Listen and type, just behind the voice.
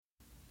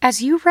As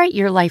you write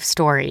your life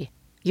story,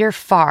 you're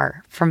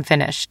far from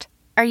finished.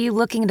 Are you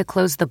looking to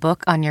close the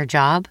book on your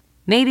job?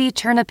 Maybe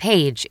turn a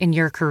page in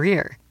your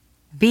career?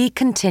 Be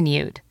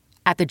continued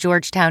at the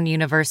Georgetown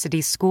University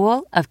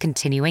School of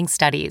Continuing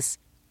Studies.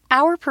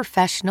 Our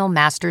professional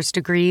master's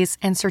degrees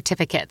and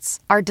certificates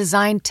are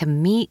designed to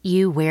meet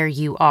you where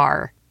you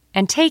are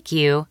and take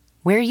you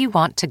where you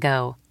want to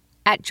go.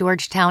 At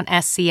Georgetown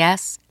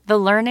SCS, the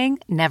learning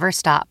never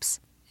stops,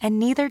 and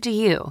neither do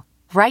you.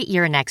 Write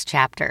your next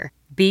chapter.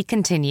 Be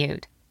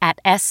continued at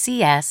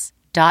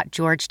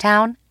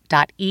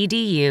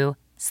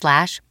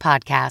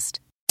scs.georgetown.edu/podcast.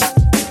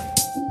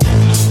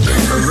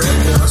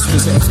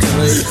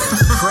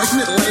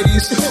 Pregnant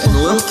ladies and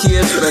little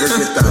kids better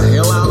get the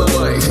hell out of the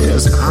way,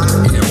 because I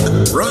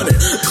am running.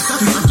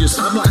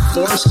 I'm like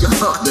Forrest Gump,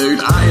 dude.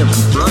 I am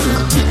running.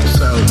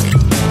 So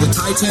the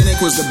Titanic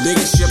was the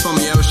biggest ship on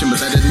the ocean, but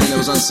that didn't mean it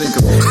was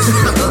unsinkable.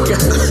 Okay.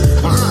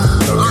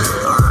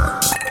 All right.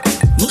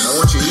 I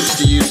want you each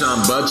to use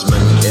ombudsman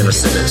in a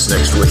sentence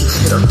next week.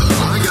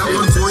 I got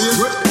one for you.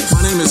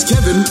 My name is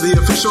Kevin, the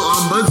official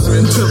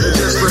ombudsman of the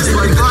Just Press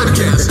Play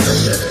podcast.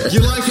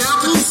 You like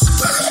apples?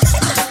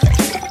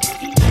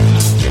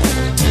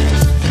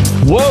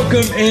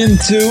 Welcome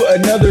into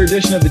another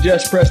edition of the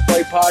Just Press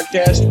Play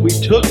podcast. We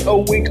took a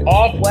week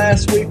off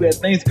last week. We had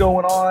things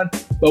going on,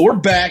 but we're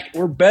back.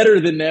 We're better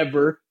than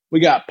ever. We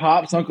got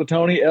Pops, Uncle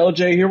Tony,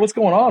 LJ here. What's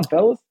going on,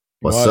 fellas?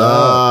 What's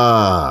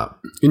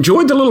up?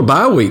 Enjoyed the little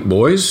bye week,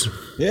 boys.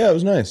 Yeah, it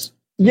was nice.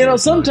 You know,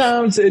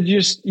 sometimes it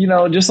just,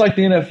 just like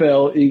the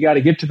NFL, you got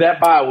to get to that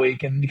bye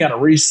week and you got to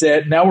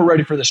reset. Now we're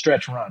ready for the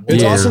stretch run.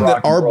 It's awesome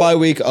that our bye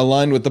week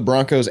aligned with the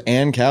Broncos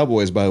and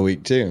Cowboys bye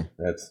week too.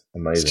 That's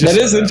amazing. That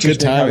is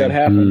interesting how that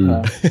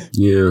happened.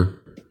 Yeah.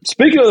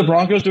 Speaking of the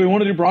Broncos, do we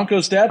want to do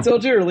Broncos stats,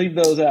 LJ, or leave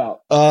those out?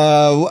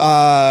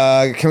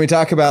 Can we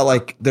talk about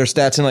like their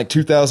stats in like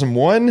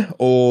 2001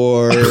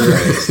 or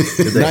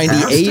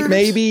 98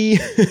 maybe?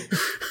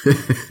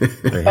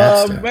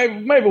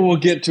 Maybe we'll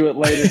get to it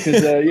later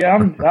because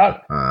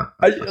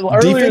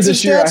earlier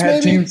this year I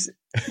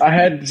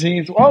had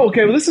teams. Oh,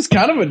 okay. Well, this is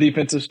kind of a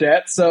defensive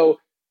stat. So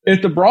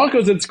if the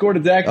Broncos had scored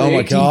exactly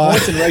 18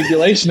 points in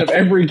regulation of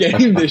every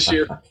game this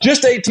year,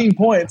 just 18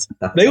 points,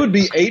 they would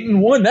be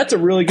 8-1. That's a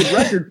really good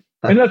record.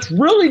 And that's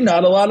really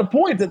not a lot of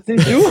points. That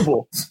seems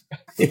doable.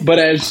 But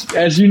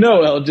as you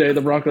know, LJ,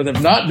 the Broncos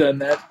have not done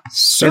that.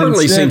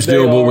 Certainly seems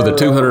doable with a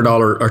 $200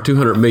 or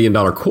 $200 million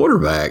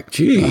quarterback.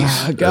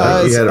 Jeez,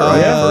 guys,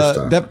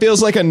 that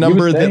feels like a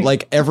number that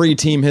like every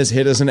team has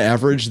hit as an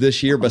average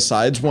this year,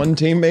 besides one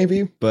team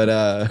maybe.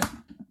 But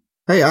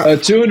hey, a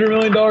 $200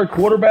 million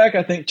quarterback.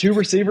 I think 2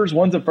 receivers.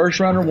 One's a first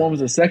rounder. One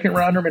was a second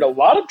rounder. I mean, a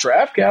lot of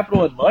draft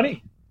capital and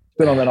money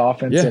spent on that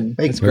offense. Yeah, and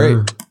it's great.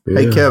 Yeah.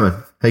 Hey, Kevin.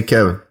 Hey,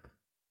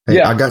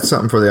 yeah. I got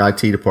something for the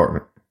IT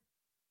department.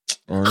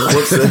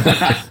 What's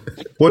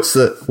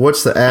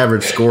the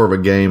average score of a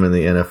game in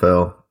the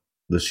NFL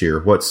this year?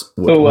 What's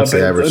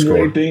the average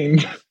score?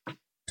 18.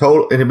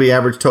 Total, and it'd be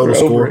average total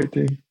score.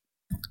 18.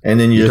 And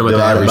then you just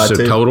divide it by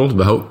 2. Total,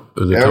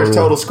 the average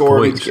total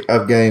score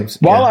of games.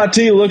 While IT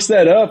looks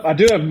that up, I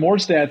do have more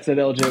stats that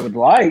LJ would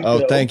like.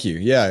 Oh, thank you.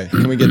 Yeah,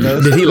 can we get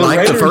those? Did he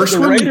like the first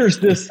one? The Raiders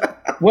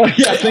well,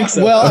 yeah, I think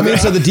so. Well, I mean,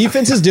 so the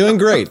defense is doing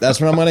great. That's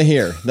what I'm going to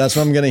hear.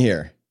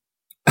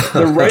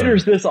 The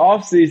Raiders this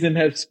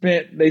offseason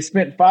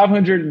spent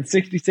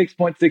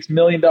 $566.6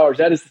 million.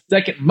 That is the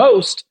second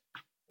most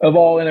of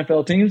all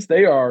NFL teams.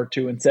 They are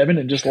 2-7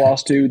 and just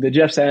lost to the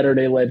Jeff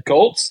Saturday-led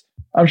Colts.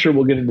 I'm sure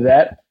we'll get into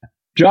that.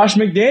 Josh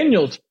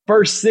McDaniels,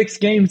 first 6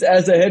 games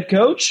as a head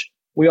coach.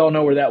 We all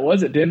know where that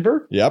was, at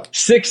Denver. Yep.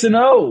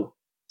 6-0.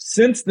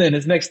 Since then,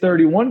 his next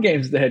 31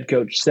 games as the head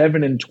coach,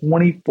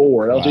 7-24.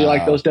 LG, you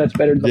like those stats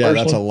better than the first one?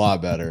 Yeah, that's a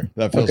lot better.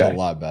 That feels a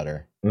lot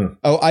better.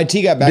 Oh,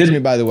 IT got back to me,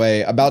 by the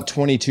way, about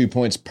 22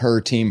 points per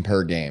team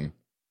per game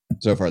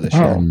so far this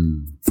year.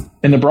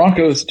 And the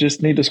Broncos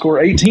just need to score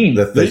 18.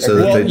 They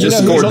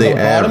just scored the average.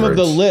 Bottom of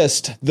the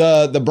list,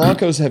 the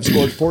Broncos have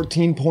scored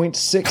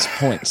 14.6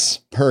 points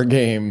per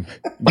game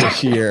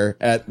this year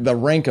at the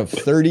rank of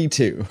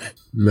 32.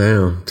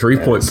 Man,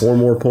 3.4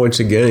 more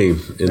points a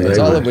game. That's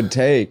all it would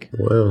take.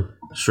 Well,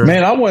 sure.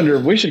 Man, I wonder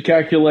if we should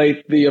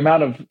calculate the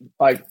amount of,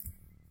 like,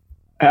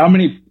 how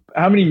many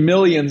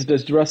millions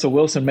does Russell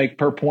Wilson make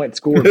per point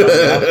scored?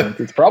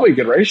 It's probably a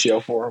good ratio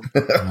for him.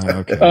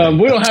 Okay.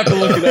 We don't have to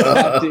look at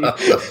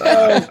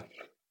that.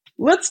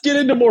 Let's get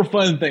into more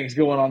fun things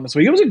going on this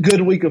week. It was a good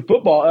week of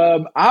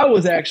football. I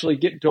was actually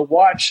getting to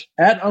watch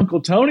at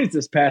Uncle Tony's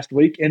this past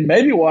week and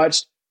maybe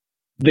watched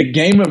the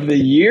game of the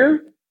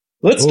year.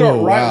 Let's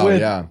start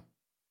with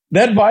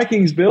that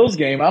Vikings-Bills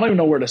game. I don't even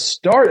know where to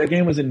start. That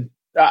game was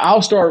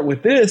I'll start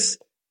with this.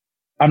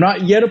 I'm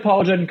not yet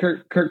apologizing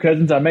to Kirk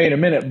Cousins. I may in a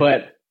minute,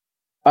 but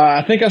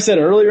I think I said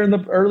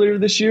earlier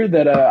this year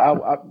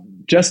that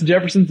Justin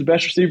Jefferson's the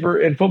best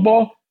receiver in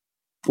football.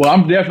 Well,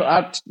 I'm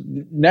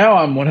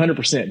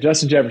 100%.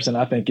 Justin Jefferson,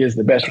 I think, is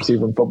the best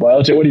receiver in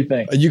football. LJ, what do you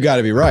think? You got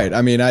to be right.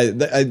 I mean,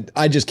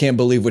 I just can't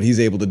believe what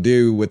he's able to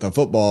do with a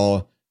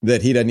football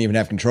that he doesn't even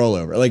have control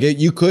over. Like,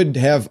 you could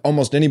have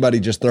almost anybody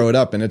just throw it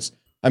up, and it's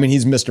I mean,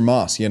 he's Mr.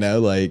 Moss,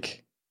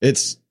 like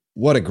it's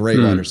what a great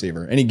wide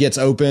receiver. And he gets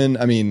open.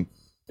 I mean,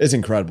 it's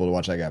incredible to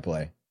watch that guy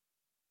play.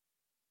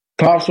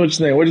 Pops, what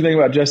do you think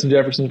about Justin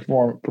Jefferson's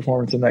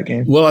performance in that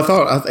game? Well, I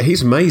thought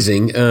he's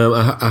amazing.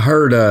 I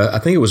heard, I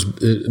think it was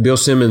Bill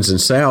Simmons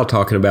and Sal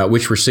talking about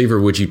which receiver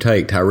would you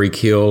take, Tyreek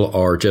Hill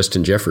or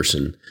Justin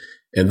Jefferson,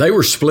 and they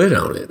were split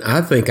on it.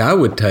 I think I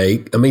would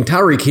take. I mean,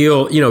 Tyreek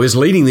Hill, is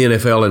leading the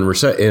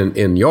NFL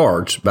in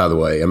yards. By the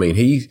way, I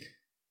mean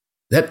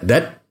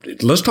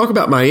Let's talk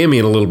about Miami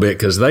in a little bit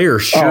because they are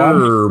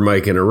sure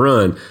making a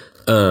run.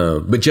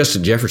 But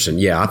Justin Jefferson,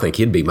 I think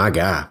he'd be my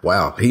guy.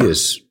 Wow, he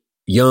is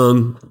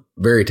young.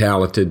 Very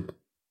talented.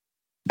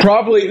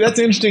 Probably that's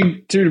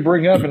interesting too to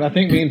bring up, and I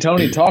think me and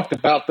Tony talked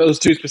about those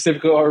two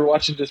specifically while we were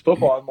watching just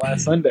football on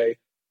last Sunday.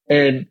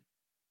 And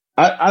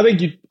I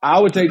think I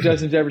would take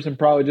Justin Jefferson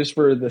probably just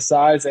for the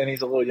size, and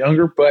he's a little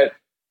younger. But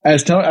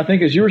as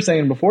you were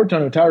saying before,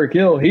 Tony, Tyreek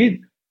Hill,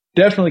 he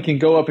definitely can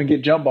go up and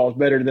get jump balls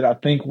better than I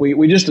think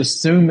we just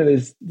assume that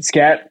he's a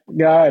scat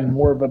guy and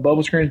more of a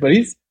bubble screen. But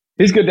he's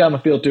good down the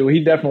field too.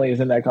 He definitely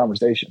is in that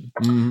conversation.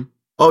 Mm-hmm.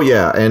 Oh,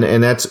 yeah.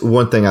 And that's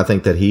one thing I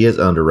think that he is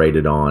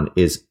underrated on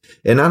is,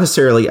 and not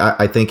necessarily,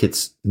 I think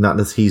it's not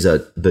that he's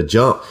the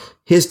jump.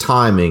 His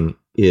timing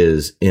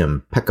is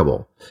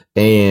impeccable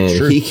and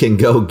he can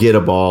go get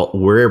a ball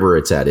wherever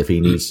it's at if he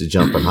needs to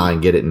jump behind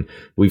and get it. And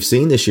we've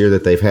seen this year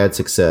that they've had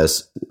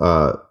success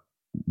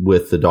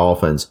with the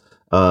Dolphins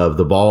of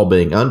the ball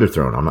being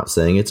underthrown. I'm not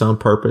saying it's on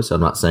purpose. I'm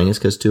not saying it's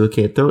because Tua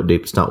can't throw it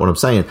deep. It's not what I'm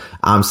saying.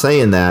 I'm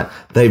saying that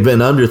they've been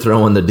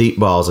underthrowing the deep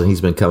balls and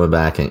he's been coming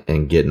back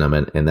and getting them,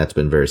 and that's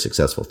been very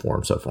successful for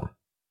him so far.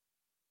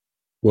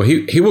 Well,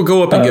 he will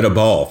go up and get a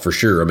ball for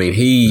sure. I mean,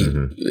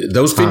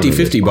 those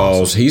 50-50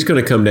 balls, he's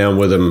going to come down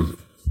with them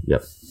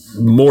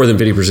more than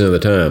 50% of the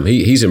time.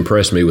 He's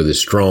impressed me with his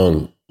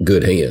strong,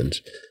 good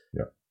hands.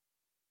 Yeah.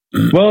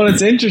 Well, and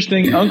it's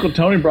interesting. Uncle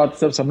Tony brought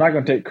this up, so I'm not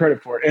going to take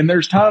credit for it. And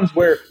there's times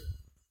where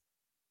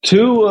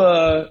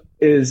Tua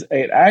is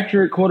an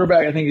accurate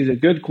quarterback. I think he's a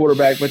good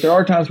quarterback, but there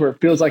are times where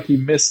it feels like he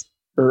missed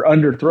or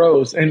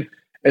underthrows. And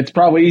it's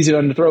probably easy to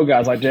underthrow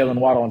guys like Jalen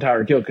Waddle and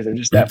Tyreek Hill because they're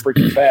just that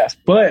freaking fast.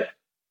 But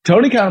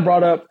Tony kind of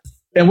brought up,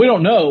 and we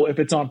don't know if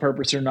it's on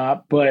purpose or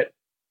not, but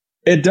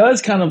it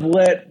does kind of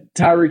let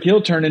Tyreek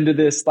Hill turn into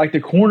this, like the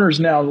corners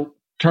now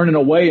turning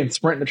away and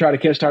sprinting to try to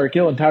catch Tyreek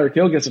Hill, and Tyreek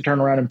Hill gets to turn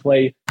around and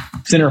play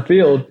center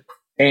field,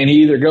 and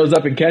he either goes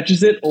up and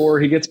catches it or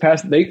he gets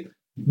past.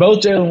 Both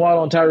Jalen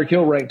Waddle and Tyreek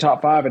Hill rank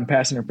top 5 in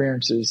pass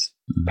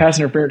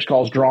interference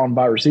calls drawn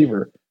by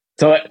receiver.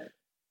 So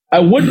I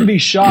wouldn't be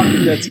shocked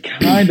if that's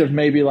kind of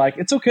maybe like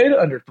it's okay to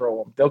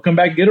underthrow them. They'll come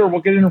back, get it, or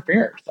we'll get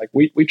interference. Like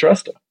we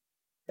trust them.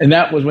 And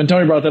that was when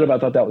Tony brought that up. I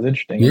thought that was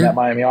interesting. And that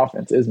Miami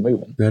offense is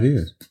moving. That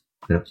is.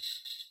 Yeah.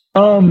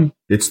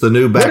 It's the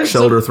new back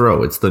shoulder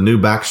throw. It's the new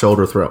back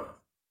shoulder throw.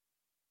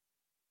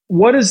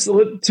 What is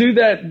to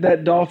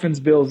that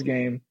Dolphins Bills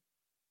game?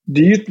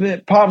 Do you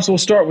think, Pops? We'll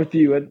start with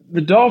you.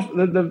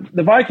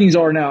 The Vikings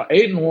are now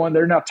 8-1.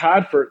 They're now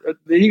tied for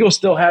the Eagles.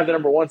 Still have the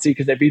number 1 seed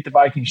because they beat the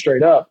Vikings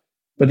straight up.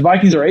 But the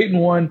Vikings are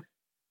 8-1.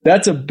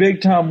 That's a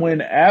big time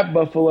win at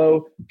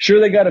Buffalo.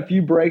 Sure, they got a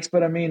few breaks,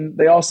 but I mean,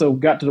 they also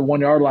got to the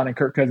 1 yard line and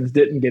Kirk Cousins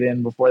didn't get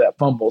in before that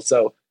fumble.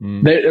 So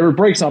there were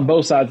breaks on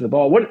both sides of the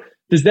ball. What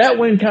does that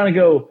win kind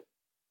of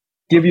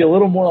give you a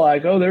little more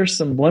like, oh, there's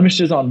some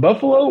blemishes on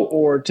Buffalo,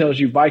 or tells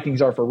you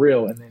Vikings are for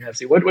real in the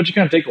NFC? What you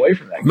kind of take away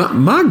from that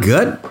game? My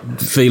gut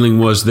feeling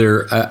was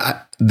there's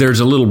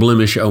a little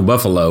blemish on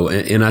Buffalo,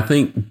 and I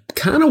think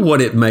kind of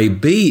what it may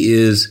be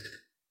is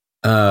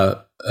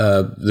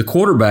the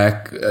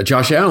quarterback,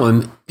 Josh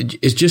Allen,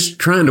 is just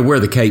trying to wear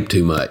the cape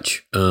too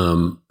much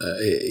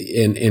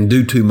and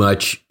do too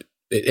much.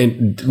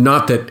 And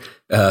not that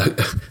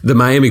the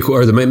Miami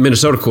or the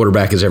Minnesota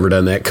quarterback has ever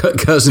done that.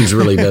 Cousins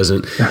really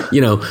doesn't,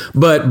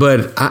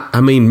 But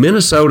I mean,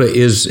 Minnesota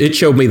it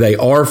showed me they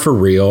are for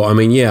real. I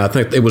mean, I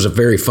think it was a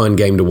very fun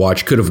game to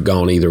watch. Could have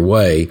gone either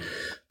way.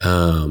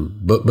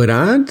 But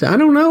I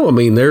don't know. I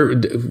mean,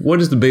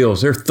 what is the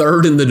Bills? They're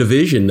third in the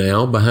division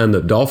now behind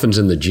the Dolphins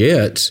and the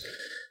Jets.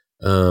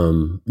 They're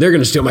going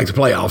to still make the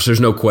playoffs. There's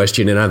no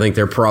question. And I think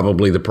they're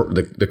probably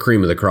the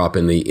cream of the crop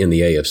in the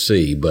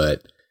AFC,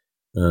 but,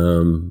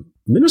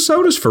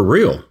 Minnesota's for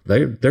real.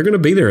 They're going to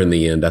be there in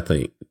the end, I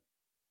think.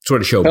 That's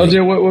what it showed me.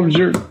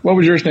 LJ, what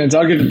was your stance?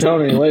 I'll get to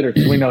Tony later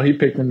because we know he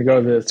picked them to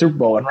go to the Super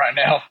Bowl, and right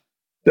now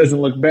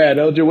doesn't look bad.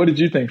 LJ, what did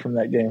you think from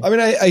that game? I mean,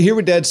 I hear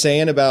what Dad's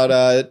saying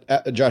about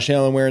Josh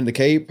Allen wearing the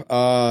cape.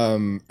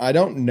 I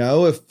don't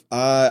know if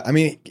I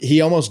mean,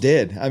 he almost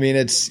did. I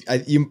mean,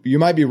 you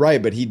might be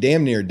right, but he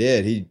damn near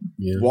did. He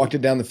walked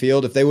it down the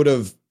field. If they would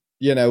have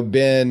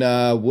been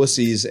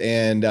wussies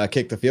and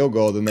kick the field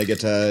goal, then they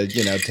get to,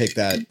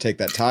 take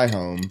that tie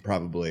home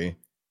probably.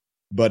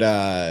 But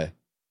I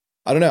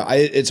don't know.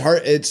 It's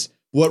hard. It's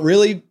what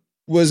really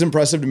was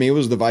impressive to me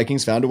was the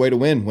Vikings found a way to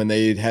win when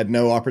they had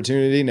no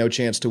opportunity, no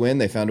chance to win.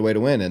 They found a way to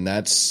win. And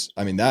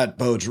that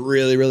bodes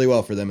really, really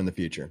well for them in the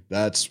future.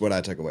 That's what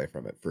I took away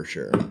from it for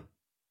sure.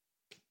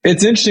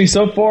 It's interesting.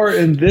 So far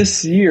in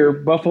this year,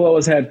 Buffalo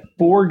has had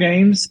 4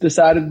 games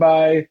decided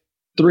by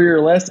 3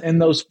 or less. In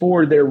those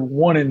 4, they're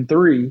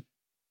 1-3.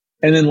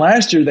 And then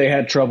last year they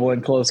had trouble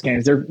in close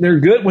games. They're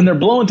good when they're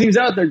blowing teams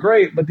out. They're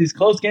great, but these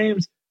close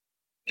games,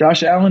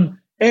 Josh Allen,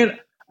 and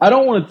I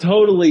don't want to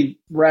totally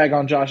rag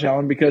on Josh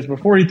Allen because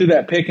before he threw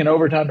that pick in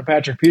overtime to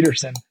Patrick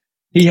Peterson,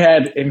 he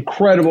had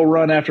incredible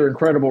run after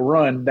incredible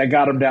run that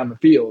got him down the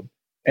field.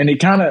 And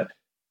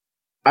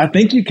I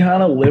think you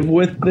kind of live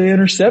with the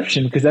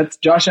interception because that's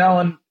Josh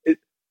Allen.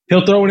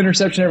 He'll throw an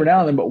interception every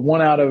now and then, but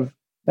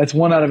that's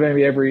one out of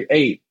maybe every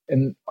 8.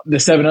 And the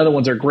 7 other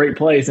ones are great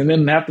plays. And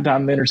then half the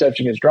time the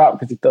interception gets dropped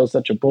because he throws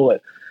such a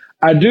bullet.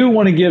 I do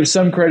want to give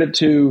some credit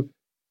to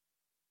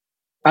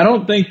 – I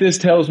don't think this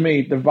tells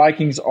me the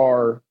Vikings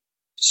are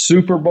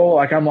Super Bowl.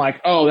 Like I'm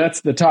like, oh,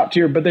 that's the top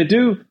tier. But they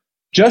do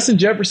 – Justin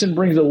Jefferson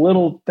brings a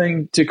little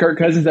thing to Kirk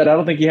Cousins that I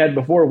don't think he had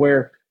before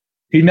where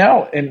he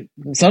now – and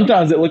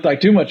sometimes it looked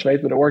like too much faith,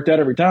 but it worked out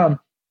every time.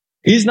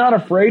 He's not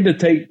afraid to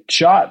take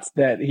shots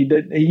that he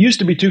did. He used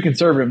to be too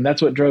conservative, and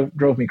that's what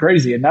drove me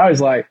crazy. And now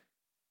he's like,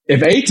 if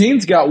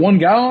 18's got one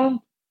guy on him,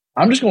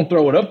 I'm just going to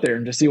throw it up there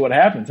and just see what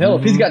happens. Hell,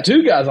 if he's got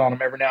 2 guys on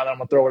him every now and then, I'm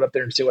going to throw it up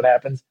there and see what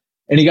happens.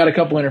 And he got a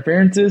couple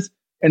interferences,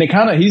 and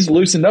he's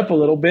loosened up a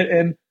little bit.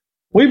 And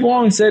we've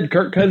long said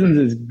Kirk Cousins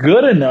is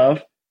good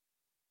enough.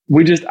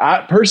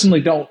 I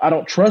personally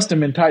don't trust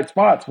him in tight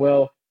spots.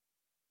 Well,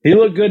 he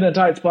looked good in a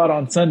tight spot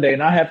on Sunday,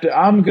 and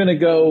I'm going to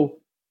go.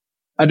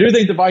 I do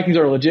think the Vikings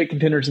are legit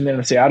contenders in the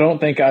NFC. I don't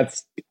think I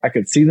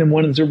could see them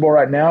winning the Super Bowl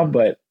right now,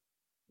 but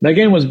that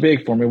game was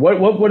big for me.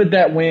 What did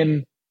that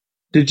win?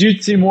 Did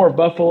you see more of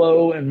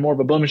Buffalo and more of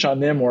a blemish on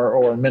them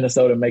or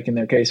Minnesota making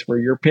their case for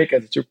your pick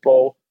as a Super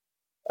Bowl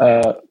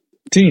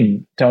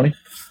team, Tony?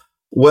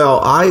 Well,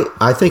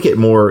 I think it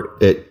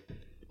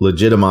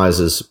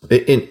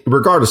legitimizes,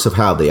 regardless of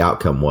how the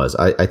outcome was,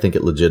 I think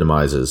it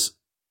legitimizes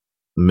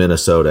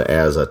Minnesota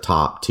as a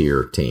top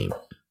tier team.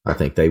 I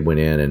think they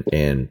went in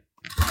and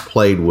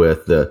played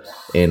with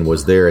and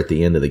was there at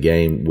the end of the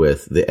game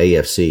with the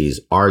AFC's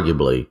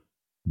arguably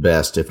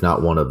best, if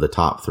not one of the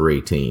top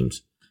 3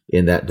 teams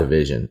in that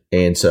division.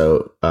 And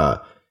so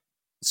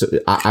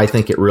I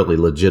think it really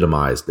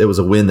legitimized. It was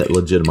a win that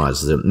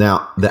legitimizes them.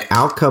 Now, the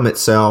outcome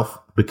itself,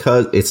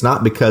 because it's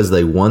not because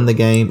they won the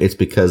game, it's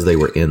because they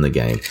were in the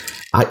game.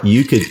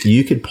 You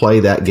could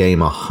play that game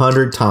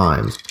 100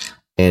 times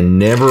and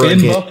never in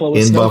again Buffalo,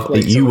 in Buffalo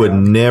you would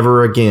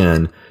never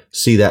again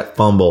see that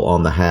fumble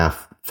on the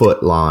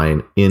half-foot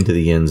line into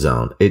the end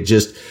zone.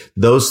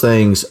 Those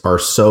things are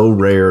so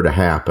rare to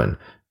happen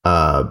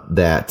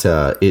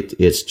that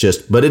it's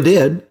just, but it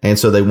did, and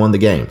so they won the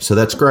game. So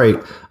that's great.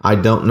 I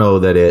don't know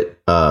that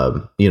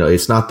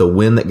it's not the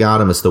win that got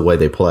them; it's the way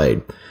they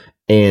played.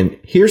 And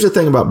here's the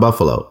thing about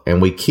Buffalo,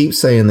 and we keep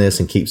saying this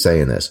and keep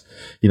saying this.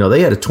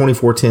 They had a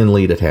 24-10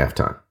 lead at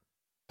halftime,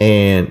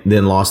 and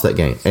then lost that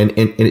game, and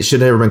it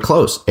should have never been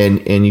close.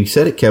 And you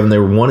said it, Kevin. They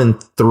were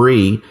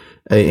 1-3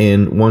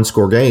 in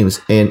one-score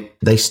games, and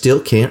they still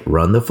can't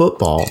run the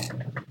football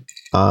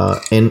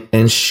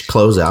and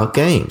close out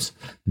games.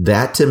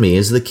 That, to me,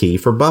 is the key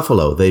for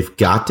Buffalo. They've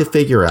got to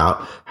figure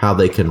out how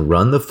they can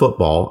run the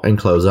football and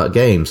close out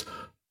games,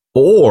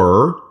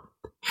 or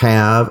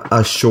have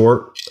a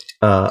short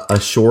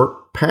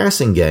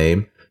passing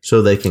game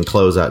so they can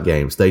close out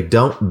games. They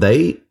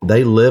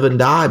live and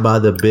die by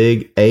the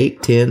big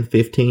 8, 10,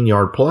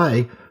 15-yard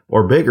play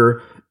or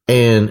bigger,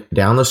 and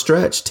down the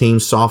stretch,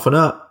 teams soften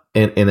up,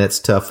 and it's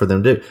tough for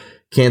them to do.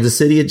 Kansas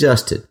City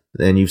adjusted,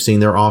 and you've seen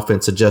their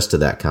offense adjust to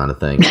that kind of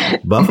thing.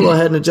 Buffalo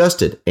hadn't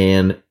adjusted,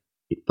 and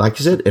like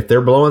you said, if they're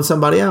blowing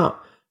somebody out,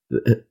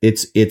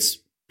 it's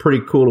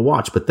pretty cool to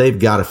watch, but they've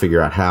got to figure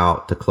out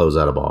how to close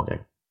out a ball game.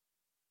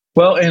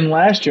 Well, and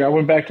last year I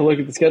went back to look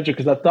at the schedule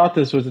because I thought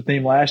this was the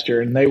theme last year,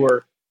 and they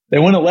went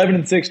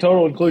 11-6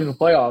 total, including the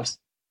playoffs,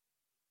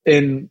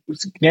 in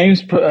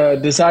games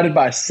decided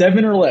by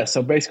 7 or less.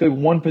 So basically,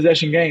 1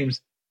 possession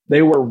games.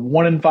 They were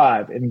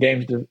 1-5 in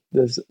games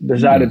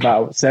decided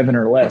by 7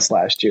 or less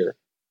last year.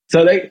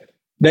 So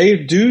they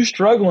do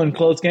struggle in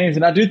close games,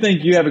 and I do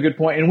think you have a good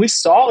point. And we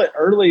saw it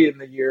early in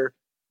the year.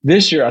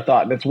 This year, I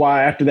thought that's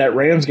why after that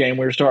Rams game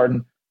we were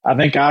starting. I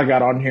think I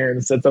got on here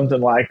and said something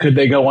like, could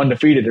they go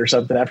undefeated or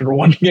something after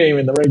one game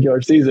in the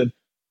regular season?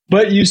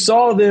 But you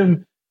saw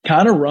them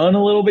kind of run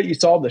a little bit. You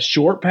saw the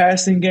short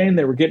passing game.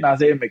 They were getting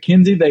Isaiah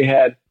McKenzie. They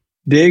had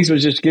Diggs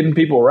was just getting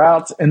people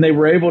routes, and they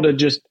were able to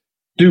just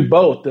do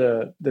both,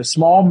 the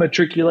small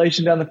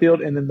matriculation down the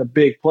field and then the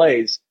big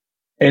plays.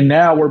 And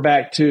now we're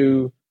back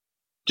to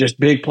just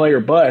big play or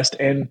bust.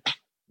 And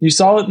you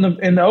saw it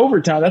in the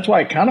overtime. That's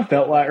why it kind of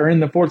felt like, or in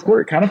the fourth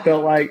quarter, it kind of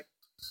felt like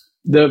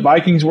the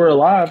Vikings were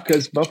alive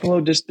because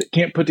Buffalo just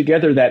can't put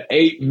together that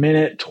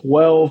 8-minute,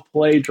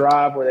 12-play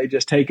drive where they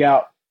just take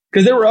out –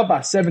 because they were up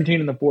by 17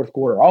 in the fourth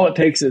quarter. All it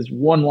takes is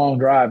one long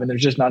drive, and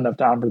there's just not enough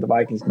time for the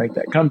Vikings to make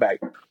that comeback.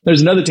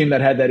 There's another team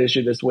that had that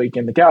issue this week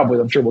in the Cowboys.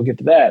 I'm sure we'll get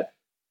to that.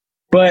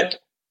 But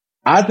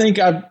I think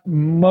I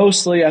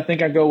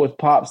go with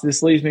Pops.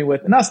 This leaves me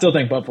with – and I still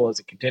think Buffalo is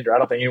a contender. I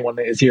don't think anyone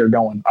is here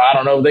going, I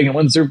don't know if they can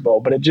win the Super Bowl.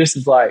 But it just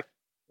is like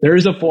there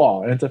is a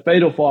flaw, and it's a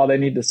fatal flaw they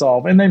need to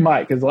solve. And they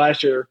might, because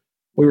last year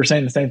we were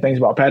saying the same things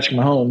about Patrick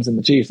Mahomes and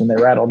the Chiefs, and they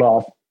rattled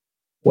off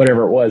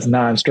whatever it was,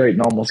 9 straight,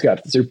 and almost got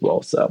to the Super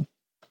Bowl. So,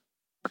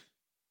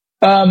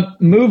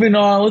 moving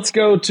on, let's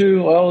go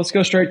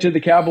straight to the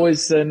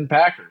Cowboys and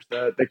Packers.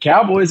 The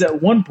Cowboys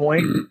at one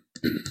point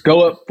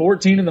go up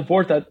 14 in the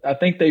fourth. I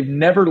think they've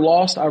never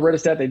lost. I read a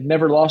stat, they've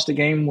never lost a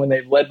game when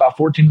they've led by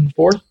 14 in the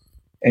fourth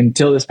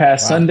until this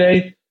past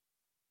Sunday.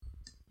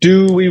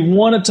 Do we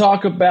want to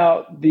talk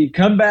about the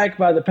comeback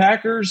by the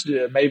Packers?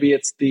 Maybe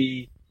it's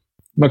the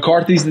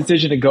McCarthy's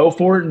decision to go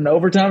for it in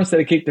overtime instead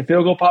of kick the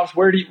field goal pops.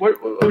 What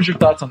was your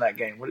thoughts on that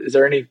game? Is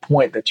there any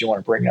point that you want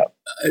to bring up?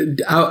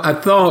 I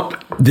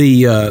thought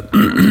the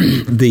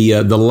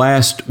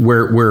last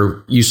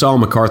where you saw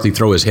McCarthy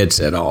throw his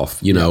headset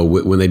off,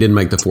 when they didn't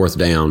make the fourth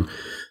down.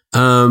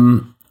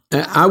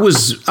 I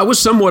was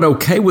somewhat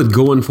okay with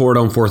going for it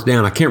on fourth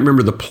down. I can't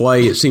remember the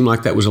play. It seemed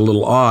like that was a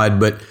little odd,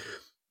 but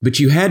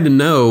you had to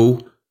know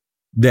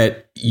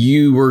that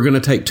you were going to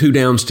take 2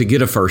 downs to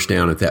get a first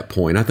down at that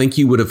point. I think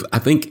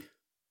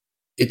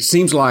it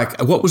seems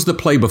like, what was the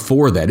play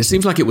before that? It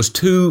seems like it was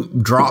 2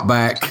 drop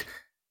back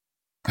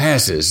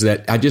passes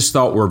that I just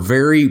thought were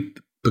very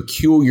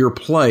peculiar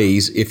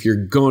plays if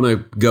you're going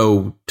to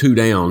go 2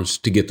 downs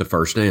to get the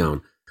first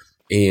down.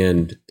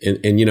 And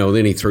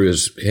then he threw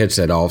his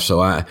headset off.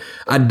 So I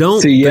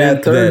don't think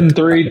third and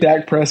 3,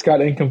 Dak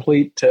Prescott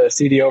incomplete to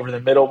CD over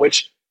the middle,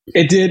 which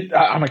it did.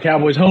 I'm a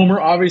Cowboys homer.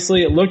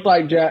 Obviously, it looked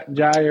like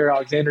Jair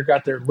Alexander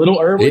got there a little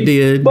early. It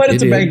did. But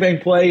it's a bang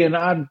play, and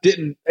I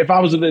didn't – if I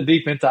was in the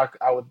defense, I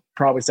would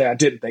probably say I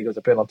didn't think it was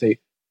a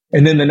penalty.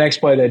 And then the next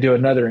play, they do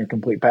another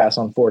incomplete pass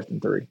on 4th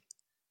and 3.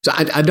 So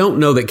I don't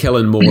know that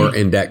Kellen Moore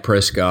and Dak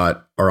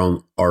Prescott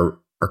are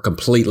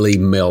completely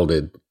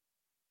melded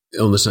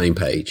on the same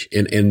page,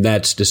 and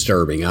that's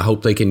disturbing. I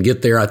hope they can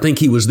get there. I think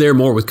he was there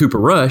more with Cooper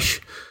Rush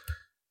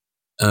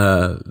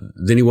than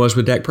he was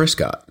with Dak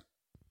Prescott.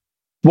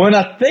 Well, and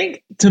I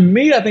think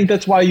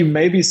that's why you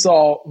maybe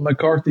saw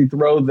McCarthy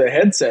throw the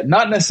headset.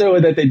 Not necessarily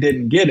that they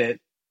didn't get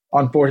it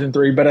on 4th and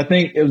 3, but I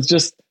think it was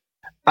just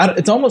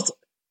it's almost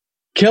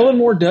Kellen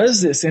Moore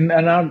does this, and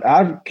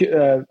I've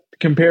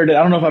compared it.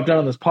 I don't know if I've done it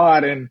on this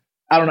pod, and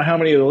I don't know how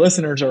many of the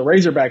listeners are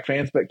Razorback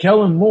fans, but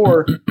Kellen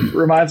Moore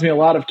reminds me a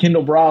lot of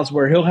Kendall Browse,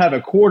 where he'll have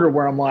a quarter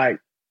where I'm like,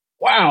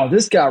 wow,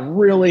 this guy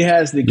really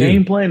has the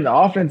game plan. The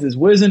offense is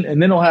whizzing, and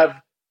then he'll have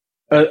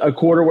a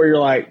quarter where you're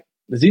like,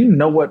 does he even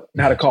know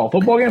how to call a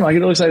football game? Like,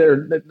 it looks like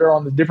they're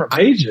on the different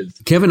pages.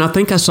 Kevin, I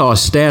think I saw a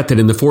stat that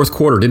in the fourth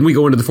quarter, didn't we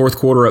go into the fourth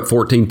quarter up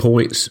 14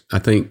 points? I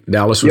think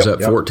Dallas was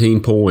up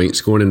 14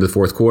 points going into the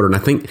fourth quarter. And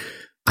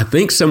I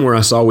think somewhere I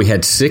saw we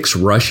had 6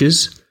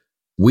 rushes.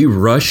 We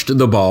rushed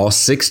the ball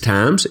 6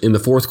 times in the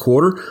fourth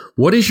quarter.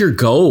 What is your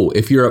goal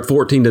if you're up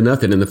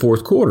 14-0 in the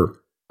fourth quarter?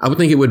 I would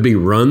think it would be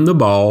run the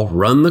ball,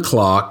 run the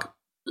clock,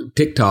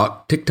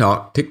 tick-tock,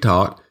 tick-tock,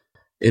 tick-tock,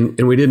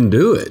 and we didn't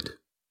do it.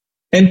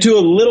 And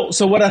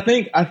so what I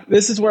think,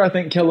 this is where I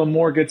think Kellen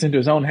Moore gets into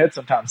his own head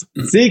sometimes.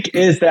 Zeke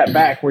is that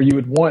back where you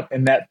would want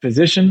in that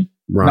position,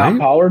 not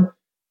Pollard.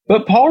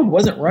 But Pollard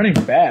wasn't running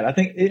bad. I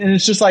think, and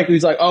it's just like,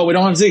 he's like, oh, we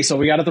don't have Zeke, so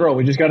we got to throw.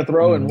 We just got to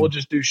throw, and we'll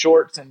just do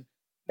shorts.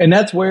 And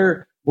that's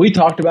where we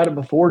talked about it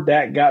before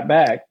Dak got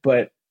back.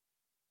 But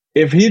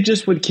if he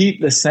just would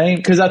keep the same,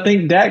 because I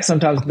think Dak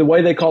sometimes, the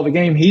way they call the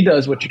game, he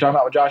does what you're talking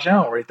about with Josh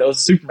Allen, where he throws a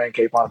Superman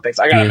cape on and thinks,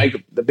 I got to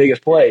make the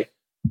biggest play.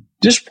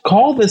 Just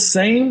call the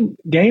same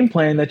game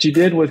plan that you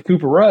did with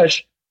Cooper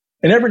Rush.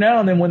 And every now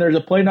and then when there's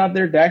a play not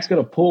there, Dak's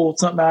going to pull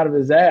something out of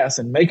his ass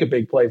and make a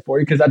big play for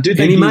you. Because I do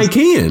think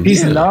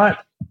he's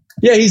not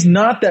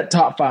that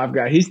top 5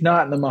 guy. He's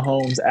not in the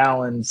Mahomes,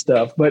 Allen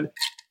stuff. But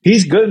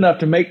he's good enough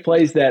to make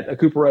plays that a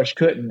Cooper Rush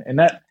couldn't. And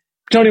that,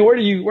 Tony, where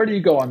do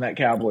you go on that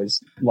Cowboys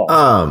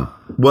loss?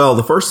 Well,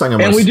 the first thing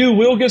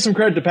we'll give some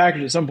credit to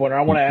Packers at some point. Or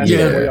I want to ask you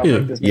where y'all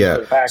think this means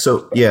for the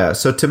Packers.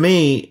 So to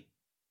me,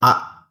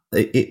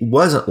 it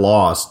wasn't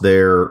lost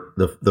there.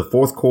 The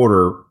fourth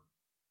quarter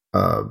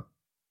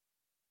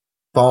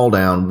fall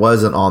down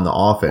wasn't on the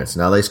offense.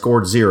 Now they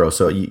scored 0,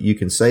 so you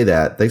can say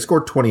that they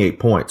scored 28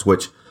 points,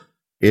 which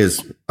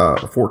is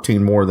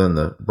 14 more than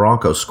the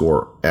Broncos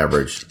score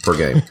average per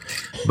game.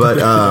 But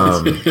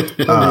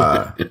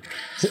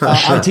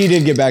IT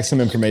did get back some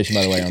information,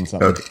 by the way, on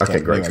something. Okay,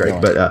 great.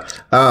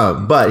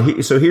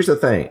 So here's the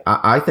thing.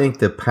 I think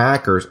the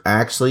Packers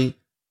actually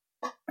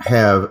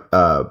have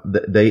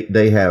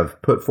they have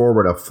put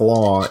forward a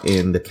flaw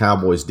in the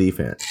Cowboys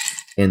defense,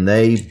 and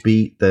they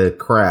beat the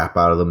crap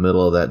out of the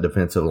middle of that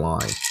defensive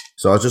line.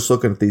 So I was just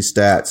looking at these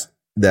stats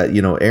that,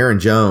 Aaron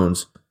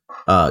Jones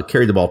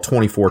carried the ball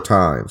 24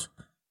 times.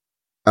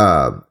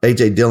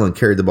 A.J. Dillon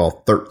carried the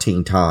ball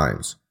 13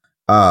 times.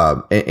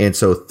 And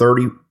so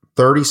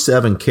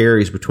 37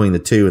 carries between the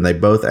two, and they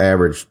both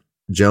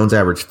Jones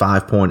averaged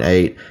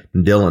 5.8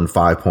 and Dillon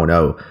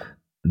 5.0.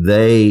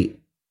 They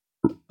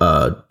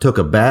took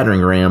a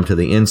battering ram to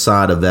the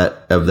inside of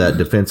that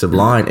defensive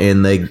line,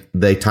 and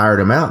they tired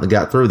him out and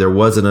got through. There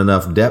wasn't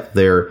enough depth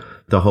there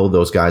to hold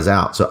those guys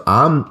out. So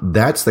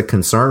that's the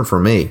concern for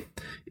me,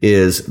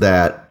 is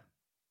that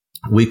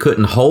we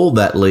couldn't hold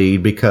that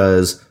lead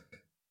because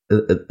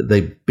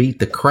they beat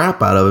the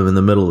crap out of him in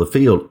the middle of the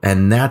field,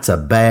 and that's a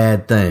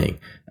bad thing.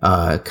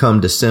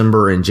 Come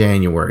December and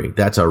January,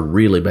 that's a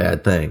really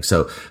bad thing.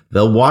 So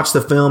they'll watch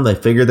the film, they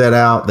figure that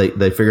out,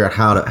 they figure out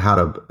how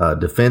to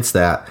defense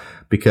that,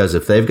 because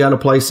if they've got to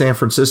play San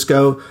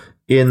Francisco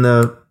in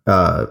the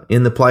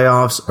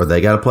playoffs, or they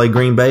got to play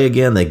Green Bay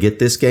again, they get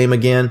this game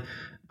again,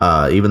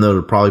 even though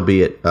it'll probably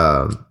be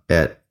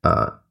at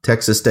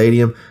Texas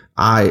Stadium.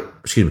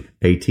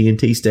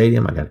 AT&T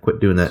Stadium. I got to quit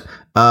doing that.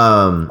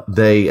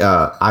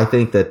 I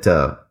think that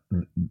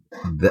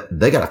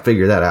they got to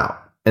figure that out.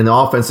 And the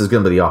offense is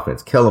going to be the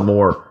offense. Kellen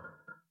Moore,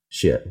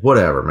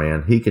 whatever,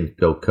 man. He can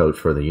go coach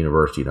for the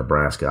University of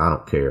Nebraska. I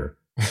don't care.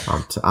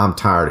 I'm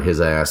tired of his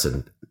ass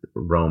and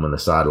roaming the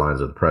sidelines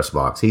of the press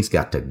box. He's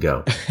got to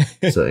go.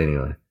 So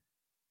anyway.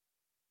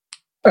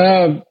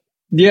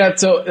 Yeah,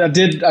 so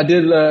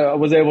I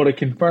was able to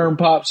confirm,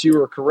 Pops, you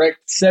were correct.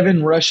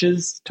 7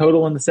 rushes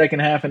total in the second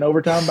half in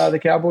overtime by the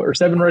Cowboys, or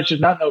 7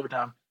 rushes, not in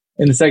overtime,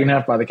 in the second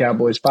half by the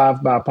Cowboys.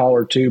 5 by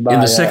Pollard, 2 by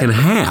in the second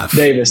half.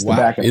 Davis, the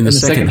backup. In the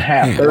second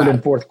half, third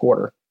and fourth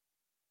quarter.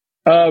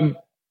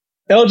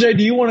 LJ,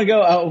 do you want to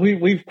go?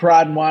 We've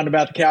cried and whined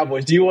about the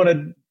Cowboys. Do you want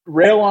to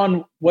rail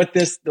on what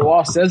the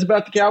loss says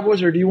about the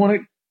Cowboys, or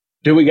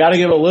do we got to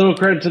give a little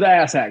credit to the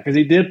asshat, because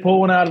he did pull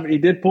one out of it. He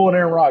did pull an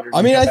Aaron Rodgers.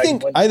 I mean, I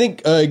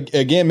think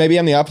again, maybe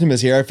I'm the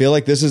optimist here. I feel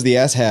like this is the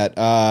asshat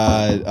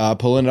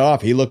pulling it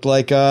off. He looked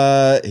like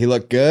he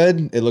looked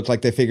good. It looked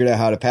like they figured out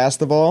how to pass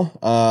the ball,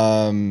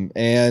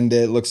 and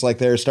it looks like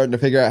they're starting to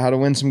figure out how to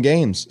win some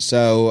games.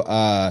 So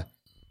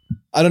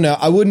I don't know.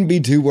 I wouldn't be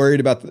too worried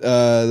about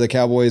the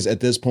Cowboys at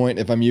this point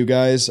if I'm you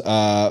guys.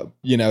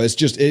 It's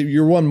just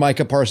you're one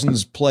Micah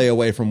Parsons play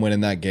away from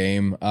winning that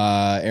game.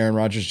 Aaron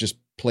Rodgers just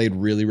played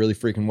really, really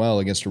freaking well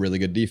against a really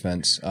good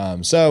defense.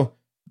 I'd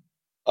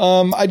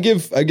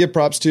give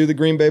props to the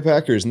Green Bay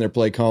Packers and their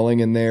play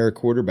calling and their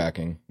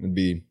quarterbacking would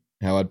be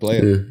how I'd play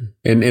it.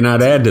 Yeah. And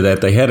I'd add to that,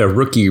 they had a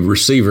rookie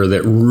receiver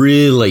that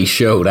really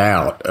showed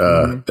out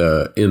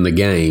in the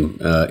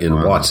game in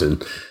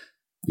Watson.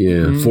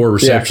 Yeah, 4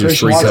 receptions,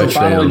 3 touchdowns.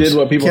 Finally did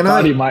what people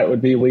thought he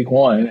would be week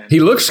 1.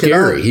 He looks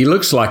scary. He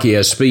looks like he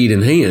has speed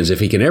and hands if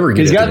he can ever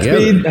get it together. He's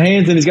got speed,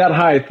 hands, and he's got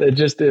height. It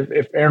just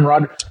if Aaron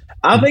Rodgers,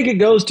 I think it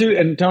goes to,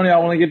 and Tony, I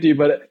want to get to you,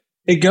 but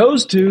it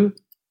goes to,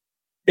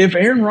 if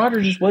Aaron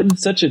Rodgers just wasn't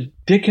such a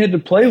dickhead to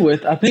play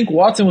with, I think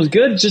Watson was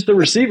good. It's just the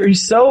receiver.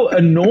 He's so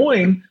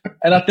annoying,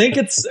 and I think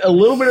it's a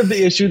little bit of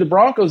the issue the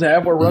Broncos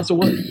have, where Russell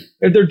Wilson,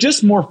 if they're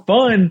just more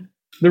fun,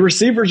 the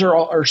receivers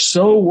are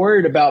so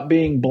worried about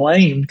being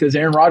blamed because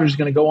Aaron Rodgers is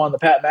going to go on the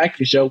Pat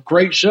McAfee show.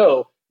 Great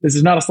show. This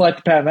is not a slight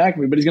to Pat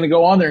McAfee, but he's going to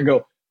go on there and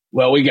go,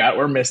 well,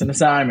 we're missing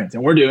assignments,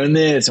 and we're doing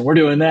this, and we're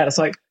doing that. It's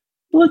like,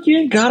 look, you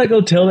ain't got to go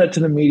tell that to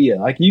the media.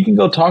 Like, you can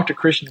go talk to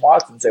Christian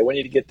Watson and say, we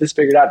need to get this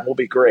figured out and we'll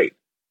be great.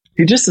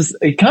 He just is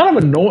kind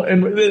of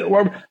annoying.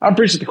 I'm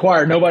preaching to the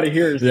choir. Nobody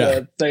here is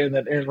saying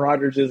that Aaron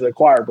Rodgers is a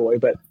choir boy.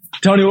 But,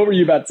 Tony, what were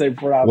you about to say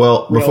before I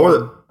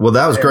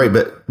that was great.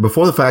 But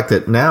before the fact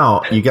that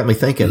now you got me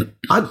thinking,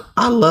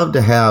 I'd love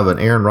to have an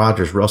Aaron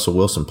Rodgers, Russell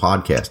Wilson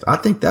podcast. I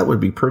think that would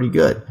be pretty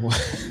good.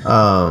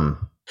 But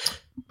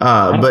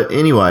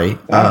anyway,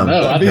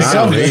 I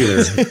don't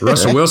either.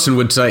 Russell Wilson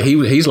would say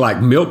he's like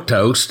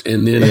milquetoast,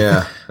 and then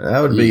that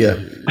would be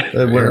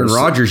Aaron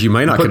Rodgers. You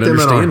may not could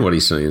understand what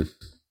he's saying.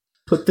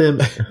 Put them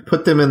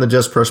in the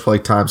Just Press Play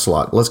time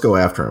slot. Let's go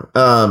after him.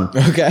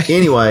 Okay.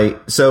 Anyway,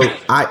 so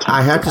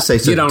I have to say,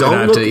 so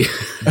don't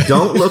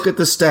look at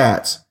the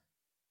stats.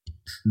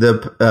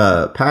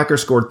 The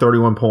Packers scored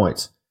 31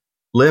 points.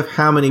 Liv,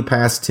 how many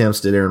pass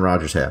attempts did Aaron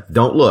Rodgers have?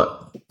 Don't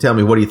look. Tell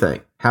me, what do you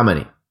think? How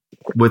many?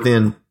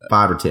 Within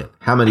 5 or 10.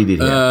 How many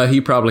did he have?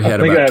 He probably had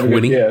about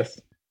 20. Yes.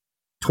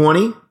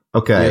 20?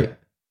 Okay. Yeah.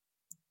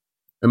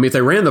 I mean, if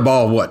they ran the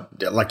ball,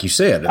 like you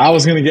said. I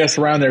was going to guess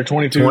around there,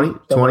 22.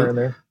 20? In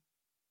there.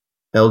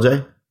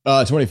 LJ?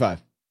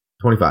 25.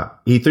 25.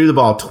 He threw the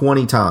ball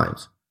 20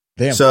 times.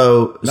 Damn.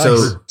 So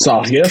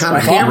soft, yes. Kind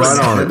of right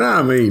on it.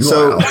 I mean,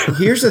 so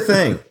here's the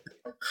thing.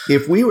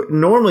 If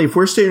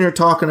we're sitting here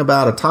talking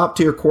about a top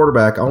tier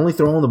quarterback only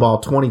throwing the ball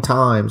 20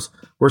 times,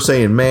 we're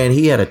saying, man,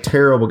 he had a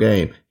terrible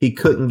game. He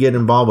couldn't get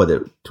involved with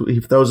it. He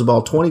throws the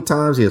ball 20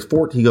 times. He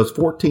goes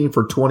 14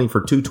 for 20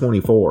 for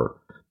 224.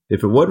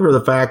 If it wasn't for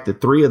the fact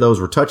that 3 of those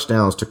were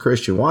touchdowns to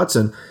Christian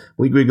Watson,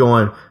 we'd be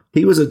going,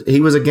 he was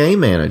a game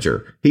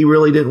manager. He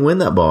really didn't win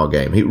that ball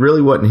game. He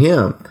really wasn't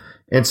him.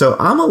 And so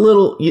I'm a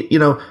little,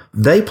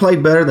 they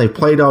played better. They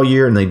played all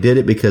year, and they did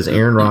it because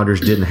Aaron Rodgers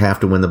didn't have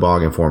to win the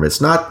ball game for him.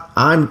 It's not.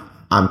 I'm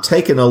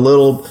taking a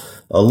little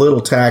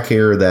tack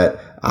here that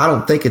I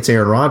don't think it's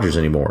Aaron Rodgers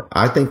anymore.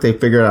 I think they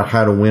figured out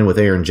how to win with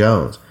Aaron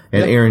Jones,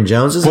 and Aaron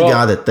Jones is a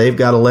guy that they've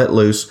got to let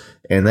loose,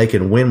 and they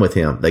can win with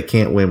him. They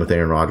can't win with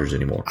Aaron Rodgers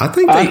anymore. I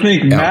think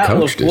Matt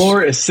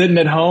LaFleur is sitting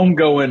at home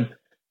going,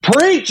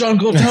 "Preach,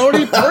 Uncle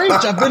Tony, preach."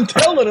 I've been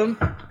telling him,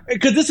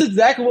 because this is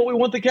exactly what we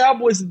want the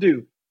Cowboys to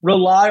do.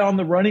 Rely on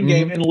the running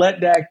game and let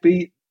Dak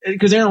beat,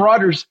 because Aaron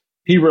Rodgers,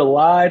 he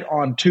relied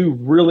on 2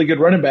 really good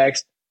running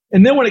backs.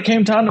 And then when it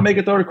came time to make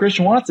a throw to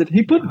Christian Watson,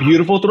 he put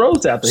beautiful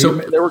throws out there.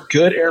 They were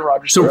good Aaron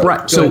Rodgers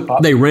throws. So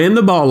they ran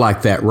the ball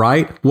like that,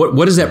 right?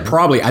 What does that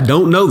probably, I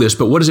don't know this,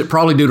 but what does it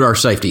probably do to our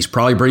safeties?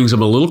 Probably brings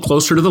them a little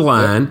closer to the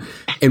line.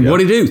 And what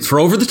do they do?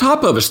 Throw over the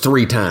top of us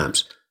 3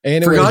 times.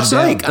 And for God's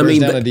sake. I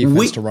mean, down a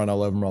defense to run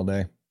all over them all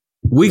day.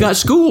 We got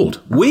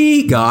schooled.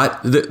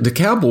 The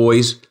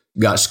Cowboys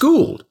got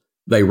schooled.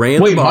 They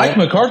ran the ball. Mike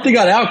McCarthy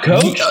got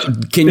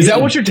out-coached? Is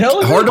that what you're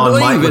telling me? Hard to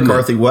believe, Mike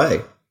McCarthy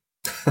way.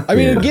 I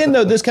mean, again,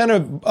 though, this kind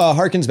of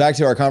harkens back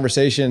to our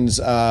conversations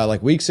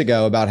like weeks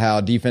ago about how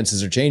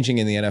defenses are changing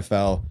in the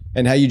NFL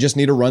and how you just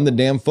need to run the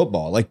damn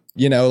football. Like,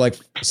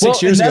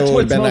 6 years ago, it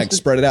would have been like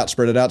spread it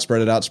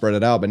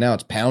out. But now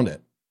it's pound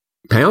it.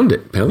 Pound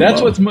it.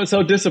 That's what's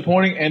so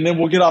disappointing. And then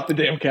we'll get off the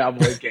damn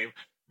Cowboys game.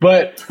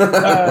 But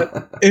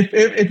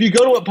if you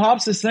go to what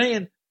Pops is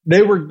saying,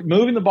 they were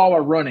moving the ball by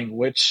running,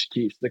 which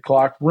keeps the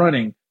clock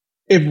running.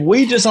 If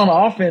we just on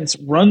offense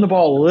run the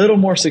ball a little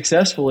more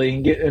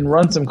successfully and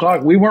run some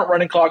clock, we weren't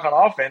running clock on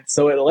offense,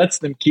 so it lets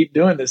them keep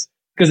doing this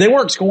because they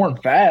weren't scoring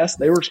fast;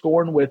 they were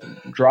scoring with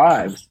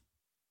drives,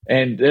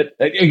 and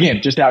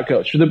again, just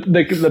outcoached.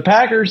 The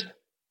Packers,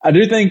 I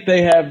do think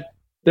they have.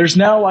 There's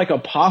now like a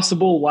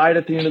possible light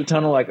at the end of the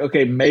tunnel. Like,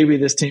 okay, maybe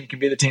this team can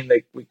be the team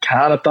that we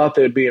kind of thought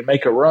they would be and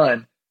make a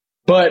run,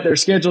 but their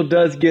schedule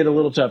does get a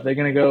little tough. They're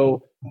going to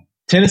go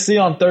Tennessee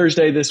on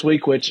Thursday this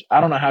week, which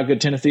I don't know how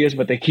good Tennessee is,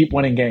 but they keep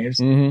winning games.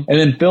 Mm-hmm. And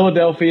then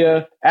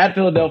Philadelphia,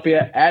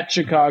 at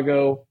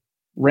Chicago,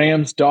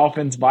 Rams,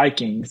 Dolphins,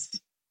 Vikings.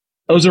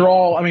 Those are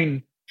all, I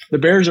mean, the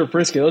Bears are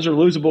frisky. Those are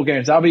losable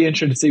games. I'll be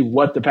interested to see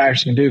what the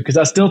Packers can do because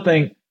I still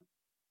think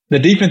the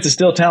defense is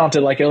still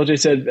talented, like LJ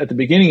said at the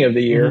beginning of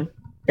the year. Mm-hmm.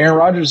 Aaron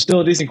Rodgers is still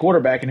a decent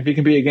quarterback, and if he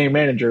can be a game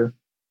manager,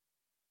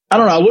 I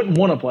don't know. I wouldn't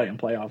want to play in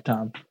playoff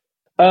time.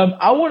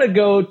 I want to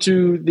go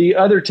to the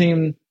other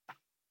team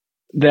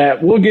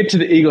that we'll get to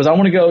the Eagles. I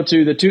want to go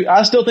to the two.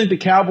 I still think the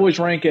Cowboys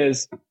rank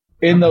as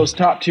in those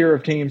top tier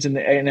of teams in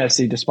the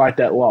NFC, despite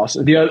that loss.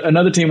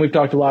 Another team we've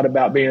talked a lot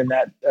about being in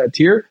that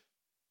tier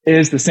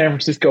is the San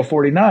Francisco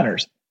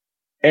 49ers.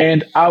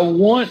 And I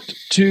want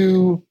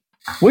to,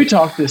 we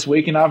talked this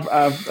week, and I've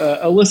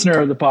a listener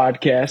of the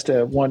podcast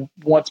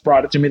once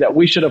brought it to me that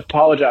we should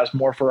apologize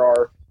more for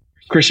our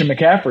Christian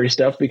McCaffrey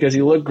stuff because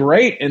he looked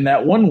great in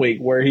that 1 week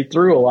where he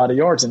threw a lot of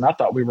yards, and I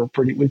thought we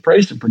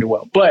praised him pretty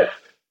well. But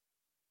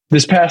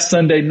this past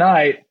Sunday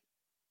night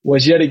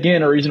was yet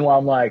again a reason why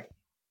I'm like,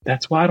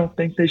 that's why I don't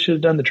think they should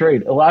have done the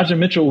trade. Elijah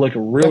Mitchell looked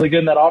really good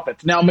in that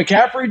offense. Now,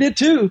 McCaffrey did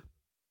too,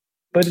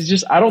 but it's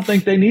just I don't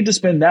think they need to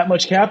spend that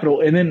much capital.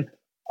 And then,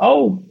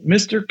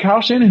 Mr. Kyle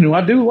Shanahan, who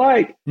I do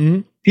like,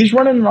 he's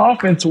running an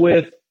offense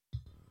with,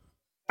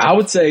 I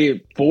would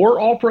say, 4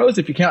 All-Pros.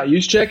 If you count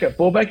Juszczyk at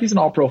fullback, he's an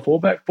All-Pro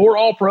fullback. 4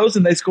 All-Pros,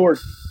 and they scored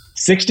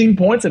 16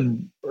 points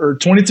or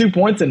 22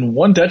 points and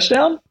 1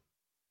 touchdown.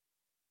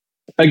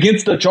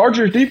 Against the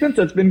Chargers defense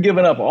that's been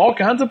giving up all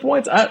kinds of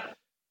points.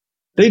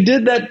 They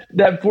did that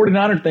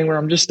 49er thing where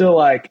I'm just still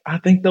like, I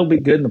think they'll be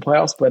good in the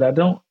playoffs, but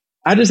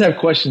I just have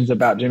questions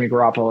about Jimmy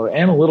Garoppolo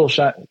and a little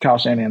Kyle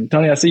Shanahan.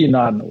 Tony, I see you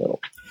nodding a little.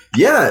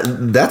 Yeah,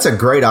 that's a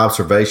great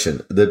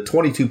observation. The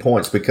 22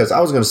 points, because I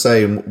was going to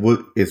say,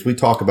 as we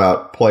talk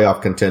about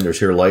playoff contenders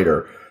here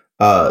later,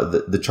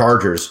 the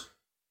Chargers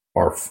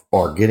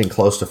are getting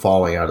close to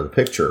falling out of the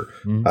picture,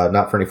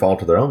 not for any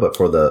fault of their own, but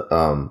for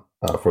the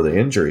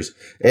injuries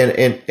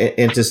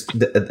and just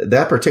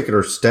that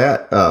particular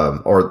stat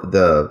or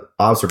the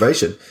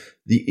observation,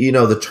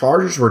 the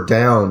Chargers were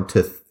down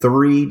to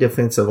 3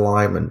 defensive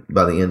linemen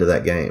by the end of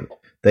that game.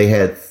 They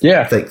had,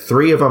 I think,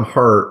 3 of them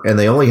hurt, and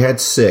they only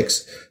had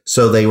 6,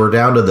 so they were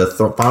down to the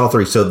final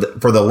 3. So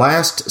for the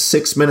last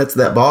 6 minutes of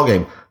that ball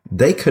game,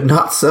 they could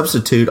not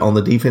substitute on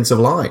the defensive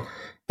line,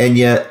 and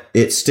yet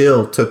it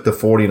still took the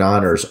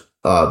 49ers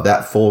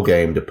that full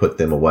game to put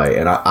them away.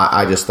 And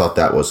I just thought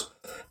that was.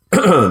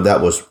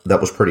 that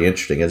was pretty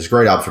interesting. It's a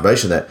great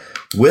observation that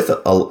with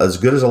as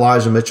good as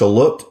Elijah Mitchell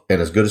looked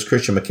and as good as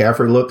Christian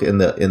McCaffrey looked in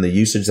the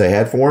usage they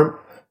had for him,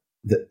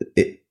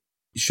 it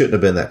shouldn't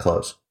have been that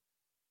close.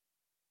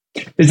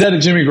 Is that a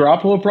Jimmy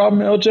Garoppolo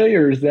problem, LJ,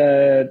 or is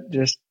that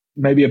just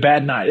maybe a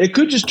bad night? It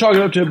could just chalk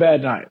it up to a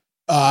bad night.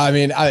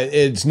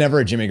 It's never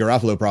a Jimmy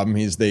Garoppolo problem.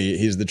 He's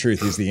the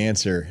truth. He's the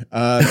answer. No,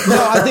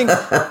 I think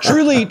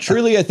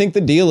truly, I think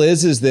the deal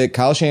is that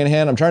Kyle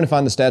Shanahan, I'm trying to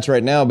find the stats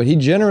right now, but he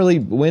generally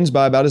wins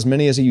by about as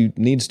many as he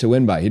needs to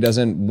win by. He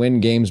doesn't win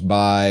games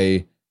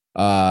by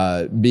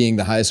being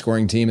the highest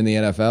scoring team in the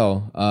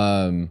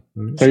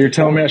NFL. So you're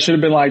telling me I should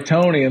have been like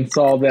Tony and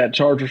saw that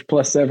Chargers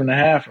plus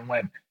 7.5 and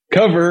went,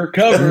 Cover.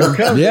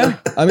 Yeah.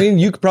 I mean,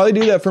 you could probably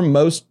do that for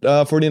most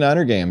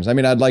 49er games. I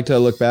mean, I'd like to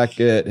look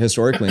back at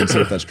historically and see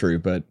if that's true,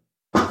 but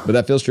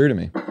that feels true to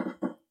me.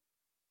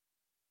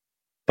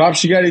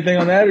 Pops, you got anything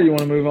on that, or you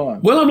want to move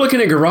on? Well, I'm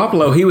looking at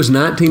Garoppolo. He was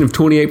 19 of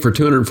 28 for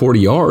 240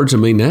 yards. I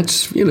mean,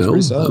 that's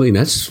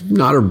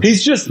not a...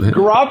 He's just,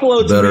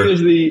 Garoppolo to me is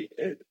the...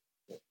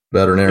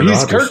 Better than Aaron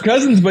Rodgers. He's Kirk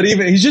Cousins, but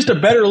he's just a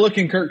better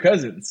looking Kirk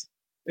Cousins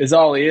is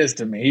all he is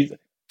to me.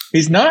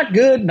 He's not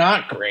good,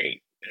 not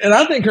great. And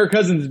I think Kirk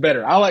Cousins is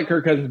better. I like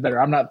Kirk Cousins better.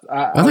 I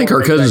think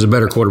Kirk Cousins is a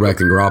better quarterback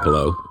than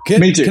Garoppolo.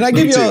 Me too. Can I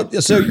give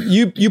you so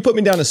you put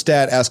me down a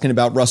stat asking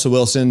about Russell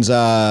Wilson's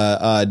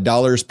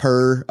dollars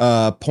per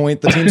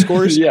point the team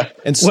scores? Yeah.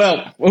 And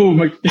so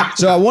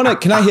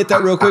can I hit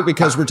that real quick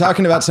because we're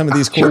talking about some of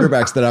these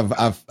quarterbacks that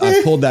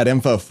I've pulled that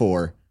info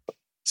for.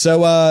 So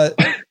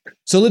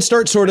let's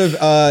start sort of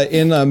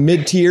in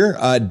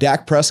mid-tier.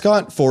 Dak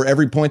Prescott, for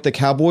every point the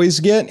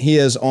Cowboys get, he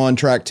is on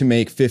track to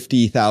make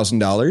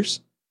 $50,000.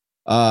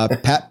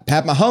 Pat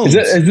Mahomes.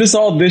 Is this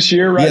all this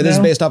year right now? Yeah, this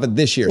is based off of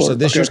this year. So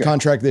this year's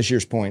contract, this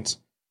year's points.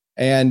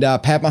 And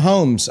Pat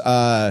Mahomes,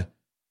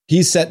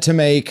 he's set to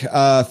make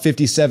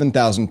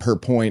 $57,000 per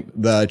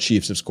point the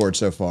Chiefs have scored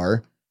so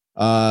far.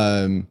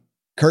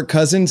 Kirk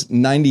Cousins,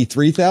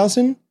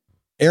 $93,000.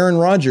 Aaron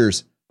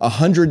Rodgers,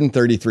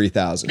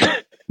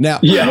 $133,000. Now,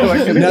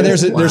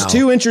 there's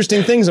two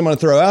interesting things I'm going to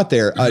throw out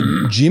there.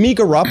 Jimmy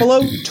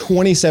Garoppolo,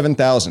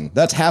 $27,000.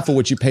 That's half of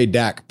what you pay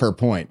Dak per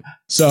point.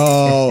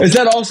 So is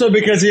that also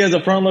because he has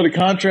a front-loaded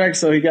contract,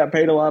 so he got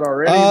paid a lot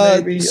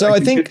already? Maybe? So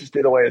like I think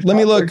let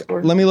me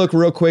look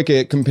real quick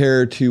at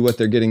compared to what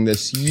they're getting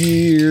this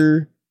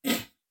year.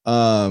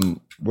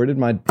 Where did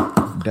my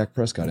Dak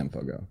Prescott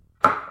info go?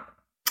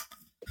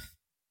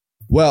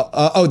 Well,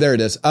 there it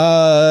is.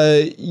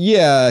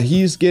 Yeah,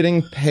 he's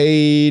getting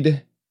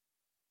paid.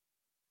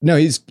 No,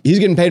 he's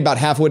getting paid about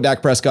half what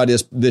Dak Prescott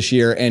is this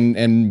year,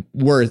 and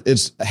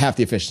it's half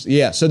the efficiency.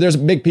 Yeah, so there's a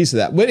big piece of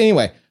that. But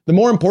anyway, the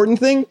more important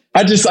thing,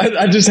 I just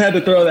had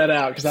to throw that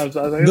out because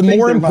the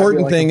more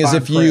important thing is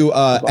if you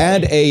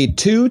add a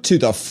 2 to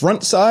the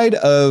front side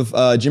of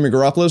Jimmy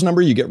Garoppolo's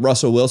number, you get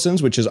Russell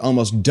Wilson's, which is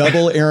almost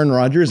double Aaron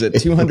Rodgers at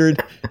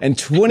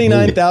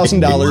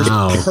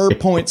 $229,000 per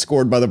point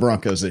scored by the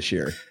Broncos this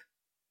year.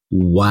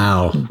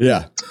 Wow.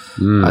 Yeah.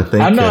 I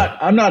think I'm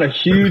not a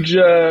huge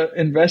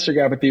investor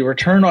guy, but the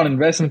return on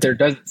investment there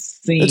doesn't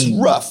seem. It's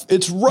rough.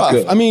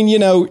 Good. I mean,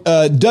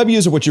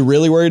 W's are what you're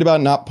really worried about,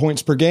 not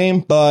points per game.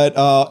 But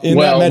in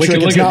that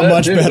metric, it's not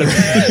much better.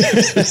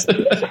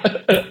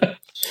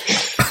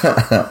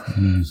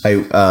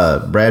 Hey,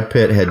 Brad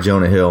Pitt had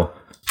Jonah Hill.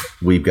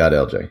 We've got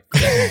LJ.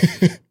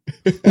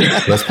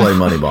 Let's play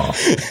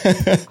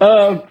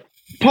Moneyball.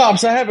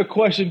 Pops, I have a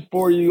question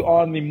for you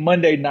on the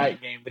Monday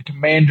night game. The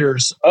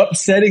Commanders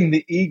upsetting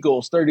the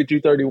Eagles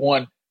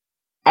 32-31.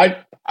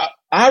 I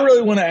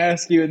really want to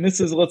ask you, and this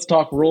is let's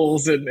talk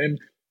rules. And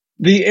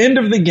the end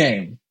of the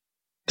game,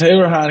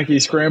 Taylor Heinicke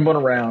scrambling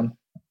around,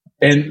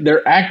 and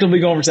they're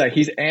actively going for sack.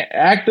 He's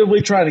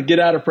actively trying to get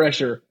out of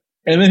pressure,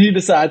 and then he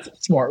decides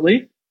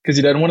smartly because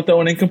he doesn't want to throw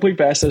an incomplete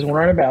pass, doesn't want to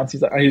run out of bounds. He's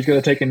going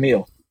to take a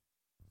kneel.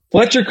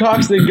 Fletcher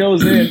Cox then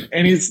goes in,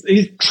 and he's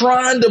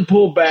trying to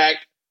pull back.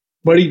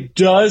 But he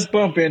does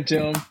bump into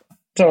him.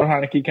 Taylor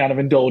Heinicke kind of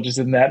indulges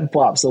in that and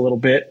flops a little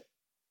bit.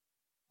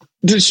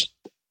 The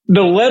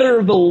letter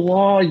of the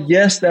law,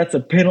 yes, that's a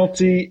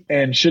penalty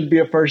and should be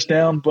a first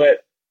down,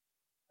 but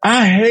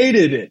I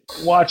hated it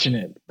watching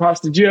it. Pops,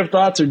 did you have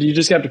thoughts, or do you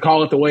just have to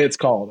call it the way it's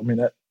called? I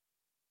mean,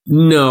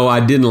 No, I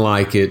didn't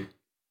like it.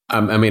 I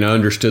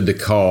understood the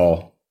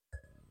call.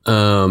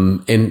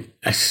 And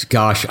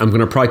gosh, I'm going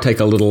to probably take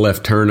a little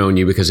left turn on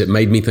you because it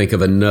made me think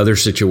of another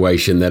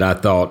situation that I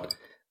thought.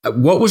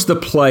 What was the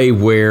play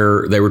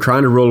where they were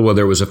trying to rule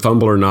whether it was a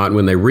fumble or not? And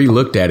when they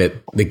re-looked at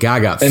it, the guy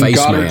got face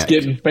masked.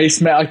 Getting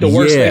face masked, like the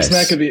worst face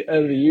mask of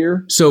the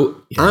year.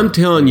 So I'm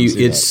telling you,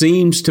 it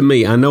seems to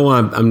me. I know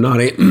I'm not.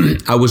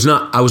 I was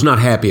not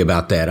happy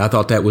about that. I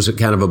thought that was a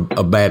kind of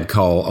a bad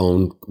call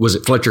on. Was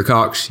it Fletcher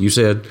Cox? You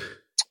said,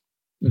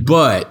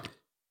 but.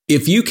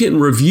 If you can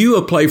review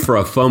a play for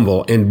a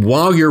fumble, and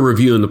while you're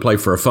reviewing the play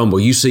for a fumble,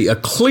 you see a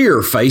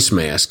clear face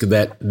mask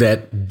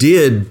that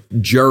did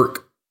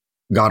jerk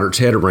Goddard's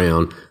head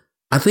around,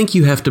 I think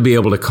you have to be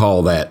able to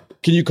call that.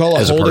 Can you call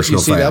a hold if you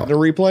see that in the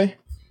replay?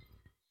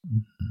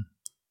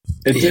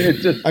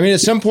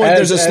 At some point,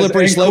 there's a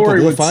slippery slope.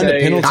 We'll find a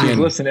penalty.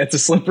 Listen, it's a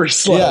slippery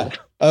slope.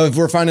 Yeah. If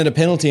we're finding a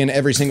penalty in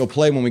every single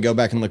play when we go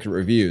back and look at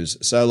reviews.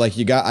 So,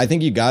 I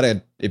think you got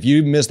to, if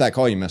you miss that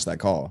call, you miss that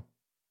call.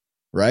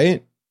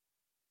 Right?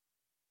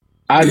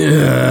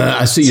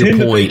 I see your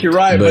point. I think you're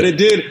right, but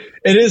it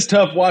is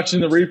tough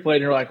watching the replay,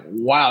 and you're like,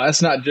 wow,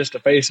 that's not just a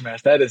face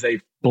mask. That is a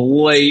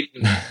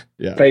blatant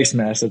face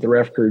mask that the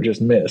ref crew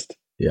just missed.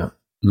 Yeah.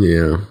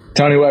 Yeah.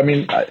 Tony, I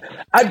mean,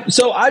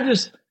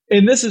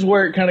 and this is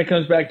where it kind of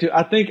comes back to,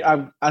 I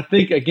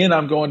think again,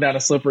 I'm going down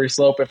a slippery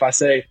slope if I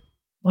say,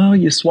 well,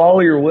 you swallow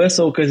your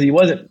whistle because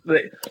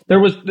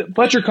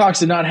Fletcher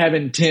Cox did not have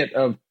intent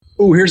of,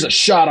 oh, here's a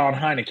shot on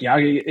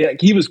Heinicke.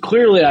 He was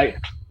clearly like,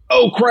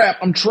 oh, crap,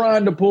 I'm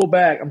trying to pull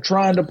back.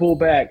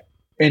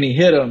 And he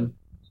hit him.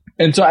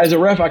 And so as a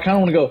ref, I kind of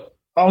want to go,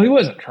 oh, he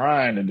wasn't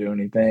trying to do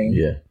anything.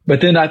 Yeah.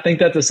 But then I think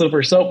that's a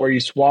slippery slope where you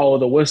swallow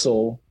the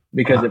whistle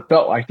because it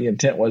felt like the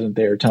intent wasn't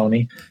there,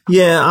 Tony.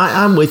 Yeah,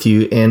 I'm with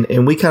you.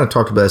 And we kind of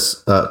talked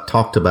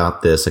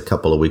about this a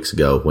couple of weeks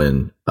ago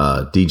when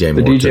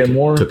DJ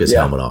Moore took his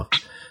helmet off.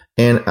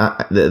 And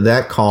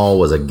that call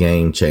was a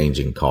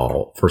game-changing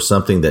call for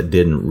something that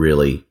didn't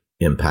really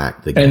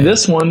impact the game. And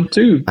this one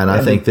too. And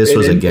I think this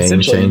was a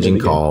game-changing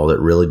game. call that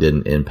really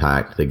didn't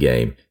impact the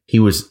game.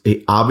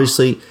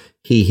 Obviously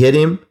he hit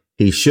him.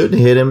 He shouldn't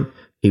hit him.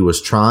 He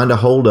was trying to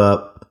hold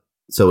up.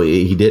 So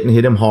he didn't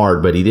hit him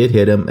hard, but he did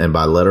hit him. And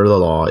by letter of the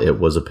law, it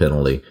was a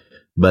penalty.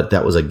 But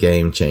that was a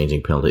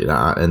game-changing penalty.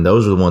 And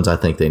those are the ones I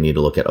think they need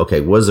to look at.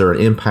 Okay, was there an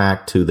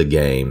impact to the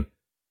game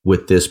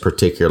with this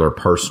particular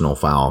personal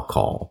foul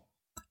call?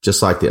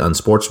 Just like the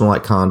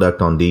unsportsmanlike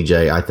conduct on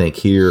DJ, I think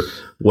here,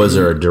 was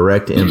there a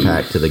direct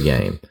impact to the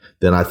game?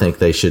 Then I think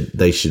they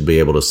should be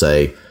able to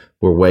say,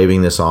 we're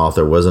waving this off.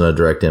 There wasn't a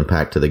direct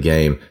impact to the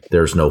game.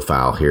 There's no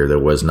foul here. There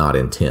was not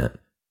intent,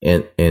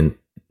 and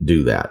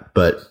do that.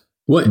 But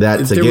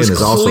that again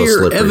is also a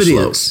slippery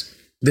slope.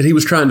 That he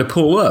was trying to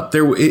pull up.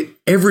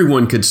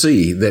 Everyone could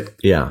see that.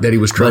 Yeah. That he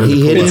was trying to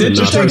pull up. It's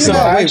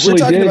interesting. We're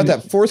talking about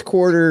that fourth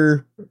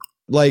quarter.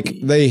 Like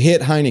they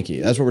hit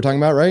Heinicke. That's what we're talking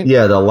about, right?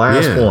 Yeah, the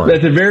last one.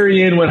 At the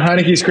very end when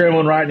Heinicke's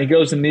scrambling right and he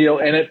goes to kneel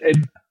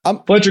and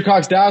Fletcher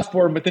Cox dives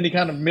for him, but then he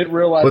kind of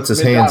realizes. Puts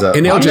his hands up.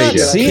 And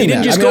LJ, he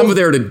didn't just go over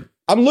there to.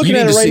 I'm looking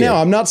at it right now.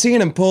 I'm not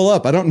seeing him pull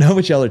up. I don't know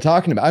what y'all are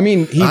talking about. I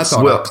mean, I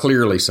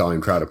clearly saw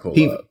him try to pull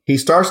up. He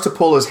starts to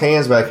pull his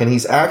hands back, and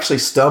he's actually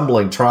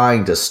stumbling,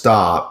 trying to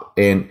stop,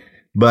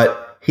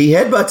 but he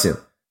headbutts him.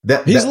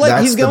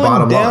 He's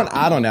going down.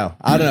 I don't know.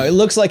 It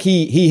looks like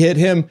he hit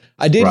him.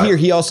 I did hear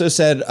he also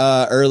said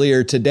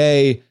earlier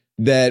today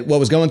that what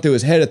was going through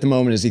his head at the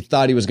moment is he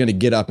thought he was going to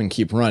get up and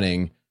keep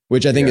running,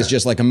 which I think is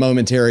just like a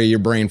momentary, your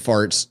brain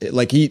farts.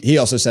 Like he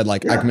also said,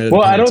 like, I committed a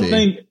penalty. I don't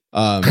think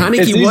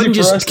Heinicke wasn't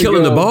just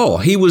killing the ball.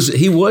 He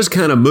was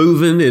kind of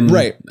moving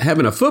and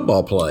having a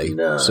football play.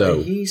 No,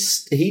 so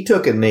he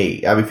took a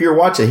knee. I mean, if you're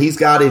watching, he's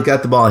got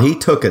the ball. He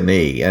took a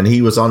knee and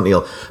he was on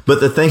kneel. But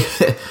the thing,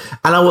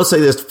 and I will say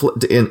this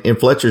in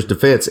Fletcher's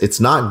defense,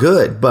 it's not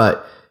good,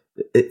 but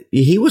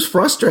he was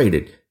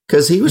frustrated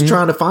because he was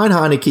trying to find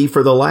Heinicke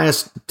for the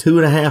last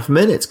 2.5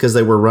 minutes because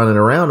they were running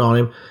around on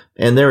him.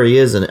 And there he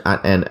is. And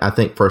I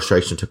think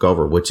frustration took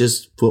over, which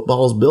is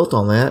football's built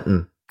on that.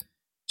 And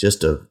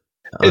just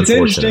it's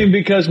interesting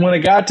because when a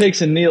guy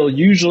takes a kneel,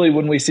 usually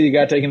when we see a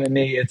guy taking a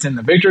knee, it's in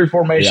the victory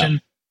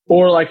formation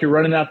or like you're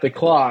running out the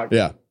clock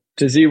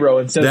to 0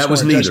 instead of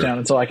scoring a touchdown.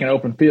 It's like an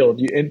open field.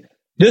 And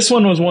this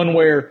one was one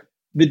where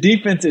the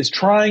defense is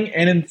trying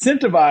and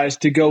incentivized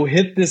to go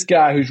hit this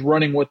guy who's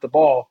running with the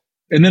ball,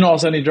 and then all of a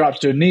sudden he drops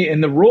to a knee.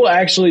 And the rule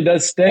actually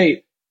does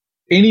state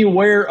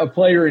anywhere a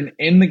player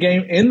in the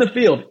game, in the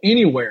field,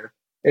 anywhere,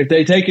 if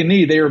they take a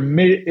knee, they are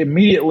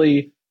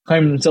immediately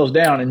claiming themselves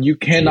down, and you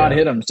cannot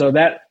hit them. So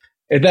that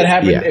if that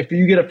happens, if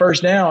you get a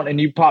first down and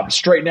you pop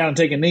straight down and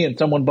take a knee and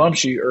someone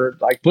bumps you or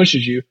like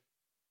pushes you,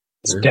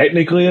 it's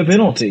technically a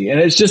penalty. And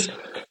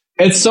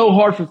it's so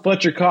hard for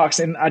Fletcher Cox.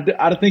 And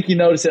I think you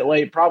noticed it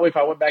late. Probably if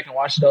I went back and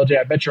watched it, LJ,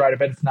 I bet you're right. I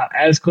bet it's not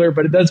as clear,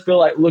 but it does feel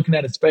like looking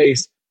at his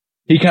face,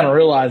 he kind of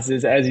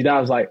realizes as he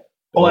dives, like,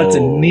 that's a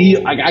knee.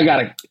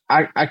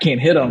 I can't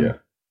hit him. Yeah,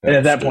 and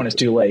at that point, it's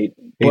too late.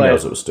 He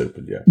knows it was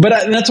stupid. Yeah.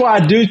 But that's why I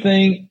do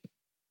think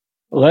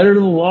letter to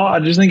the law. I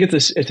just think it's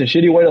a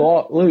shitty way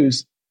to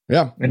lose.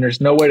 Yeah. And there's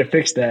no way to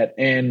fix that.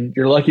 And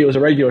you're lucky it was a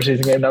regular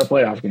season game, not a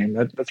playoff game.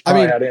 That's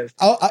probably how it is.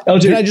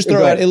 Can I just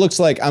throw out, it looks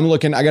like I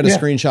got a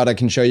screenshot I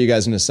can show you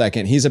guys in a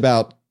second. He's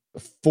about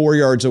 4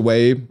 yards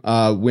away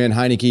when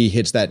Heinicke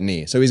hits that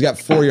knee. So he's got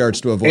 4 yards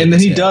to avoid and then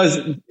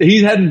hit.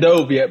 He hadn't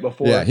dove yet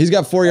before. Yeah, he's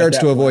got 4 yards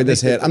to avoid this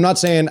hit. I'm not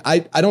saying, I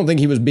don't think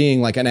he was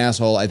being like an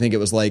asshole. I think it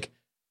was like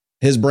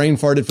his brain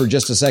farted for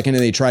just a second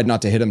and he tried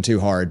not to hit him too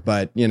hard.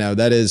 But,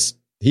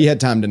 he had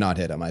time to not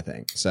hit him, I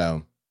think.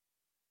 So.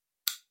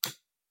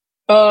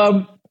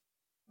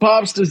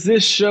 Pops, does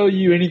this show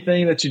you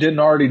anything that you didn't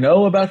already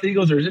know about the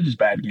Eagles, or is it just a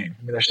bad game?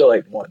 I mean, they're still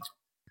 8-1.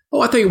 Oh,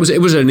 I think it was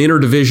an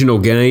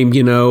interdivisional game,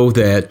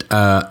 that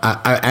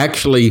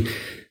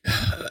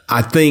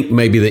I think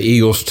maybe the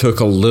Eagles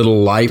took a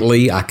little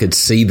lightly. I could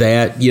see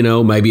that,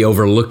 maybe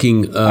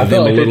overlooking I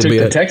them like a little bit. They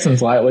took the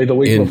Texans lightly the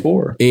week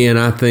before. And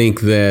I think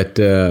that,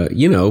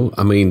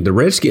 the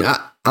Redskins,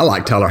 I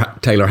like Taylor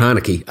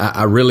Heinicke.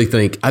 I really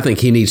think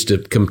he needs to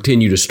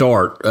continue to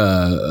start.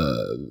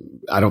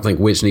 I don't think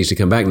Wentz needs to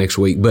come back next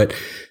week, but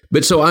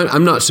so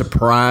I'm not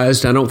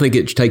surprised. I don't think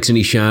it takes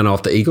any shine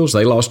off the Eagles.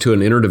 They lost to an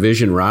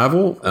interdivision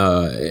rival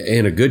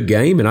in a good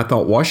game, and I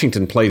thought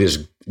Washington played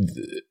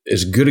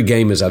as good a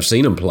game as I've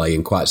seen them play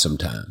in quite some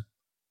time.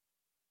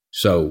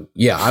 So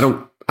yeah,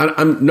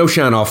 I'm no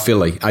shine off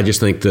Philly. I just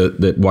think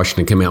that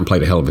Washington came out and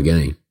played a hell of a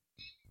game.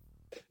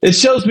 It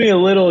shows me a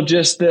little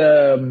just.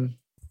 And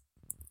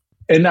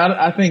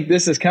I think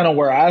this is kind of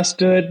where I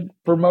stood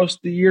for most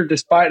of the year,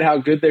 despite how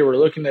good they were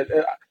looking at.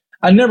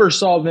 I never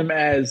saw them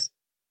as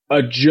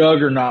a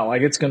juggernaut.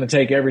 Like it's going to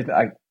take everything.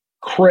 I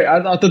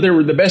thought they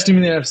were the best team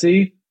in the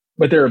NFC,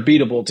 but they're a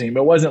beatable team.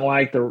 It wasn't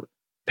like the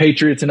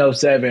Patriots in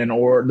 2007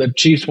 or the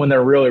Chiefs when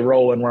they're really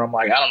rolling, where I'm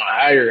like, I don't know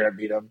how you're going to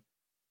beat them.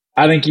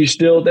 I think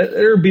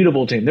they're a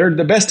beatable team. They're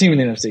the best team in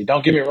the NFC.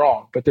 Don't get me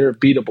wrong, but they're a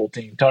beatable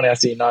team. Tony, I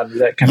see you nodding.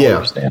 Does that kind of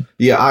understand?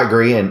 Yeah, I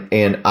agree. And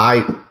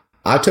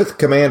I took the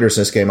Commanders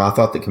in this game. I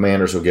thought the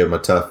Commanders would give them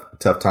a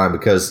tough time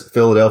because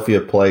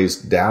Philadelphia plays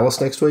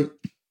Dallas next week.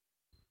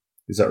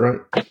 Is that right?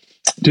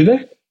 Do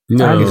they?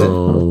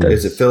 No.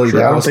 Is it Philly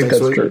Dallas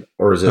next week? True.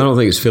 Or is it? I don't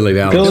think it's Philly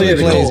Dallas. Philly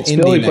plays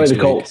Indy Philly next play the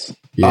week. Colts.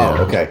 Yeah.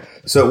 Oh, okay.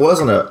 So it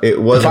wasn't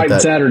Fighting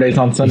that Saturdays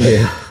on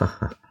Sunday. Yeah.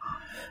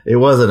 It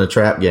wasn't a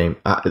trap game.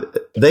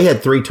 They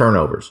had 3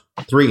 turnovers,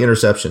 3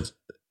 interceptions,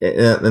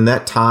 and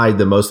that tied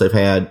the most they've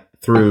had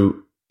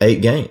through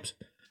 8 games.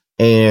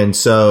 And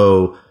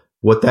so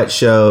what that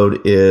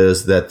showed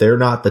is that they're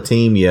not the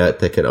team yet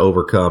that can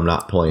overcome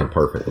not playing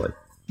perfectly.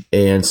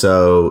 And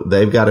so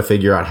they've got to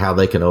figure out how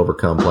they can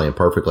overcome playing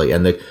perfectly.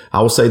 And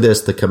I will say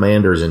this, the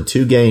Commanders in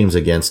 2 games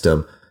against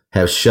them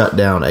have shut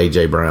down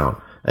A.J. Brown.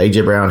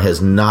 A.J. Brown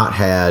has not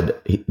had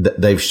 –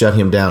 they've shut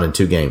him down in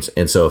 2 games.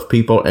 And so if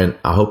people – and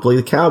hopefully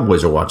the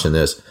Cowboys are watching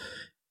this.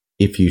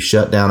 If you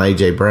shut down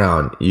A.J.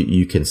 Brown,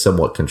 you can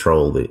somewhat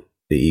control the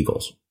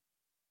Eagles.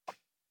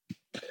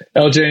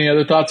 LJ, any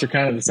other thoughts are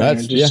kind of the same?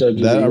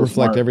 That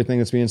reflect everything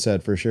that's being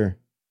said for sure.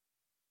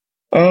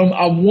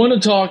 I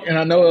want to talk, and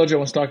I know LJ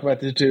wants to talk about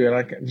this too,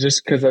 and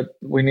just because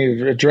we need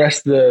to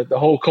address the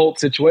whole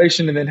Colt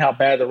situation and then how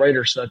bad the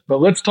Raiders suck.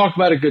 But let's talk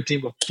about a good team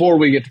before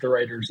we get to the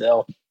Raiders,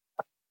 L.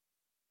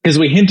 Because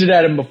we hinted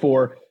at them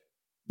before.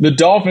 The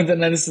Dolphins,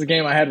 and this is a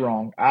game I had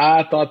wrong.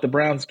 I thought the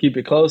Browns keep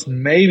it close,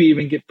 maybe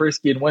even get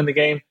frisky and win the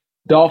game.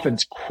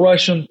 Dolphins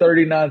crush them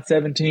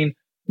 39-17.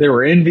 There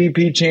were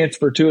MVP chants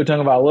for Tua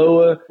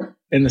Tagovailoa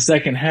in the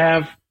second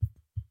half.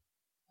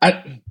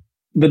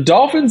 The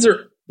Dolphins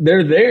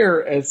they're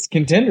there as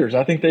contenders.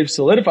 I think they've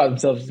solidified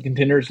themselves as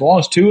contenders. As long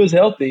as Tua is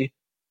healthy,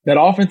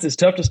 that offense is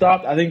tough to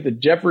stop. I think the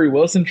Jeffrey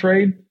Wilson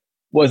trade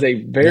was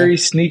a very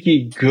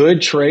sneaky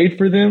good trade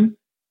for them.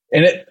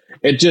 And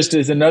it just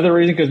is another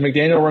reason because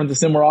McDaniel runs a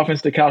similar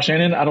offense to Kyle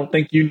Shanahan. I don't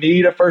think you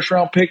need a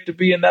first-round pick to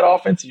be in that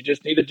offense. You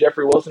just need a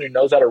Jeffrey Wilson who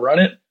knows how to run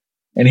it.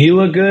 And he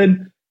looked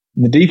good.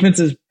 The defense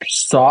is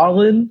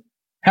solid.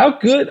 How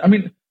good? I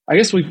mean, I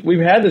guess we've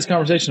had this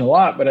conversation a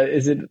lot, but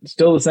is it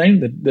still the same?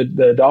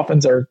 The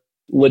Dolphins are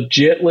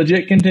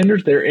legit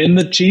contenders. They're in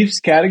the Chiefs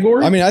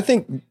category. I mean, I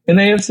think in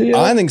the AFC.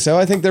 I think so.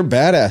 I think they're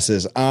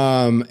badasses.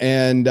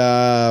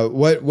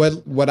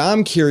 What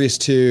I'm curious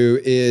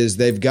to is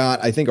they've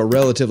got, I think, a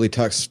relatively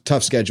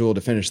tough schedule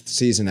to finish the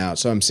season out.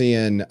 So I'm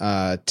seeing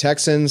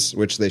Texans,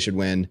 which they should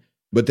win,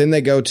 but then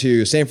they go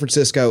to San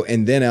Francisco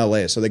and then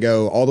LA. So they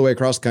go all the way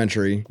across the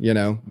country. You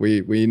know,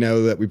 we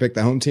know that we pick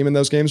the home team in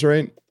those games,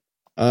 right?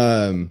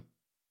 Then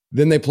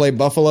they play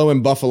Buffalo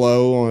and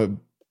Buffalo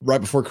right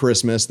before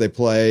Christmas. They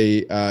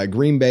play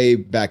Green Bay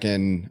back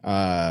in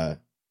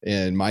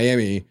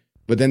Miami,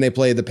 but then they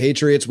play the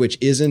Patriots, which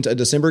isn't a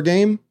December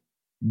game.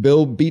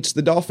 Bill beats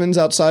the Dolphins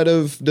outside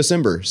of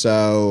December.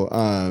 So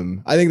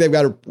I think they've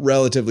got a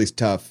relatively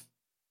tough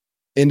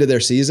end of their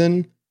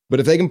season.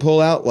 But if they can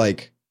pull out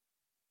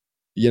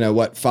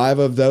 5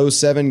 of those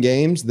 7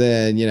 games,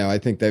 then, I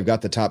think they've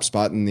got the top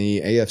spot in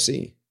the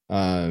AFC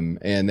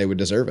and they would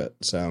deserve it.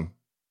 So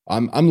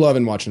I'm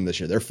loving watching them this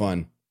year. They're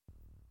fun.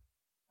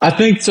 I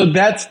think so.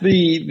 That's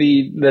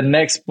the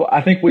next.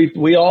 I think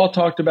we all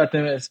talked about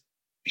them as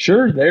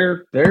sure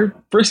they're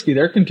frisky,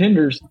 they're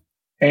contenders,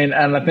 and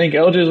I think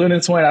LJ's winning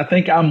this one. I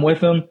think I'm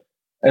with them.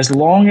 As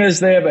long as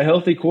they have a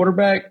healthy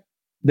quarterback,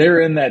 they're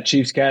in that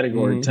Chiefs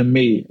category to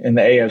me in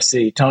the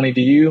AFC. Tony,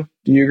 do you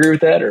agree with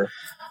that or?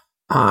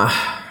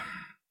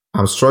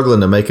 I'm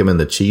struggling to make them in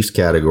the Chiefs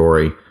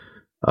category.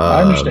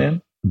 I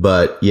understand.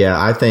 But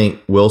yeah, I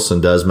think Wilson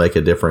does make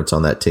a difference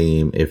on that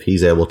team. If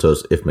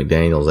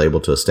McDaniel's able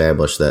to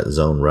establish that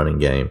zone running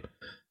game,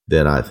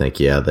 then I think,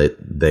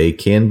 they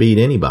can beat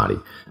anybody.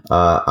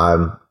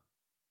 I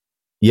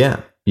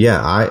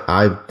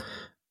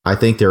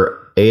think they're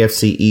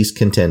AFC East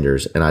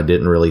contenders, and I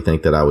didn't really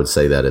think that I would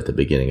say that at the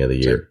beginning of the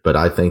year, but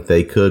I think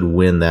they could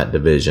win that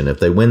division. If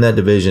they win that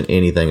division,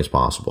 anything is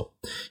possible.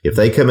 If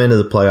they come into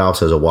the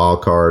playoffs as a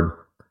wild card,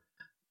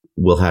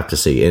 we'll have to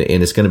see.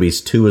 And it's going to be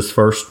Tua's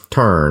first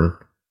turn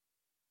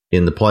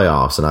in the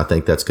playoffs, and I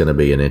think that's going to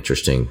be an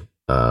interesting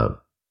thing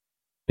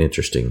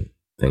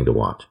to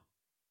watch.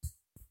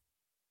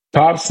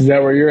 Pops, is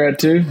that where you're at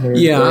too?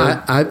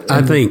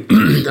 I think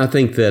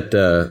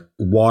that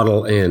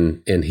Waddle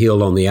and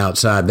Hill on the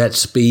outside, that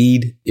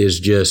speed is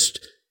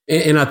just –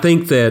 and I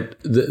think that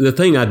the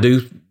thing I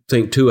do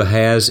think Tua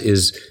has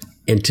is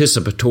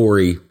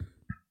anticipatory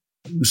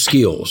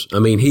skills. I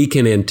mean, he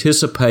can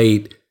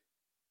anticipate –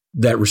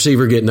 that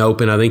receiver getting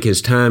open. I think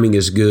his timing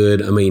is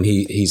good. I mean,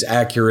 he's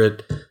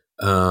accurate.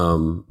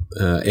 And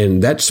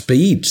that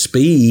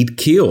speed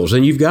kills.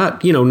 And you've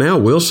got, now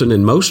Wilson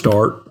and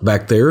Mostert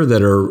back there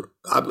that are,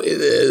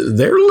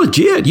 they're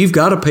legit. You've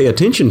got to pay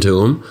attention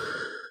to them.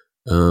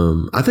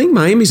 I think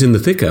Miami's in the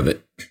thick of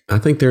it. I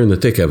think they're in the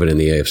thick of it in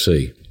the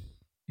AFC.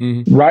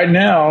 Mm-hmm. Right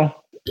now,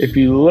 if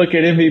you look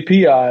at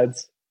MVP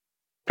odds,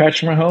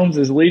 Patrick Mahomes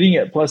is leading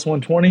at plus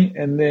 120,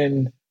 and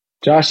then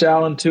Josh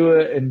Allen,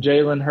 Tua, and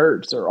Jalen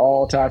Hurts are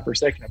all tied for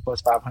second at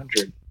plus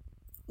 500.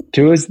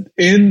 Tua's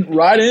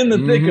right in the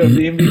thick of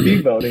the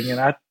MVP voting, and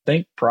I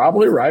think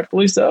probably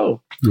rightfully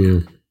so. Yeah.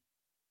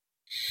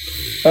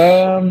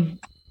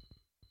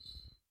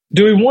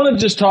 Do we want to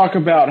just talk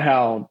about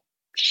how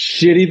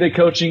shitty the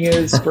coaching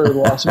is for the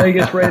Las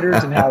Vegas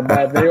Raiders and how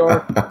bad they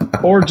are,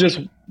 or just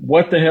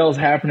what the hell is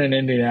happening in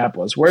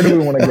Indianapolis? Where do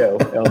we want to go,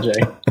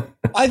 LJ?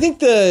 I think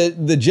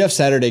the Jeff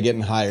Saturday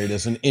getting hired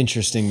is an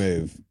interesting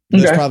move.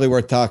 That's probably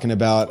worth talking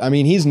about. I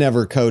mean, he's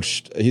never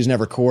coached, he's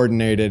never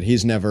coordinated,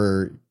 he's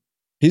never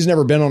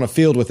been on a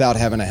field without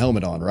having a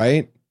helmet on,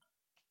 right?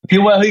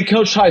 He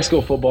coached high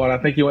school football, and I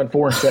think he went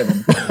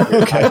 4-7.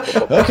 Okay.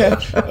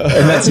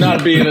 And that's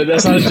not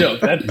a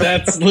joke.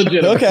 That's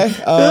legit. Okay.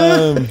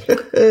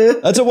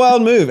 That's a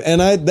wild move. And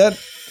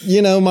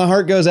my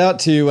heart goes out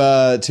to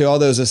all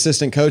those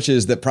assistant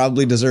coaches that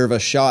probably deserve a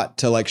shot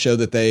to like show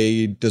that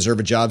they deserve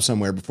a job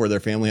somewhere before their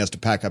family has to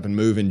pack up and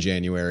move in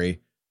January.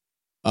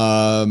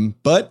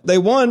 But they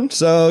won.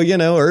 So,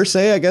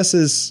 Irsay, I guess,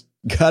 has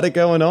got it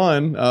going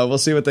on. We'll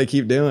see what they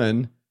keep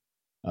doing.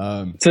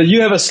 So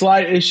you have a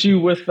slight issue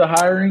with the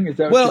hiring? Is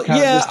that what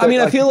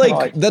I feel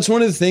like that's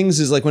one of the things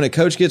is like when a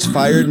coach gets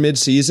fired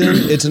mid-season,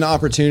 it's an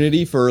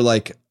opportunity for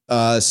like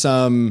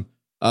some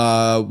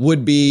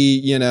would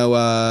be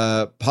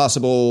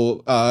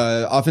possible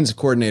offensive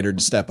coordinator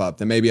to step up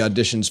that maybe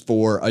auditions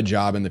for a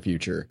job in the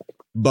future.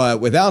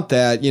 But without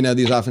that,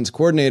 these offensive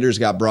coordinators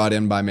got brought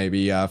in by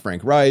maybe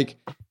Frank Reich,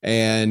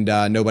 and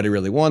nobody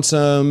really wants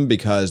them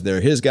because they're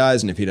his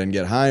guys, and if he doesn't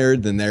get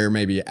hired, then they're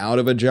maybe out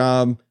of a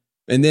job.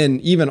 And then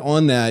even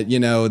on that,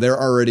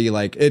 they're already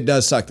like, it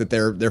does suck that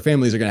their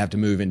families are going to have to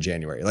move in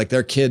January. Like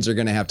their kids are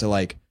going to have to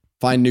like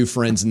find new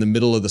friends in the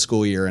middle of the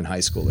school year in high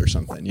school or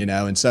something,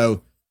 And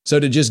so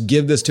to just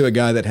give this to a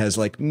guy that has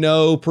like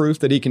no proof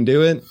that he can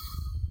do it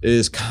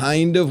is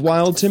kind of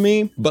wild to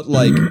me. But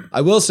like,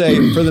 I will say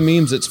for the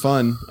memes, it's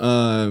fun.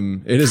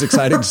 It is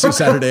exciting to see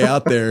Saturday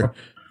out there.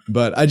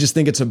 But I just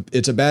think it's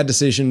a bad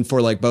decision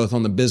for like both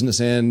on the business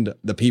end,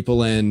 the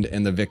people end,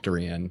 and the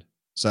victory end.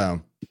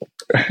 So.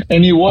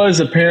 And he was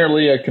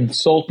apparently a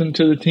consultant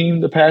to the team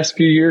the past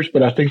few years,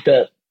 but I think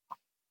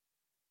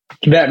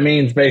that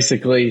means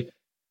basically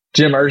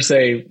Jim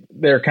Irsay,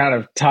 they're kind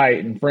of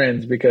tight and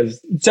friends because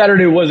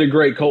Saturday was a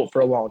great Colt for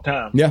a long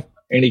time. Yeah.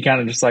 And he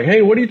kind of just like,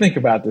 hey, what do you think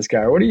about this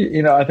guy? What do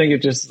you I think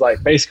it just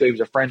like basically he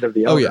was a friend of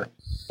the owner. Oh, yeah.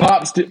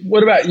 Pops,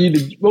 what about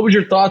you? What was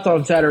your thoughts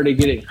on Saturday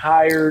getting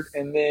hired?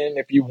 And then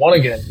if you want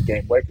to get into the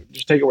game,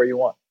 just take it where you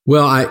want.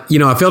 Well, I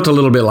felt a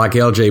little bit like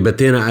LJ, but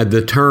then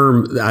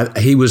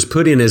he was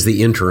put in as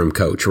the interim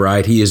coach,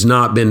 right? He has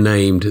not been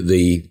named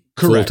the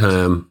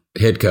full-time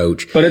head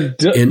coach. But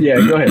go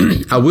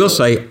ahead. I will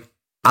say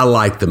I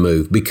like the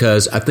move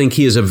because I think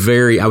he is I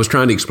was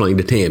trying to explain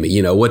to Tammy,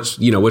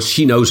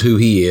 she knows who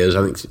he is.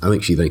 I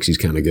think she thinks he's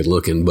kind of good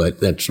looking, but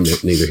that's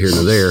neither here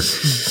nor there.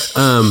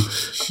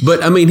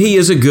 But I mean, he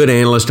is a good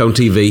analyst on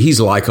TV. He's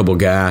a likable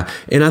guy.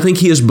 And I think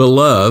he is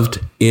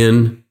beloved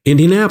in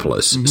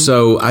Indianapolis. Mm-hmm.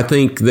 So I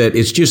think that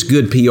it's just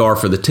good PR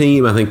for the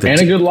team. I think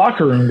a good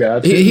locker room guy.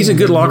 Too. He's a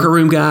good locker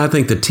room guy. I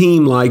think the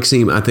team likes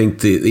him. I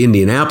think the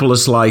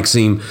Indianapolis likes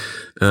him.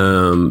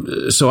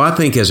 So I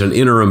think as an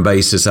interim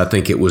basis, I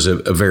think it was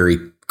a very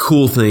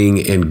cool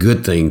thing and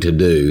good thing to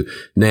do.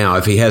 Now,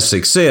 if he has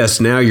success,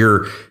 now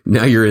you're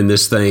in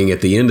this thing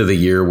at the end of the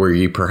year where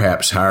you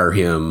perhaps hire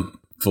him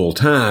full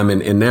time.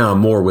 And now I'm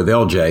more with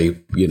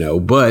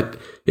LJ, but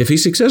if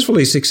he's successful,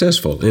 he's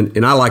successful.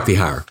 And I like the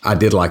hire. I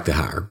did like the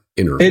hire.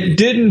 Interim. It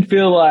didn't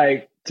feel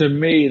like to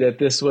me that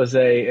this was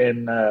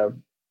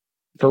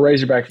for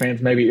Razorback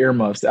fans, maybe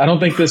earmuffs. I don't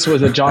think this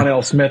was a John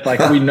L. Smith, like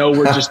we know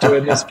we're just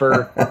doing this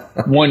for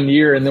 1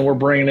 year and then we're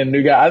bringing in a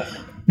new guy.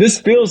 This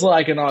feels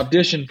like an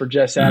audition for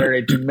Jeff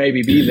Saturday to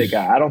maybe be the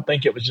guy. I don't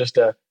think it was just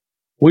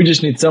we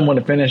just need someone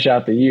to finish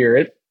out the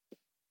year.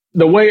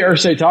 The way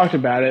Irsay talked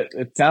about it,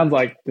 it sounds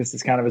like this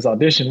is kind of his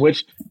audition,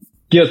 which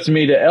gets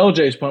me to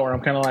LJ's point where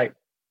I'm kind of like,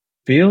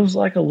 feels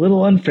like a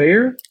little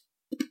unfair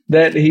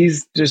that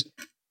he's just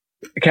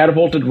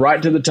catapulted right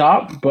to the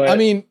top. But I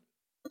mean,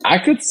 I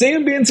could see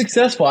him being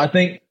successful. I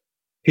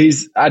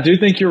do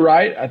think you're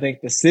right. I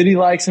think the city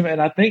likes him,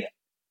 and I think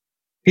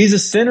he's a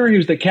center. He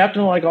was the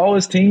captain of like all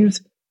his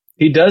teams.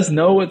 He does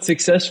know what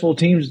successful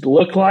teams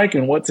look like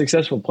and what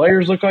successful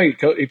players look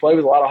like. He played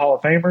with a lot of Hall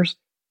of Famers,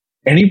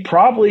 and he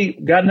probably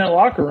got in that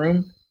locker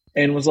room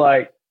and was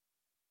like,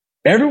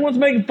 everyone's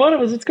making fun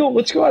of us.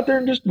 Let's go out there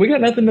and we got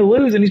nothing to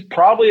lose. And he's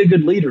probably a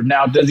good leader.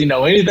 Now, does he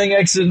know anything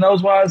X's and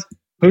O's wise?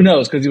 Who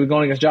knows? Because he was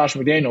going against Josh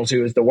McDaniels,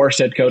 who is the worst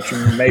head coach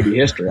in maybe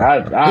history.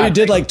 He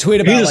did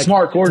tweet about he's a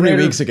smart coordinator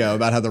 3 weeks ago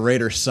about how the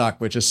Raiders suck,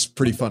 which is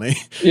pretty funny.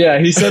 Yeah,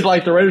 he said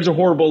the Raiders are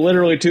horrible.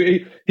 Literally,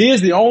 he is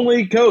the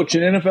only coach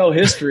in NFL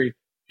history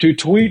to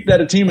tweet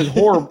that a team is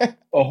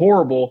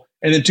horrible,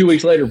 and then 2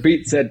 weeks later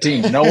beat said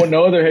team.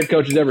 No other head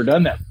coach has ever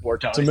done that before,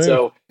 Tony.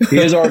 So he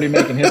is already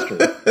making history.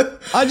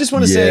 I just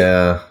want to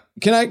say.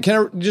 Can I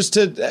just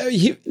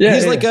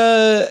he's like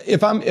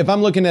if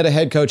I'm looking at a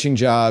head coaching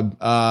job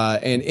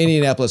and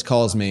Indianapolis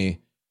calls me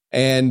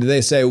and they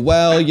say,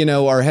 well,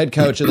 our head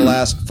coach of the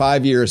last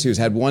 5 years who's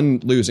had one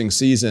losing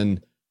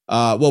season,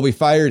 we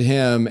fired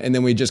him and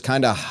then we just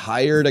kind of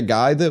hired a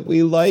guy that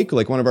we like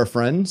one of our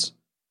friends.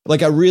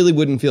 like I really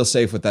wouldn't feel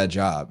safe with that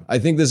job. I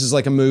think this is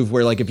like a move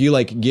where like if you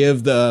like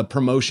give the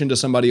promotion to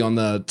somebody on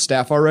the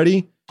staff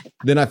already,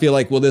 then I feel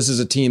like, well, this is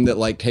a team that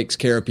like takes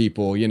care of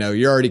people. You know,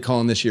 you're already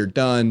calling this year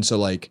done, so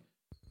like,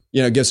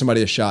 you know, give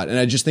somebody a shot. And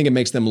I just think it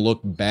makes them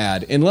look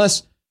bad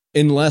unless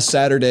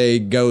Saturday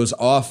goes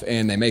off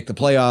and they make the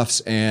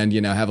playoffs and,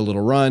 you know, have a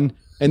little run.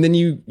 And then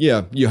you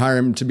hire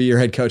him to be your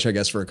head coach, I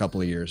guess, for a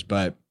couple of years.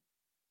 But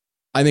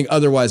I think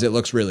otherwise it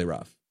looks really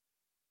rough.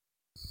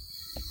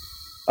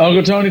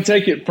 Uncle Tony,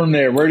 take it from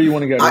there. Where do you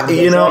want to go?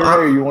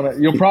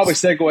 You'll probably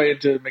segue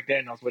into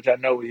McDaniels, which I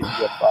know we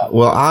get.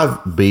 Well,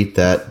 I've beat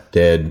that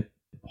dead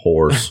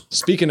horse.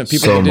 Speaking of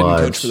people that didn't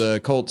coach for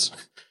the Colts.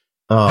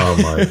 Oh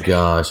my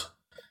gosh.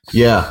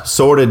 Yeah,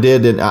 sort of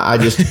did. And I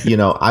just,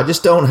 I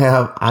just don't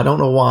have, I don't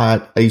know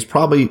why. He's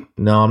probably,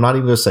 no, I'm not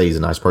even going to say he's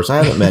a nice person.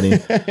 I haven't met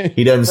him.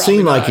 He doesn't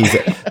seem like he's,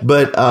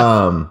 but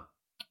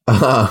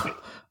I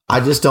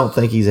just don't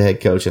think he's a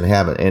head coach and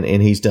haven't.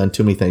 And he's done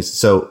too many things.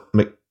 So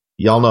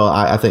y'all know,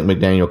 I think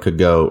McDaniel could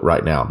go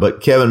right now.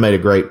 But Kevin made a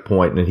great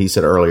point, and he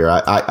said earlier,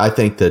 I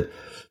think that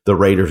the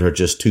Raiders are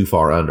just too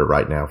far under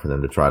right now for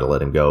them to try to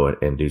let him go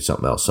and do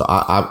something else.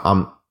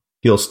 So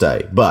he'll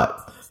stay.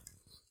 But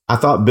I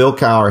thought Bill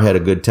Cowher had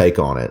a good take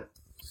on it.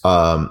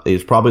 It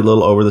was probably a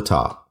little over the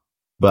top,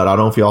 but I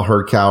don't know if y'all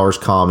heard Cowher's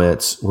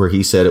comments where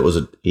he said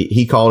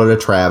he called it a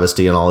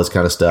travesty and all this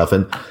kind of stuff.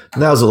 And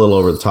that was a little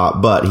over the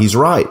top, but he's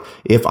right.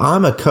 If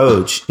I'm a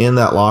coach in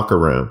that locker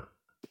room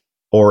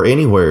or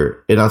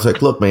anywhere, and I was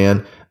like, look,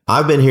 man,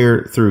 I've been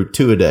here through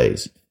 2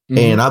 days.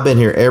 And I've been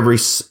here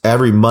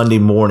every Monday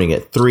morning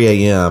at 3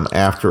 a.m.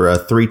 after a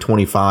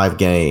 3:25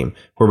 game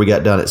where we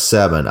got done at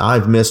 7.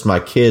 I've missed my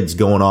kids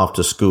going off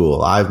to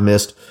school. I've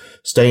missed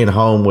staying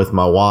home with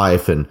my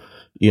wife, and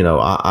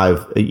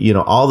I've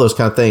all those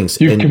kind of things.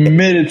 You've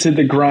committed to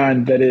the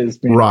grind that is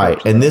being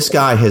right. And this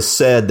guy has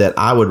said that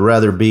I would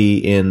rather be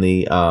in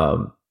the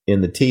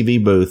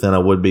TV booth than I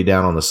would be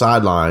down on the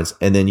sidelines.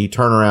 And then you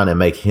turn around and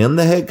make him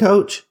the head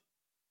coach.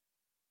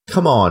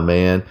 Come on,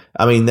 man.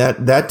 I mean,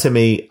 that to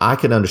me, I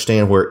can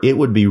understand where it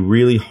would be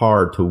really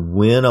hard to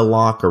win a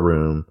locker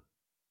room,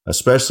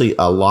 especially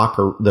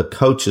the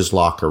coach's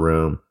locker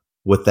room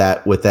with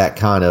that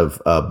kind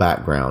of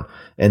background.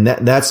 And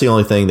that's the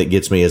only thing that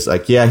gets me is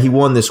like, yeah, he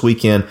won this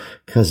weekend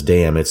because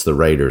damn, it's the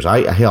Raiders.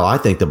 I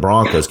think the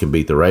Broncos can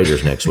beat the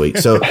Raiders next week.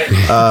 So,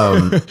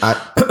 I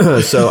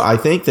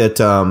think that,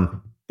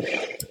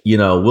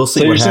 we'll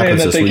see what happens this weekend. So you're saying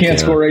that they can't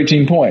score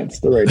 18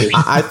 points, the Raiders?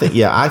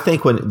 I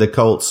think when the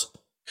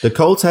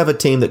Colts have a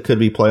team that could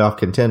be playoff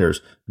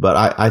contenders, but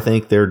I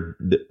think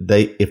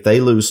if they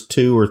lose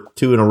two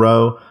in a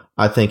row,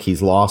 I think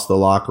he's lost the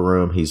locker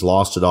room. He's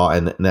lost it all,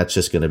 and that's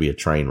just going to be a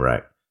train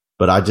wreck.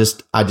 But I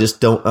just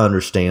don't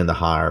understand the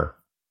hire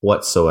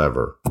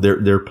whatsoever.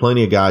 There are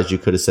plenty of guys you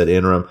could have said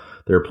interim.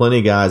 There are plenty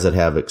of guys that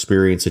have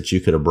experience that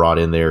you could have brought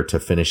in there to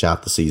finish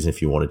out the season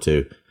if you wanted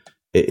to.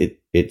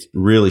 It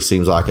really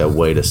seems like a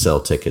way to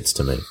sell tickets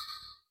to me.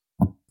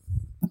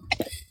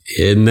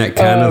 Isn't that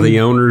kind of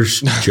the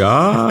owner's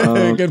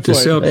job to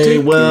sell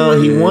tickets? Well,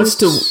 he wants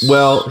to.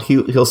 Well,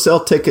 he'll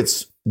sell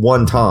tickets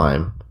one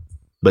time,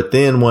 but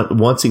then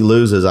once he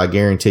loses, I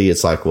guarantee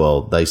it's like,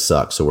 well, they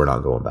suck, so we're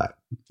not going back.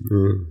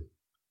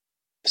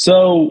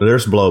 So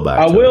there's blowback.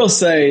 I will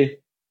say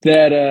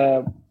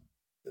that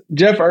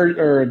Jim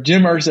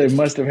Irsay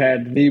must have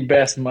had the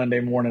best Monday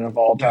morning of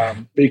all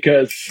time,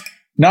 because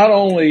not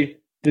only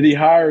did he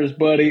hire his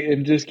buddy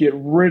and just get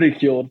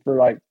ridiculed for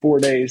like 4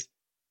 days,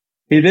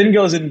 he then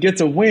goes and gets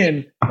a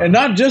win, and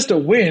not just a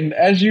win,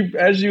 as you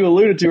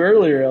alluded to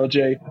earlier,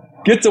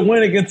 LJ, gets a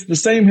win against the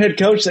same head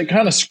coach that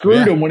kind of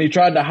screwed him when he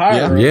tried to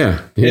hire him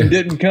and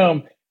didn't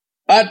come.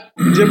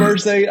 Jim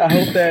Irsay, I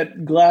hope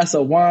that glass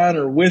of wine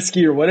or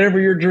whiskey or whatever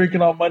you're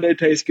drinking on Monday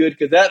tastes good,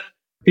 because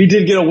he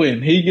did get a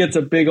win. He gets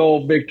a big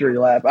old victory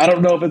lap. I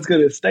don't know if it's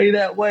going to stay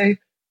that way,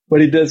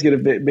 but he does get a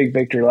big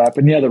victory lap.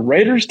 And yeah, the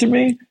Raiders, to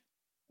me,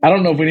 I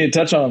don't know if we need to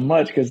touch on them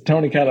much, because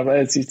Tony kind of,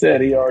 as he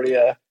said, he already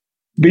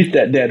beat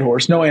that dead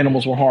horse. No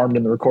animals were harmed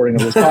in the recording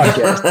of this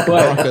podcast. But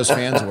Broncos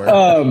fans were.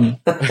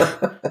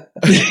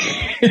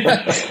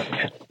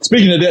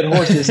 Speaking of dead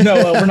horses, no,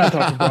 we're not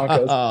talking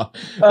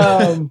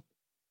Broncos.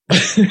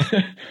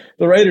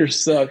 The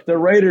Raiders suck. The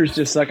Raiders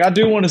just suck. I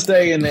do want to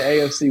stay in the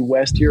AFC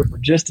West here for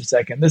just a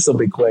second. This will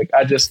be quick.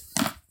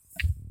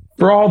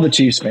 For all the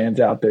Chiefs fans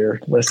out there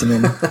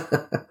listening,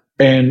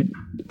 and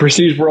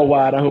Prestige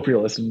Worldwide, I hope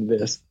you're listening to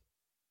this.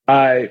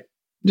 I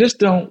just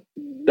don't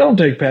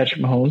take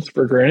Patrick Mahomes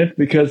for granted,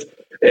 because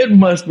it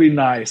must be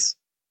nice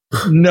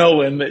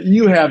knowing that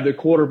you have the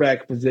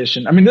quarterback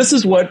position. I mean, this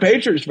is what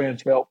Patriots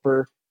fans felt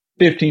for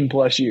 15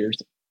 plus years.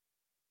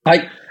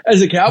 Like,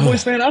 as a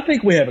Cowboys fan, I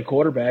think we have a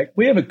quarterback.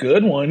 We have a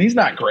good one. He's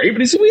not great,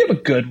 but we have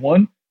a good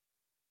one.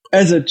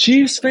 As a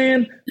Chiefs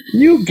fan,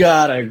 you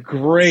got a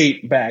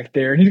great back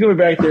there, and he's going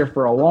to be back there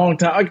for a long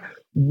time. Like,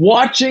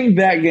 watching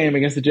that game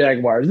against the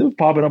Jaguars, it was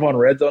popping up on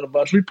Red Zone a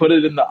bunch. We put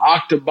it in the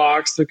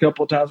Octabox a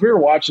couple of times. We were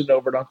watching it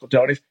over at Uncle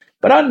Tony's,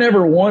 but I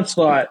never once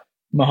thought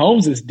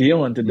Mahomes is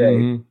dealing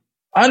today.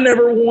 I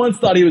never once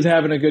thought he was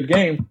having a good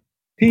game.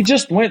 he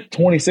just went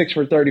 26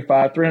 for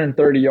 35,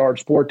 330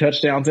 yards, 4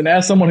 touchdowns. And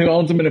as someone who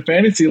owns him in a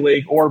fantasy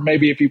league, or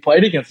maybe if you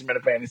played against him in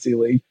a fantasy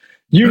league,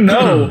 you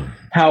know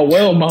how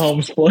well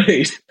Mahomes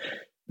played.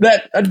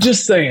 I'm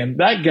just saying,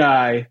 that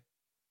guy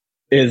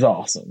is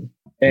awesome.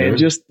 And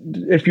just,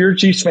 if you're a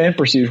Chiefs fan,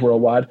 Pursues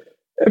Worldwide,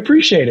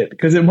 appreciate it,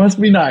 because it must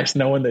be nice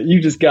knowing that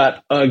you just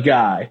got a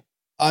guy.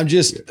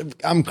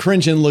 I'm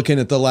cringing looking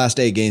at the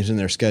last 8 games in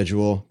their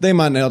schedule. They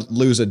might not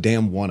lose a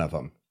damn one of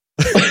them.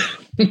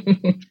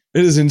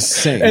 It is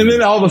insane. And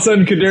then all of a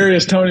sudden,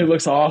 Kadarius Toney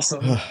looks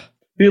awesome.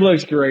 He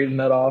looks great in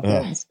that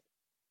offense.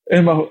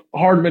 And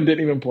Hardman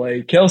didn't even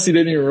play. Kelsey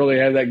didn't even really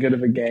have that good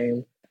of a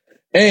game.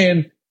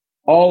 And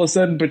all of a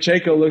sudden,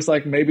 Pacheco looks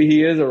like maybe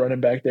he is a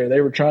running back there. They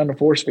were trying to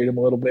force feed him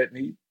a little bit. And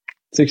he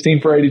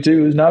 16 for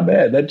 82 is not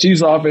bad. That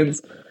Chiefs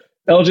offense,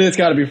 LJ, it's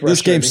got to be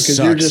frustrating because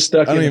you're just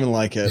stuck. I don't even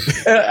like it.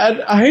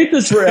 I hate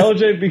this for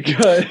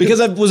LJ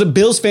because I was a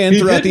Bills fan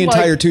throughout the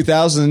entire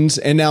 2000s,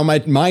 and now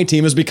my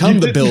team has become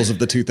the Bills of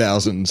the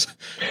 2000s.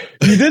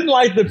 You didn't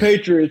like the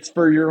Patriots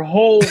for the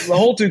whole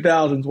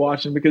 2000s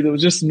watching because it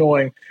was just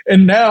annoying,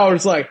 and now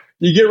it's like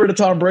you get rid of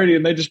Tom Brady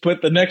and they just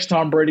put the next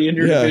Tom Brady in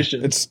your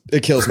division.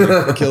 It kills me.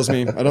 It kills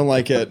me. I don't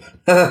like it.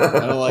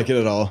 I don't like it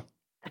at all.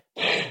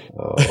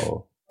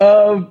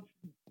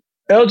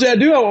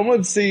 LJ, I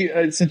want to see,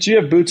 since you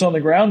have boots on the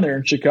ground there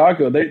in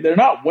Chicago, they're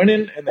not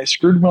winning and they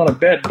screwed him on a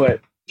bet,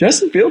 but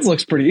Justin Fields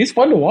looks he's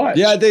fun to watch.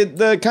 Yeah,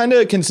 the kind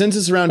of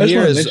consensus around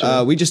here is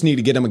we just need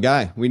to get him a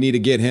guy. We need to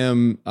get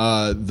him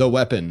the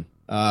weapon.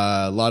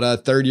 A lot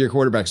of third-year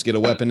quarterbacks get a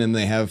weapon and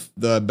they have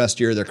the best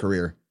year of their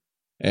career.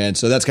 And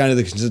so that's kind of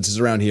the consensus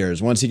around here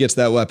is once he gets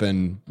that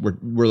weapon,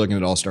 we're looking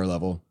at all-star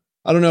level.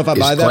 I don't know if I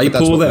buy that. Is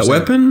Claypool that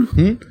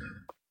weapon?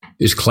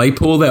 Is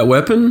Claypool that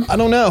weapon? I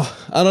don't know.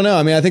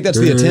 I mean, I think that's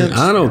the attempt.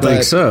 I don't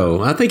think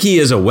so. I think he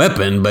is a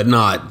weapon, but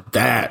not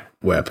that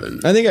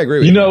weapon. I think I agree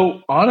with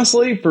you.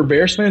 Honestly, for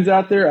Bears fans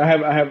out there,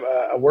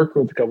 I work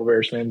with a couple of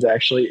Bears fans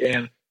actually,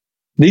 and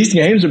these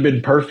games have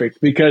been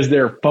perfect because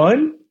they're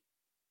fun.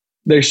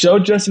 They show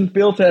Justin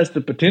Fields has the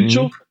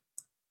potential,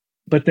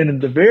 but then in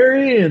the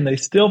very end, they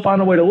still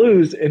find a way to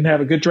lose and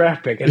have a good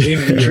draft pick at the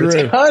end of the year.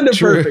 It's kind of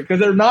perfect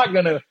because they're not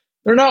winning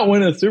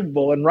the Super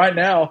Bowl, and right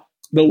now,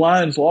 the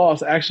Lions'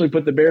 loss actually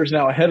put the Bears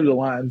now ahead of the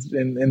Lions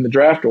in the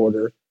draft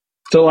order.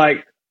 So,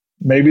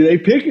 maybe they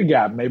pick a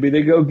guy. Maybe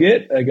they go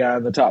get a guy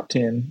in the top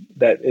 10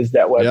 that is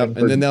that weapon. Yep.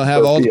 And then they'll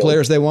have all the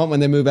players they want when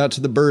they move out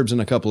to the burbs in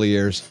a couple of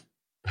years.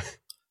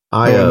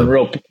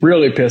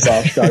 Really piss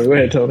off Chicago. Go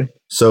ahead, Tony.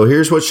 So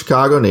here's what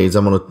Chicago needs.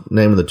 I'm going to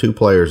name the 2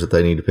 players that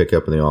they need to pick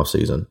up in the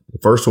offseason. The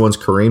first one's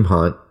Kareem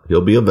Hunt. He'll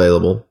be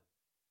available.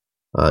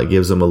 It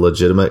gives them a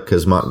legitimate,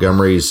 because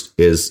Montgomery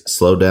is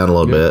slowed down a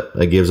little bit.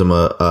 It gives them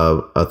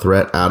a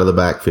threat out of the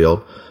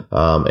backfield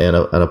and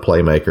a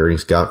playmaker.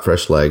 He's got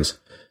fresh legs.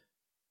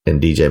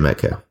 And DJ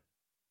Metcalf.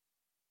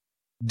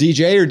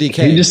 DJ or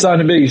DK? He just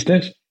signed a big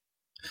extension.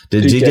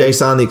 Did DJ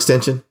sign the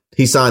extension?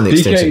 He signed the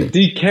extension.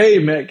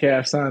 DK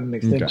Metcalf signed an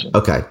extension.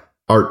 Okay.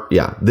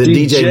 Then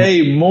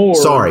DJ Moore.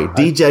 Sorry,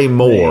 DJ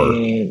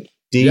Moore.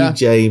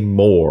 DJ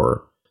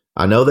Moore.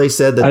 I know they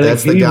said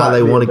that's the guy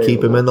they want to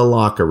keep him in the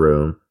locker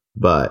room.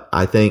 But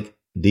I think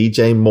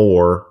DJ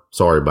Moore,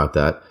 sorry about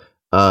that.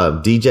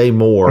 DJ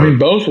Moore. I mean,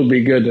 both would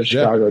be good to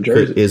Chicago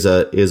jersey. Is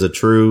a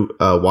true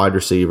wide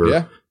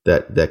receiver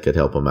that could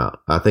help them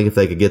out. I think if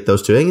they could get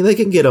those two, and they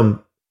can get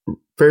them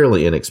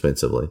fairly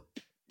inexpensively.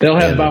 They'll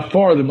have by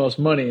far the most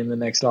money in the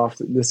next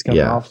this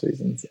coming off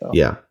season. So.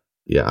 Yeah,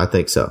 I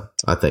think so.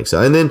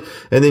 And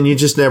then you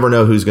just never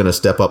know who's going to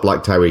step up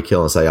like Tyreek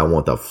Hill and say, "I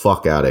want the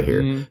fuck out of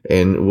here,"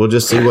 and we'll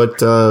just see what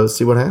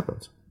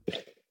happens.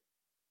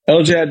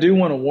 LJ, I do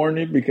want to warn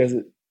you because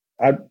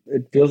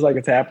it feels like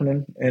it's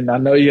happening, and I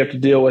know you have to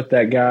deal with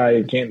that guy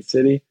in Kansas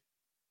City.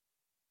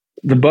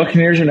 The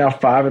Buccaneers are now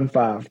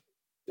 5-5.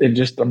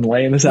 I'm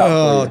laying this out for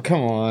you. Oh,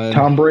 come on.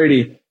 Tom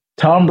Brady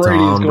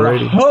is going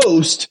to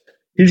host.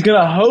 He's going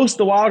to host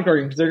the wild card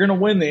game because they're going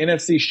to win the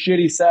NFC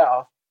shitty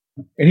South,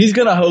 and he's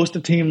going to host a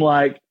team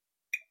like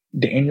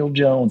Daniel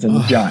Jones and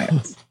the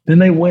Giants. Then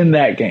they win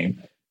that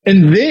game,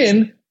 and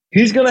then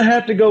he's going to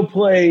have to go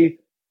play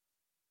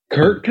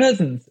Kirk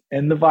Cousins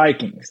and the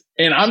Vikings.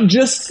 And I'm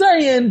just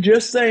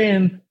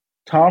saying,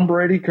 Tom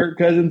Brady, Kirk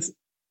Cousins,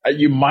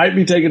 you might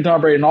be taking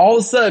Tom Brady. And all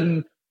of a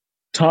sudden,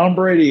 Tom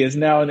Brady is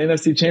now an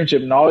NFC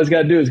championship. And all he's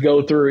got to do is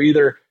go through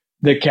either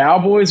the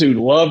Cowboys, who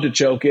love to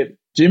choke it,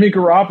 Jimmy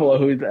Garoppolo,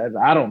 who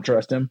I don't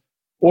trust him,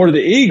 or the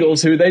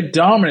Eagles, who they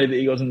dominated the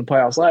Eagles in the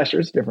playoffs last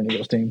year. It's a different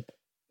Eagles team.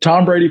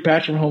 Tom Brady,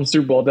 Patrick Mahomes,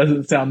 Super Bowl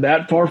doesn't sound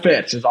that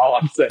far-fetched is all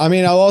I'm saying. I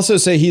mean, I'll also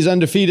say he's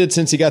undefeated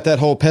since he got that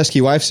whole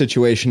pesky wife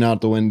situation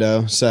out the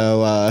window.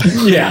 So,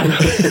 yeah.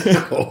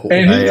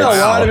 And he's got a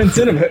lot of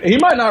incentive. He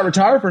might not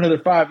retire for another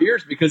 5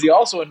 years because he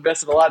also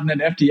invested a lot in that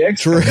FTX.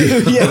 True.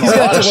 Yeah, he's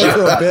got to wait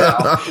for a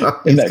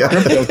bit. In that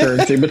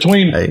cryptocurrency.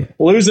 Between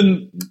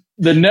losing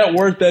the net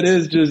worth that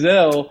is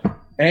Giselle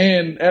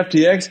and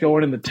FTX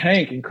going in the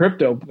tank and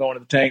crypto going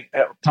in the tank,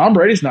 Tom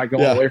Brady's not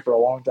going away for a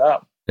long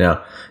time.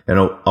 Yeah. And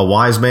a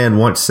wise man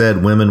once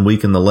said women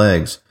weaken the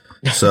legs.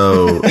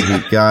 So he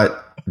got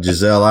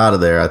Giselle out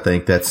of there. I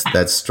think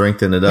that's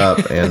strengthened it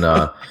up, and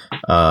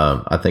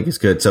I think it's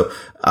good.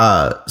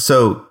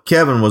 So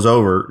Kevin was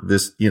over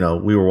this. We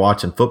were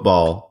watching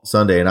football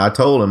Sunday, and I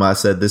told him, I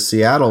said, this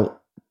Seattle.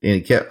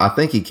 And I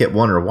think he kept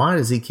wondering, why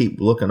does he keep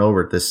looking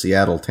over at this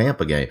Seattle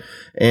Tampa game?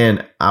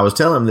 And I was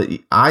telling him that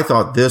I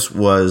thought this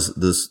was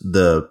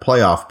the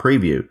playoff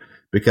preview,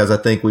 because I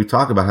think we've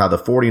talked about how the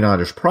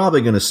 49ers probably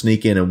going to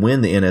sneak in and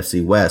win the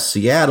NFC West.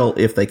 Seattle,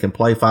 if they can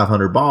play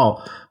 500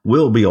 ball,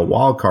 will be a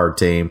wild card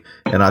team.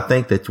 And I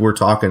think that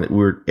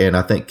and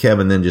I think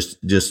Kevin then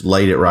just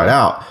laid it right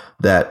out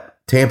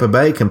that Tampa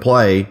Bay can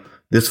play.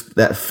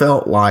 That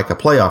felt like a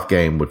playoff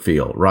game would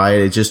feel, right?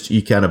 It just,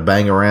 you kind of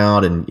bang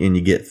around and you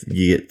get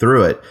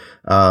through it.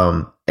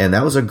 And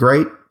that was a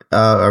great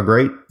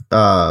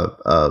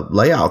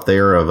layout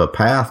there of a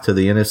path to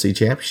the NFC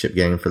Championship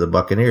game for the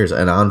Buccaneers.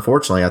 And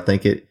unfortunately, I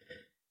think it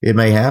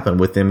may happen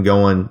with them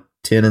going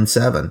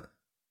 10-7.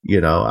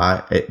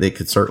 They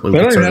could certainly.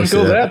 They don't even have to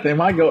go that. They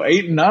might go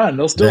 8-9.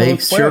 They'll still. They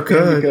sure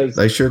could. Because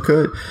they sure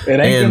could. It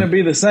ain't going to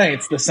be the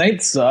Saints. The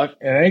Saints suck.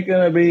 It ain't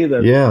going to be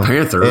the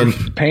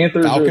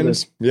Panthers.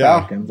 Falcons. Falcons.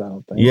 Falcons. I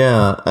don't think.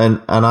 Yeah,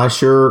 and I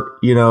sure,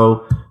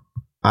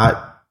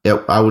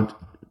 I would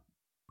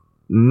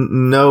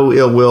no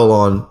ill will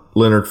on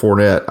Leonard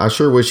Fournette. I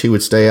sure wish he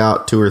would stay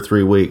out 2 or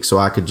 3 weeks so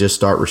I could just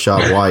start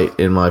Rachaad White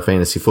in my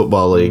fantasy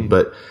football league,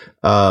 but.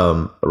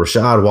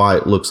 Rachaad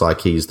White looks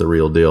like he's the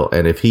real deal.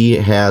 And if he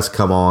has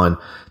come on,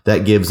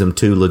 that gives him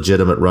 2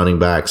 legitimate running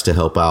backs to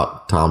help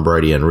out Tom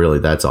Brady. And really,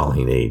 that's all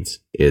he needs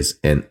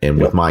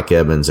with Mike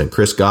Evans and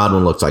Chris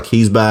Godwin looks like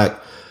he's back.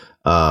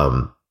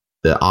 The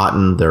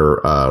Otten,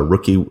 their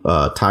rookie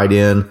tight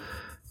end,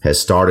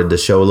 has started to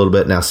show a little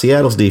bit. Now,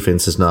 Seattle's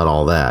defense is not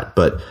all that,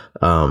 but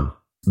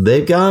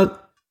they've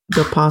got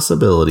the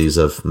possibilities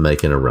of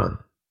making a run.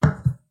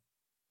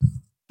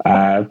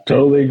 I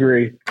totally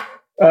agree.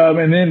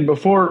 And then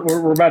before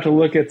we're about to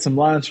look at some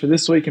lines for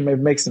this week and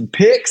maybe make some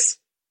picks.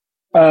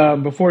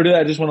 Before I do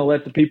that, I just want to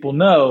let the people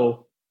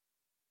know,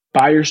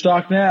 buy your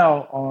stock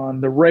now on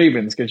the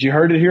Ravens, because you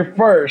heard it here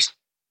first.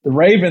 The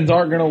Ravens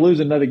aren't going to lose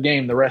another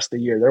game the rest of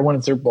the year. They're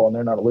winning Super Bowl and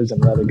they're not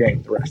losing another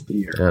game the rest of the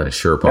year. That is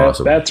sure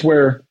possible. That's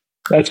where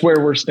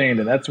we're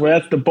standing. That's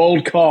the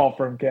bold call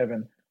from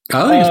Kevin.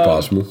 I think it's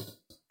possible.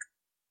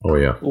 Oh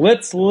yeah.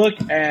 Let's look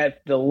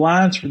at the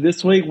lines for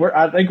this week.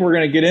 I think we're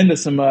going to get into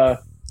some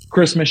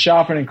Christmas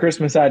shopping and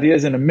Christmas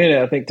ideas in a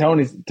minute. I think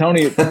Tony,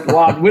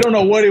 we don't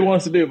know what he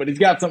wants to do, but he's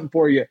got something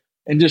for you.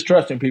 And just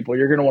trusting people,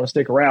 you're going to want to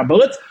stick around.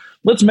 But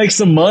let's make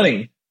some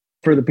money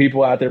for the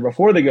people out there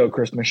before they go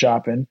Christmas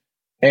shopping.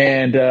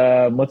 And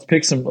let's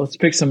pick some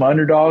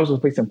underdogs.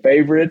 Let's pick some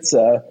favorites.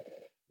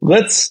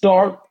 Let's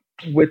start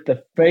with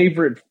the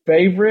favorite.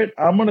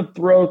 I'm going to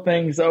throw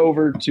things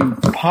over to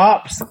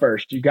Pops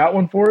first. You got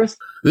one for us?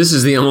 This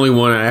is the only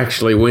one I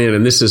actually win,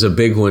 and this is a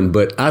big one,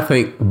 but I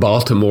think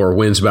Baltimore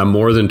wins by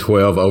more than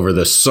 12 over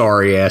the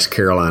sorry-ass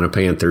Carolina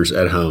Panthers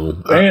at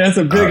home. Man, that's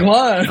a big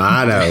line.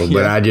 I know,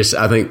 but I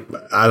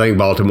think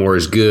Baltimore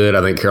is good.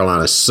 I think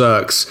Carolina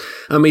sucks.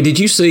 I mean, did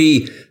you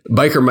see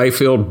Baker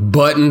Mayfield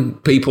button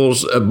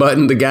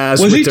the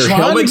guys with their helmets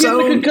on? Was he trying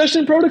to get the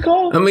concussion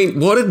protocol? I mean,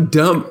 what a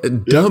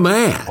dumb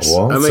ass.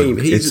 Well,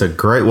 it's a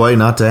great way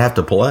not to have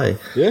to play.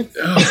 Yeah.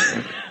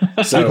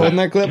 Stop holding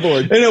that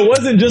clipboard. And it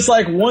wasn't just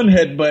like one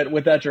headbutt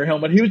without your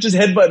helmet. He was just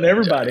headbutting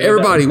everybody.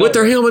 Everybody with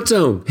their helmets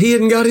on. He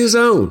hadn't got his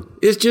own.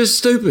 It's just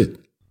stupid.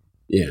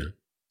 Yeah.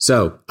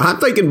 So I'm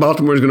thinking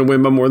Baltimore is going to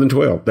win by more than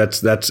 12.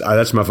 That's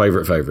my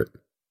favorite.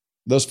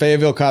 Those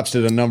Fayetteville cops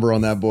did a number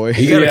on that boy.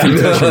 He got a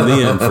concussion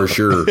then for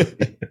sure.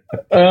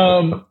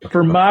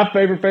 For my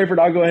favorite,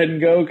 I'll go ahead and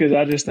go because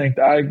I just think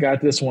I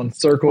got this one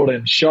circled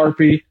in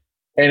Sharpie,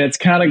 and it's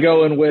kind of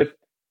going with.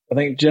 I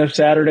think Jeff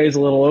Saturday's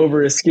a little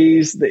over his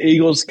skis. The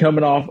Eagles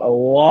coming off a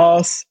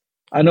loss.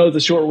 I know it's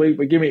a short week,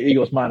 but give me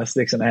Eagles minus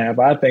 6.5.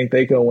 I think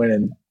they go in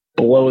and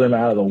blow them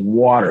out of the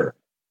water.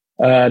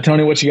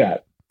 Tony, what you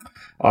got?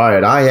 All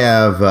right, I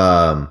have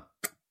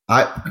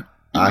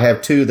I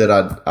have 2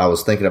 that I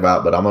was thinking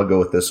about, but I'm going to go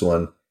with this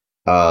one.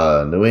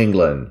 New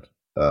England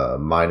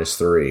minus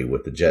 3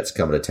 with the Jets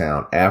coming to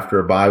town after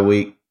a bye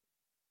week.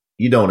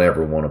 You don't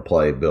ever want to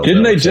play Bill.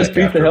 Didn't they just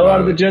beat the hell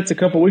out of the Jets a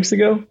couple weeks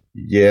ago?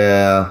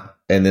 Yeah.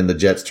 And then the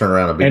Jets turn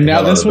around and beat the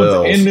hell out of the Bills. And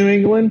now this one's in New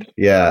England?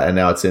 Yeah, and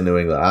now it's in New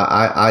England.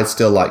 I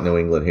still like New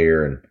England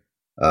here. And,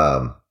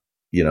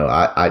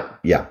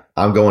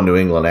 I'm going New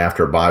England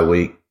after a bye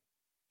week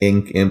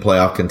in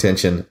playoff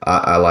contention.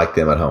 I like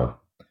them at home.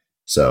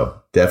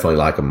 So definitely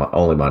like them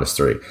only minus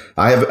 3.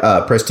 I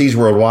have Prestige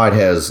Worldwide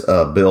has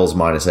Bills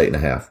minus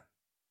 8.5.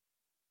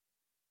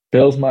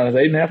 Bills minus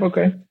 8.5.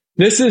 Okay.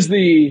 This is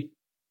the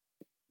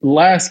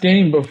last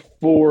game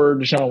before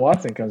Deshaun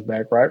Watson comes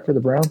back, right, for the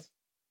Browns?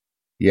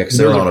 Yeah, because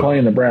they're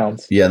playing the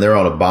Browns. Yeah, they're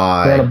on a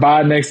bye. They're on a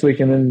bye next week,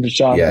 and then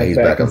Deshaun. Yeah, he's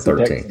back on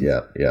 13th.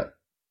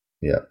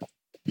 Yeah.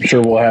 I'm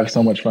sure we'll have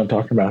so much fun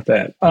talking about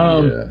that.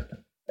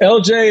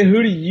 LJ,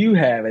 who do you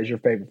have as your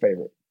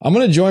favorite? I'm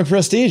going to join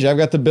Prestige. I've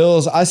got the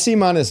Bills. I see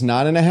minus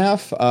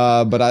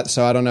 9.5.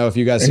 So I don't know if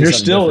you guys. And see you're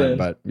something still different, in.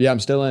 But yeah, I'm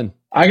still in.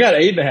 I got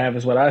 8.5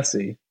 is what I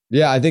see.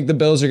 Yeah, I think the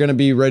Bills are going to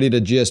be ready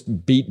to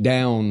just beat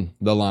down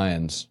the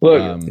Lions.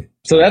 Look,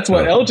 so that's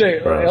what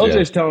LJ's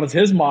yeah. telling us.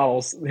 His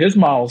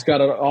models got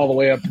it all the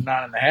way up to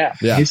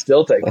 9.5. Yeah. He's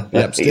still taking it.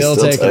 Yep, still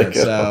taking it.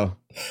 So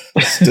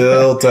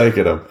Still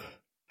taking them.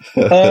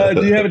 Do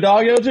you have a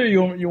dog, LJ?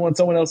 Or you want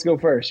someone else to go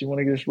first? You want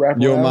to just wrap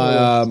You around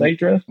want snake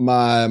dress?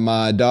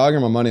 my dog or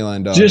my money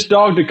line dog? Just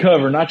dog to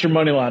cover, not your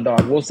money line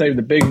dog. We'll save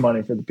the big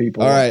money for the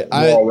people. All right,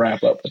 We'll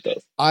wrap up with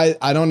this.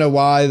 I don't know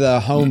why the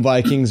home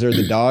Vikings are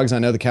the dogs. I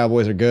know the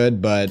Cowboys are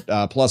good, but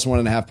plus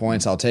 1.5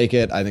 points, I'll take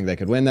it. I think they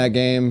could win that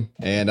game,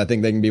 and I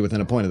think they can be within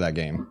a point of that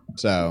game.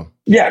 So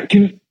Yeah,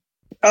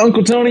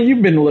 Uncle Tony,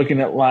 you've been looking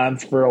at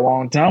lines for a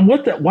long time.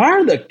 Why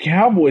are the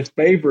Cowboys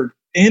favored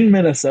in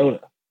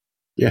Minnesota?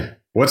 Yeah.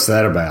 What's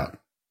that about?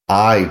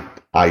 I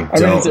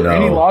don't is there know.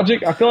 any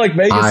logic? I feel like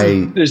Vegas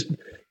is just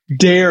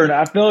daring.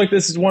 I feel like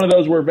this is one of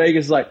those where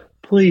Vegas is like,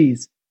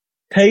 please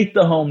take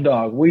the home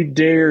dog. We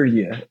dare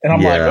you. And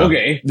I'm like,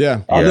 okay.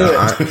 yeah, I'll do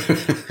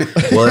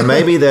it. Well, it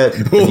may be that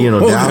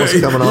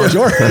Dallas coming on.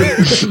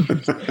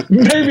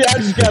 Maybe I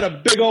just got a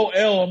big old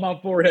L on my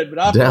forehead, but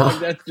I feel like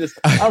that's just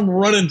I'm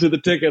running to the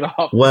ticket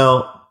off.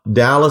 Well,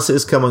 Dallas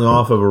is coming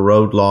off of a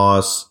road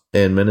loss,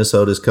 and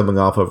Minnesota is coming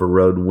off of a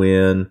road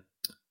win.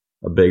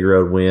 A big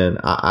road win.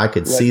 I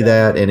could see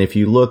that. And if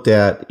you looked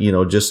at,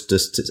 just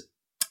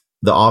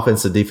the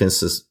offensive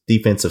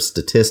defensive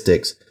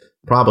statistics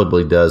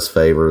probably does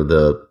favor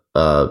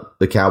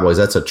the Cowboys.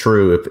 That's a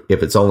true,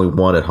 if it's only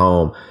one at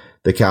home,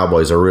 the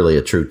Cowboys are really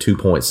a true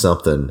 2-point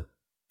something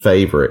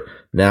favorite.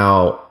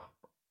 Now,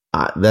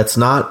 that's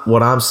not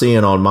what I'm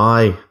seeing on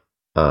my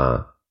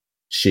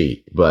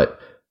sheet, but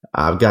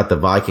I've got the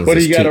Vikings. What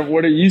are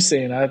you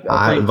seeing? I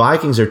think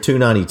Vikings are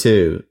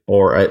 292,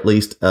 or at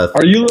least.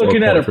 Are you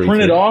looking at a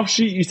printed off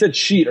sheet? You said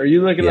sheet. Are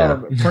you looking at a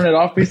printed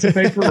off piece of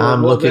paper?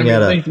 I'm looking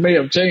at things may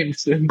have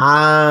changed.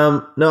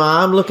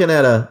 I'm looking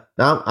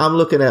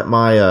at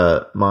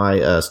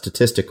my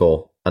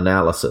statistical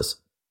analysis,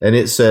 and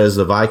it says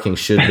the Vikings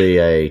should be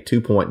a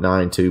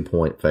 2.92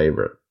 point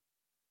favorite,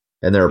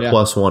 and they're a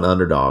 +1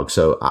 underdog.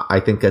 So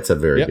I think that's a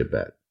very good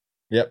bet.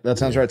 Yep, that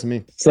sounds right to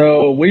me.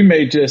 So we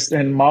may just,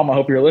 and Mom, I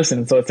hope you're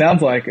listening. So it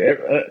sounds like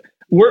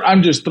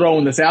I'm just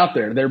throwing this out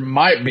there. There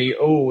might be,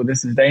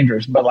 this is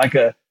dangerous, but like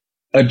a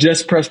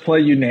just press play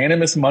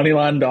unanimous money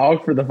line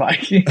dog for the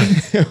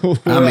Vikings.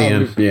 I'm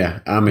in. Yeah,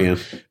 I'm in.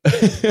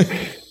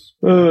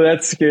 Oh,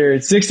 that's scary.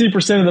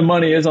 60% of the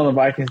money is on the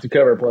Vikings to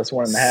cover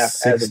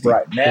 +1.5 as of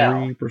right now.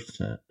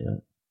 3%. Yeah.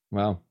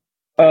 Wow.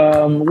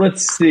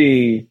 Let's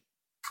see.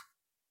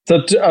 So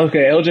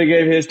okay, LJ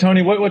gave his.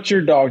 Tony, what's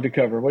your dog to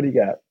cover? What do you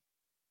got?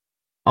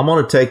 I'm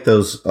going to take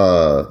those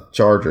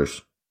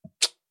Chargers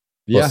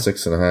Yeah.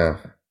 +6.5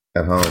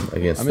 at home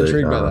against I'm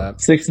intrigued by that.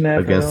 6.5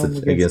 against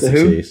the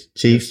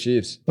Chiefs.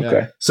 Chiefs. Yeah.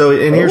 Okay. So,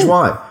 and here's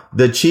why.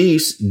 The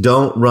Chiefs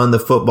don't run the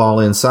football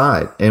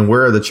inside. And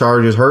where are the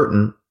Chargers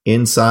hurting?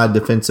 Inside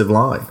defensive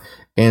line.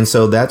 And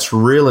so that's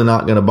really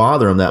not going to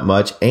bother them that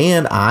much.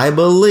 And I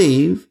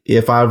believe,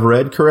 if I've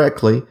read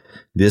correctly,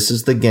 this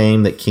is the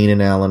game that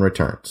Keenan Allen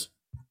returns.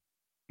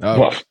 Oh.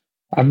 Well,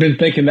 I've been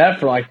thinking that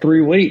for like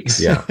 3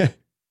 weeks. Yeah.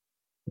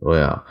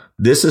 Well,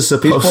 this is He's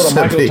supposed pulled a to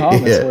Michael be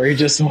Thomas it. where he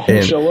just won't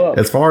And show up.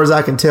 as far as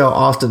I can tell,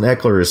 Austin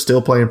Eckler is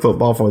still playing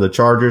football for the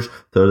Chargers.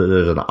 So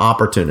there's an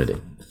opportunity.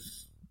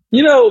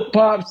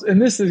 Pops,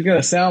 and this is going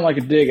to sound like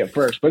a dig at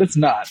first, but it's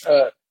not.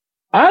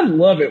 I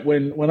love it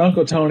when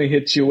Uncle Tony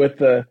hits you with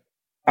the,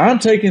 I'm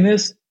taking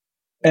this,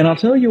 and I'll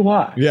tell you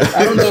why. Yeah.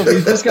 I don't know if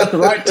he's just got the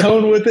right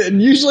tone with it,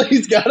 and usually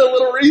he's got a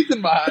little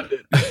reason behind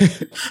it.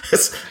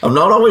 I'm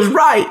not always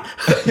right,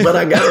 but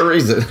I got a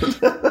reason.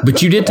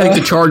 But you did take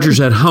the Chargers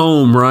at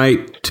home,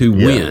 right, to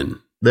win.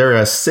 They're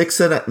a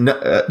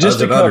 6.5 Just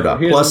to an cover.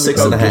 underdog, He plus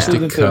doesn't 6.5. Just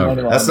isn't the cover.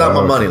 money line. That's not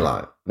my money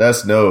line.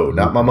 That's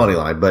not my money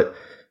line. But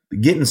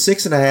getting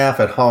 6.5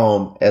 at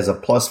home as a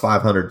plus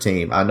 500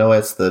 team, I know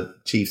it's the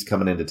Chiefs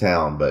coming into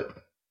town, but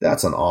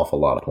that's an awful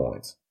lot of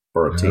points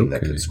for a team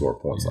that can score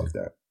points like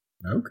that.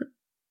 Okay.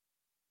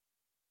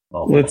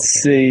 Let's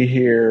see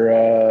here.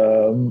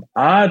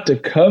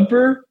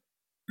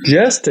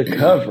 Just to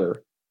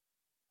cover,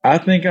 I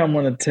think I'm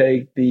going to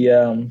take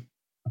the.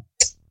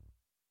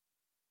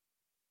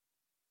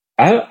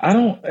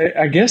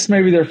 I guess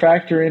maybe they're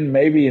factoring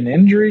maybe an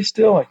injury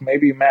still. Like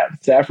maybe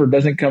Matt Stafford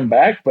doesn't come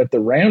back, but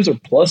the Rams are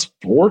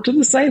 +4 to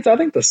the Saints. I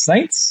think the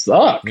Saints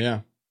suck.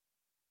 Yeah.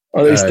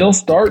 Are they still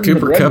starting?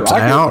 Cooper the Red Kupp's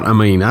Rocket? out. I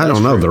mean, I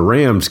don't know. The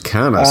Rams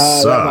kind of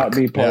That suck. might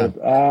be part of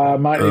it.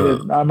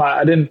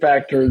 I didn't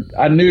factor.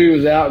 I knew he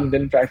was out and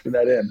didn't factor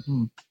that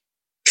in.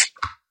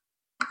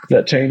 Does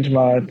that change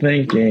my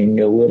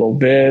thinking a little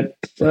bit?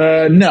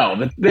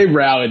 No, they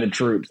rally the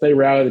troops. I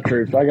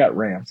got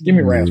Rams. Give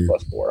me Rams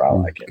 +4. I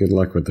like it. Good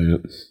luck with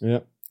that.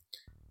 Yep.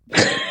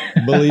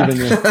 Believe in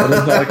you. I just felt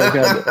like I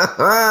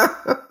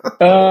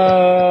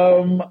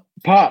got it.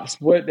 Pops,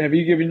 what have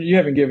you given? You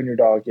haven't given your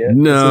dog yet.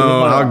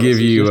 No, I'll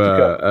give you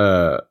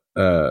just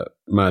a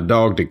my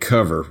dog to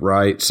cover,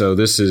 right? So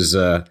this is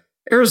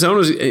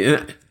Arizona's.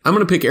 I'm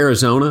going to pick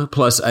Arizona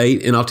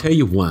 +8, and I'll tell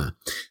you why.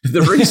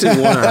 The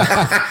reason why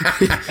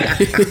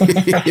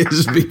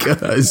is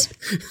because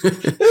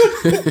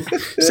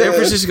San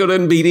Francisco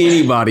doesn't beat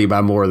anybody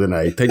by more than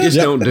 8. They just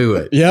don't do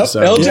it. Yep.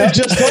 So, LJ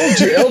just told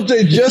you.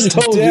 LJ just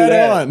told you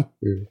that. On.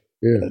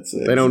 Yeah.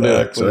 They don't do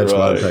it, so that's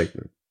why I'm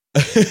taking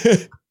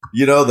it.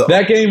 You know,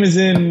 That game is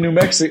in New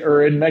Mexico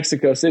or in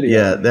Mexico City.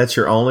 yeah, that's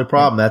your only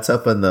problem. That's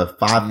up in the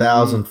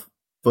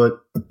 5,000-foot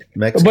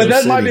Mexico But that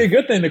City. might be a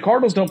good thing. The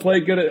Cardinals don't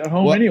play good at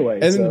home anyway.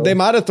 And so. they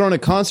might have thrown a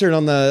concert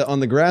on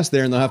the grass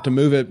there, and they'll have to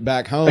move it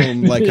back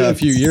home like a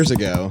few years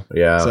ago.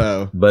 Yeah,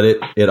 So, but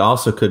it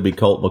also could be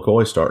Colt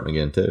McCoy starting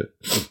again too.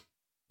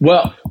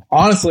 Well,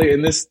 honestly,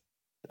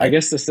 I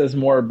guess this says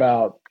more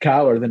about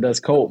Kyler than does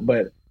Colt,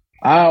 but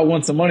I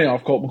won some money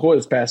off Colt McCoy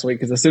this past week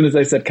because as soon as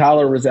they said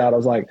Kyler was out, I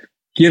was like,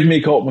 give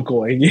me Colt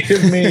McCoy.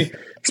 Give me,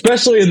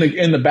 especially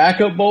in the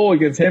backup bowl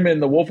against him in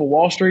the Wolf of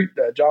Wall Street,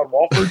 John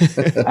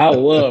Walford. I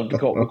loved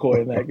Colt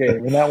McCoy in that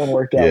game, and that one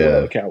worked out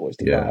well. The Cowboys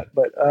did not.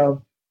 But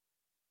all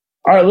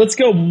right, let's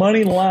go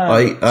money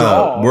line.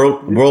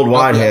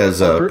 Worldwide has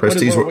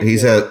Prestige. what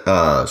He's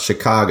at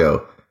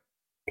Chicago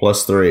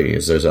 +3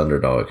 is their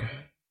underdog.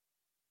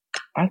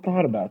 I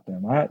thought about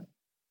them.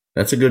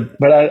 That's a good.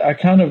 But I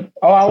kind of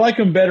I like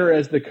them better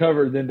as the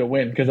cover than to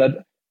win because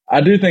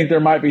I do think there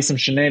might be some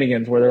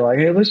shenanigans where they're like,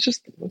 hey, let's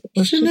just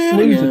lose at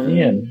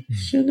the end.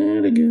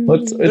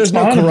 Shenanigans. there's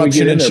no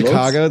corruption in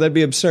Chicago. That'd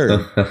be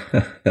absurd.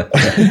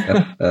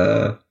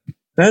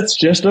 That's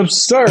just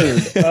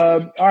absurd.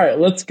 All right,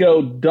 let's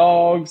go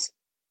dogs.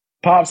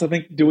 Pops, I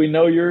think, do we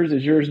know yours?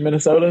 Is yours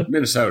Minnesota?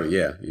 Minnesota,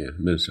 yeah,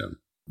 Minnesota.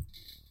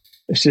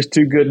 It's just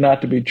too good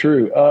not to be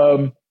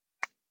true.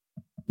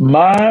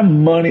 My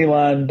money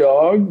line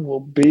dog will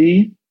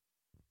be,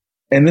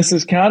 and this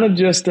is kind of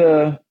just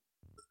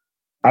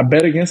I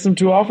bet against them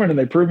too often, and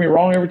they prove me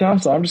wrong every time,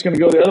 so I'm just going to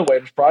go the other way.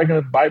 It's probably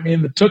going to bite me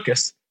in the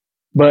tuchus.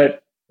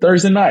 But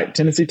Thursday night,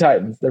 Tennessee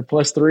Titans, they're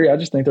 +3. I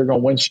just think they're going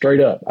to win straight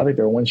up. I think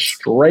they're going to win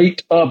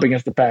straight up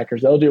against the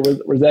Packers.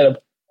 LJ, was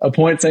that a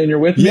point saying you're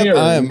with me? Yep,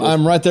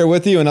 I'm right there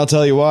with you, and I'll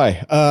tell you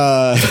why.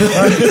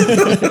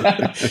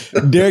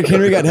 Derrick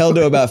Henry got held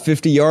to about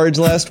 50 yards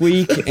last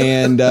week,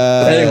 and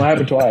that ain't what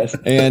happened twice.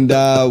 And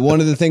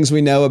one of the things we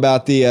know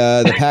about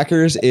the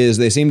Packers is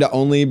they seem to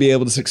only be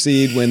able to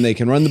succeed when they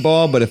can run the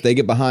ball, but if they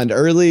get behind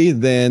early,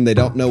 then they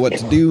don't know what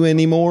to do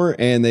anymore,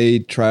 and they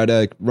try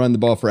to run the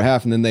ball for a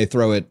half, and then they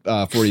throw it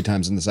 40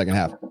 times in the second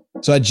half.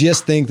 So I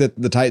just think that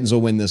the Titans will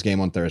win this game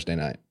on Thursday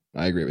night.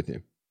 I agree with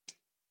you.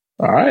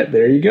 All right,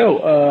 there you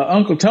go.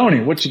 Uncle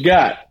Tony, what you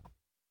got?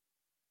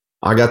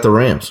 I got the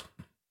Rams.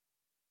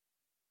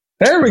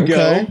 There we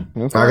Okay.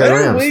 go. I got There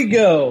Rams. we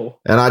go.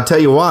 And I tell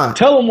you why.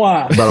 Tell them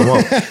why. But I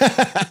won't.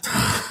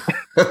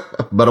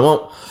 But I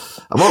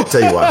won't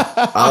tell you why.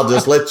 I'll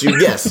just let you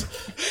guess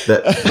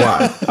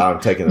why I'm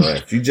taking the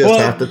Rams. You just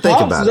have to think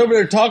Pops about is it. over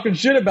there talking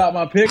shit about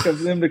my pick of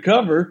them to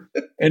cover,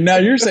 and now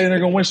you're saying they're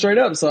going to win straight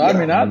up. So, I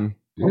mean, I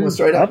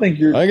think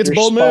you're. I think it's a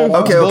you're bold spot move.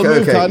 on.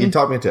 Okay. Cotton. You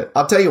talk me into it.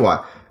 I'll tell you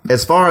why.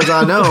 As far as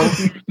I know,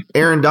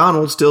 Aaron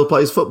Donald still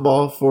plays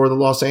football for the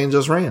Los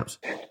Angeles Rams.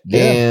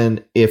 Yeah.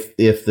 And if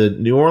the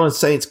New Orleans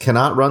Saints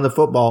cannot run the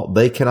football,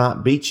 they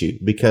cannot beat you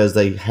because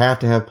they have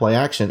to have play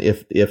action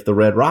if the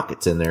Red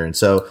Rocket's in there. And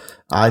so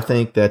I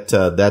think that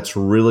that's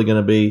really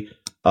going to be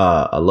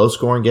a low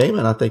scoring game,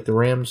 and I think the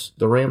Rams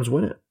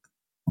win it.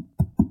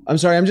 I'm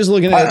sorry, I'm just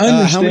looking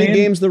at how many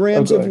games the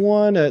Rams have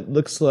won. It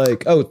looks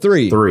like,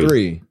 three.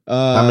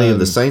 How many of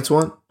the Saints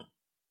won?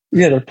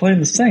 Yeah, they're playing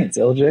the Saints,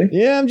 LJ.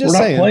 Yeah, I'm just We're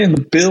saying. not playing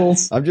the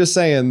Bills. I'm just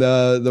saying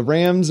the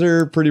Rams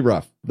are pretty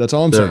rough. That's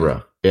all I'm They're saying.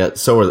 rough. Yeah,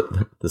 so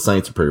are the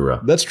Saints are pretty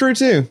rough. That's true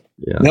too.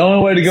 Yeah. The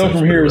only way to go Saints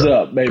from here is pretty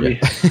rough. up, baby.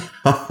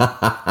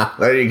 Yeah.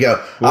 There you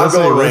go. We'll I'm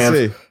going see, Rams.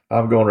 we'll see.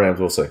 I'm going Rams.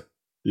 We'll see.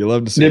 You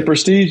love to see The it.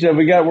 Prestige, have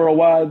we got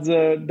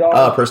Worldwide's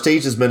dog?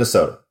 Prestige is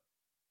Minnesota.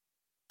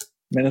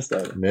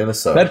 Minnesota.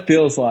 Minnesota. That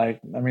feels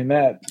like, I mean,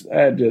 that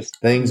just.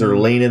 Things are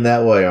leaning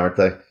that way, aren't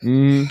they?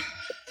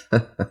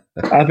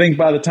 I think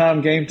by the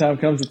time game time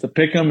comes, it's a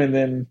pick 'em, and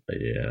then,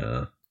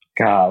 Yeah.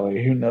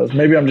 golly, who knows?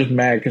 Maybe I'm just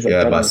mad because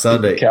Yeah. By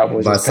Sunday,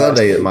 Cowboys this past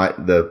it week.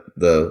 might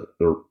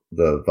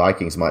the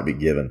Vikings might be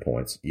given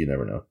points. You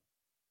never know.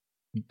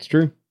 It's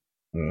true.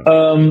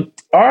 All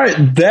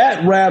right,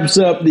 that wraps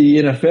up the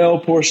NFL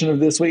portion of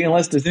this week.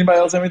 Unless does anybody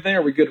else have anything? Or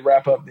are we good to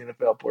wrap up the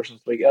NFL portion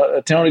this week?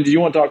 Tony, did you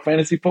want to talk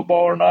fantasy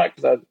football or not?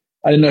 Because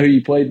I didn't know who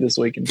you played this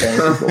week in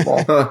fantasy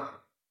football.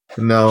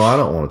 No, I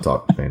don't want to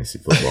talk fantasy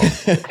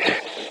football.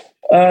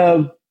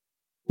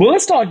 Well,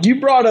 let's talk.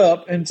 You brought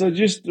up, and so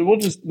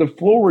the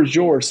floor is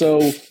yours.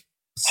 So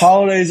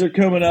holidays are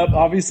coming up.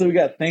 Obviously, we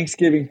got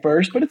Thanksgiving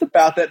first, but it's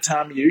about that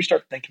time of year. You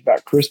start thinking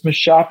about Christmas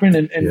shopping,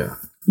 and Yeah.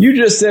 you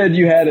just said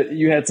you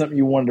had something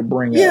you wanted to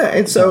bring up. Yeah,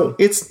 and so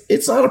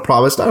it's not a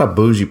problem. It's not a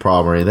bougie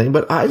problem or anything,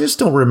 but I just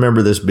don't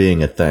remember this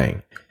being a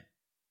thing.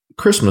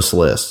 Christmas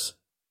lists.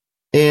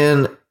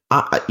 And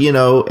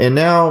and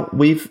now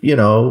we've,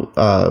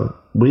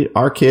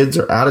 our kids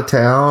are out of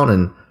town,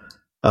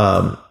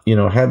 and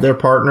have their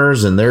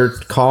partners and they're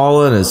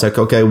calling and it's like,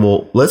 okay,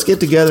 well, let's get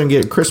together and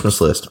get a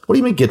Christmas list. What do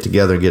you mean get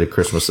together and get a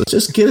Christmas list?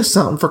 Just get us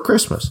something for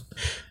Christmas.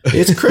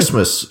 It's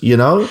Christmas,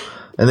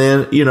 And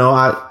then,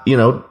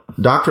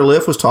 Dr.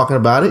 Liff was talking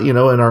about it,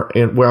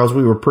 whereas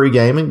we were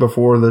pre-gaming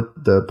before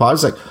the pod.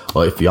 It's like,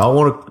 well, if y'all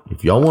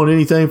want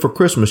anything for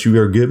Christmas, you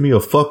better give me a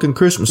fucking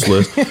Christmas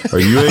list or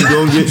you ain't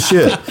gonna get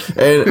shit.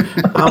 And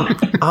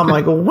I'm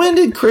like, well, when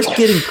did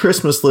getting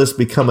Christmas lists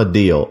become a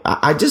deal?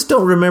 I just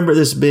don't remember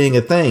this being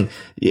a thing.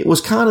 It was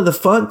kind of the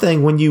fun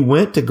thing when you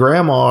went to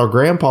grandma or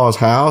grandpa's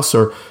house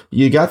or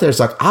you got there. It's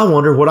like, I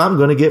wonder what I'm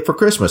going to get for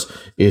Christmas.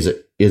 Is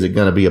it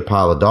going to be a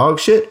pile of dog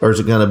shit, or is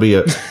it going to be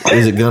a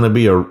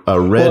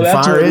red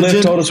fire engine?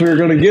 Liv told us we were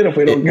going to get if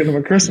we don't get them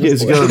a Christmas.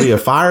 Is it going to be a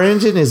fire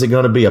engine? Is it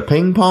going to be a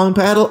ping pong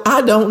paddle?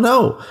 I don't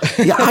know.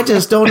 Yeah, I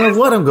just don't know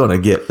what I'm going to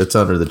get that's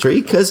under the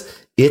tree because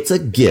it's a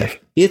gift.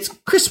 It's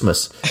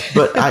Christmas,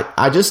 but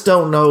I just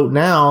don't know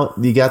now.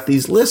 You got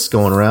these lists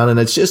going around, and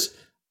it's just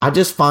I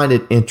just find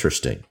it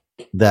interesting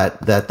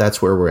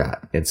that's where we're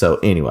at. And so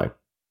anyway,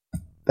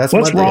 that's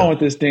what's wrong with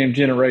this damn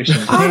generation.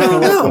 I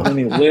don't know.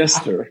 Any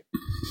list or.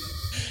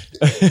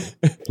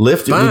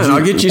 Fine,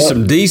 I'll get you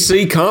some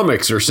DC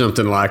comics or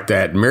something like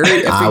that.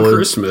 Merry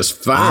Christmas.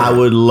 Fine. I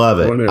would love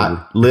it.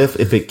 Liff,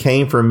 if it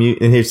came from you,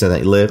 and here's the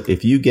thing, Liff,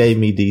 if you gave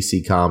me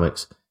DC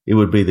comics, it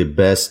would be the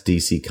best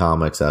DC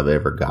comics I've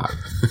ever got.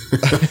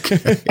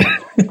 Okay.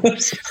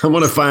 I'm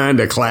going to find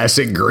a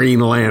classic Green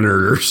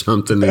Lantern or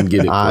something and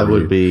get it. I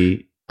would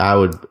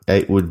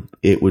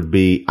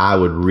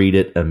read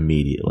it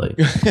immediately.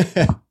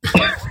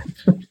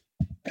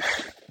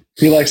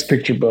 He likes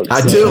picture books.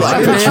 I do. I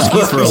didn't ask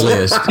you for a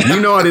list.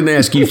 I didn't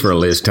ask you for a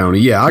list, Tony.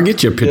 Yeah, I'll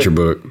get you a picture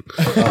book.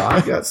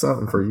 I got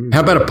something for you.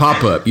 How about a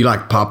pop-up? You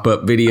like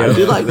pop-up video? I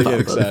do like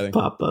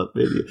pop-up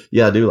video.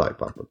 Yeah, I do like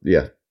pop-up.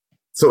 Yeah.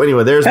 So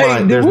anyway, there's my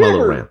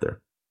little rant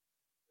there.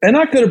 And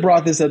I could have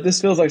brought this up. This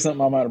feels like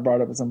something I might have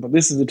brought up at some point.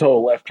 This is a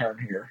total left turn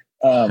here.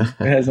 It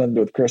has nothing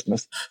to do with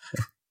Christmas.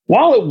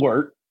 While at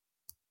work,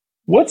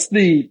 what's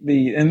the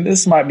and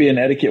this might be an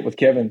etiquette with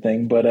Kevin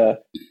thing,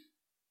 but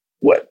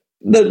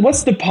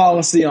what's the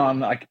policy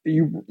on, like,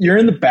 you're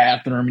in the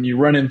bathroom and you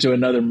run into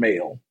another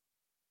male?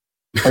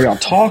 Are y'all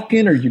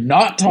talking? Are you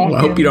not talking?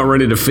 Well, I hope you don't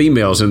run into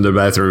females in the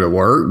bathroom at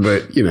work,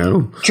 but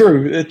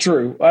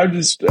True. I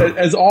just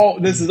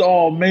this is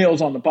all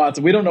males on the pod,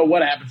 so we don't know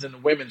what happens in the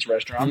women's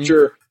restroom. I'm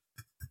sure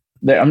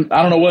I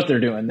don't know what they're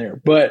doing there,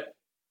 but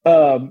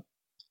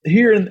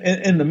here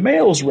in the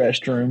males'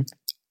 restroom,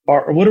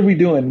 what are we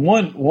doing?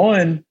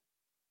 One.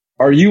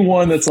 Are you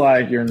one that's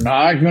like, you're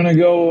not going to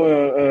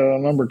go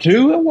number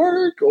two at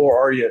work?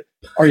 Or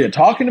are you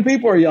talking to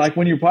people? Or are you like,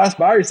 when you pass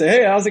by, you say,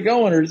 hey, how's it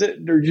going? Or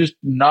just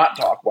not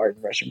talk while you're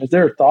in the restroom? Is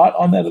there a thought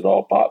on that at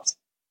all, Pops?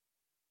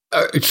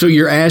 So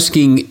you're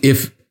asking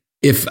if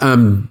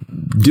I'm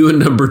doing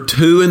number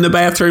two in the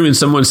bathroom and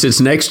someone sits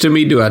next to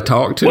me, do I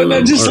talk to them?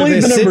 Well, just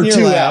leave the number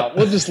two out.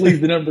 We'll just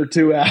leave the number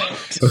two out.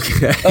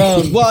 Okay.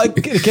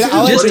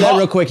 I'll answer that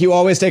real quick. You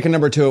always take a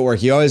number two at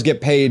work. You always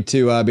get paid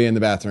to be in the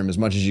bathroom as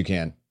much as you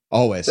can.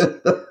 Always.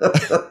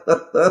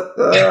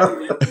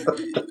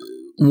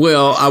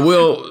 Well, I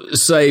will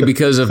say,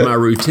 because of my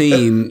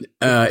routine,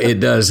 it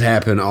does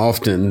happen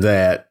often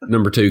that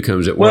number two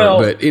comes at work.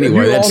 But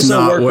anyway, that's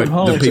not what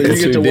the people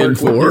tuned in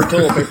for.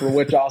 Toilet paper,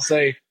 which I'll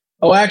say.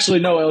 Oh, actually,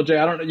 no, LJ,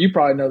 I don't know. You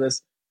probably know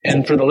this.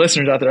 And for the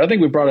listeners out there, I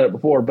think we brought it up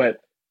before, but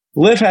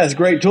Liv has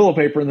great toilet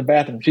paper in the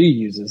bathroom she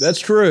uses. That's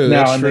true.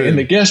 Now, in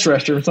the guest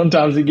restroom,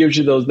 sometimes he gives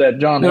you that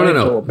John Wayne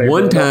toilet paper.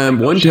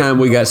 One time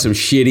we got some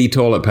shitty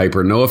toilet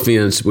paper. No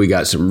offense. We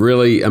got some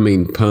really,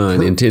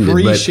 pun intended.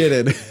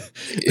 Pre-shitted.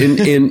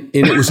 And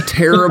it was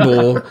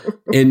terrible.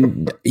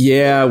 And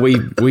yeah,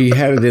 we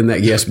had it in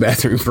that guest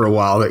bathroom for a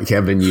while that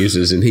Kevin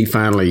uses, and he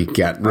finally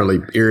got really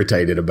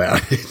irritated about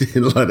it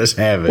and let us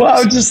have it. Well,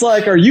 I was just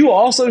like, are you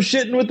also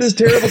shitting with this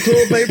terrible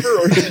toilet paper,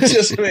 or is it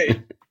just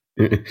me?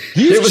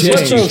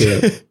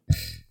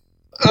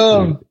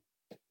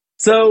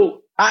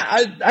 So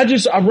I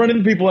run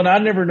into people, and I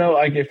never know,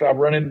 like, if I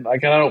run in,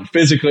 like, I don't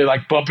physically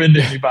like bump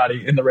into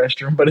anybody in the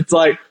restroom, but it's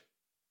like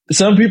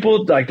some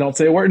people like don't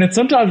say a word, and it's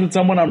sometimes with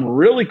someone I'm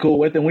really cool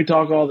with and we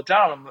talk all the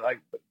time. I'm like,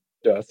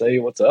 do I say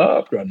what's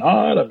up? Do I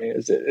not?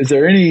 Is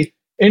there any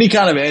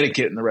kind of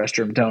etiquette in the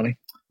restroom, Tony?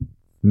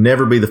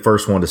 Never be the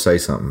first one to say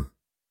something,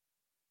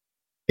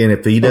 and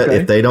if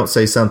they don't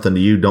say something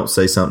to you, don't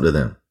say something to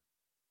them.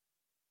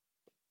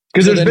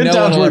 Because there's been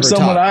times where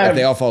someone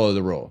they all follow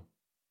the rule.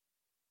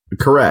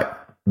 Correct.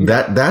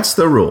 That's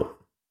the rule.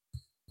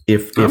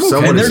 If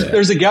someone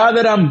there's a guy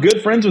that I'm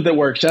good friends with at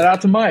work. Shout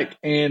out to Mike.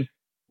 And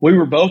we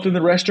were both in the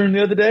restroom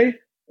the other day.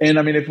 And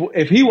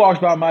if he walks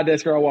by my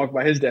desk or I walk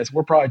by his desk,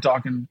 we're probably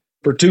talking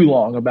for too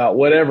long about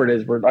whatever it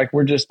is.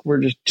 We're just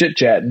chit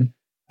chatting,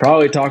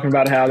 probably talking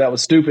about how that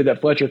was stupid that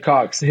Fletcher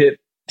Cox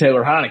hit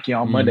Taylor Heineke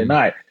on Monday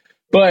night.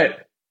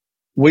 But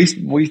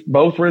we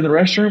both were in the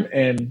restroom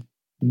and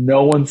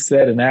no one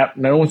said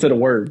a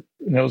word.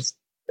 And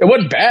It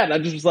wasn't bad. I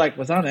just was like,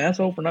 was I an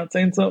asshole for not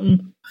saying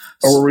something?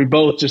 Or were we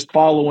both just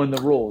following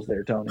the rules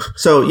there, Tony?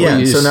 So, yeah.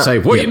 You so now, say,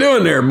 what are you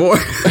doing there, boy?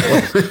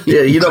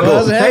 Yeah, you don't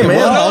go, hey,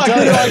 man. I'll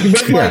tell you.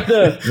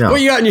 No. What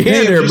you got in your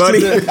hand there,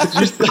 buddy?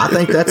 I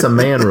think that's a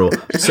man rule.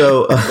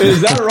 So is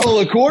that a roll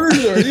of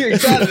quarters, or are you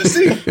excited to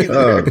see me?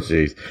 Oh,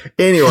 jeez.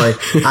 Anyway,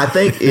 I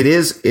think it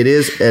is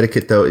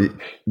etiquette, though.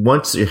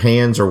 Once your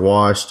hands are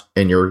washed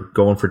and you're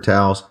going for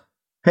towels,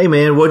 hey,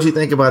 man, what'd you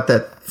think about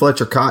that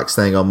Fletcher Cox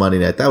thing on Monday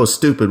night? That was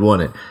stupid,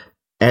 wasn't it?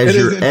 As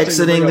you're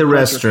exiting the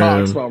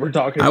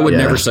restroom, I would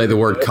never say the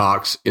word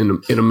Cox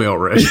in a male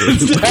restroom.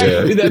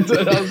 Exactly. That's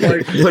what I was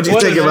like. What'd you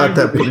think about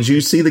that? Did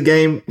you see the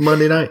game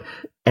Monday night?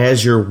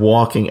 As you're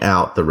walking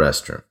out the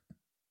restroom.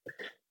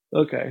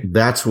 Okay.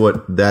 That's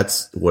what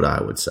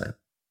I would say.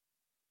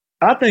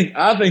 I think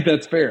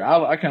that's fair.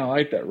 I kind of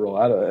like that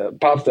rule.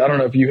 Pops, I don't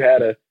know if you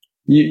had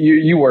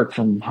you work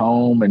from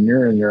home and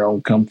you're in your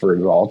own comfort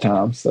at all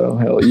times. So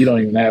hell, you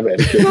don't even have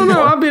etiquette.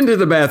 No, I've been to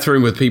the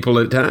bathroom with people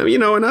at time,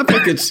 and I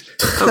think I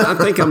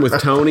think I'm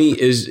with Tony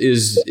is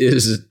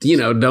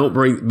don't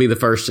be the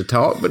first to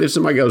talk. But if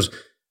somebody goes,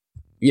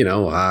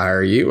 how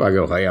are you? I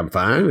go, hey, I'm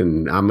fine.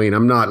 And I mean,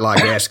 I'm not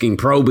like asking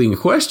probing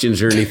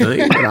questions or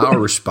anything, but I'll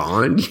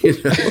respond,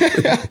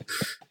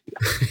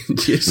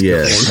 just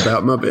go on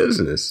about my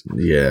business.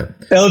 Yeah.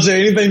 LJ,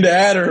 anything to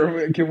add,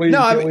 or can we? No,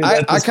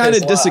 I kind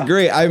of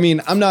disagree. I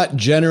mean, I'm not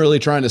generally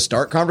trying to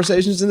start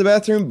conversations in the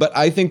bathroom, but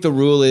I think the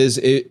rule is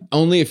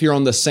only if you're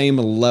on the same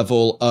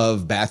level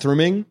of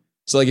bathrooming.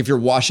 So like if you're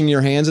washing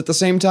your hands at the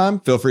same time,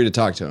 feel free to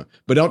talk to them,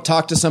 but don't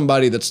talk to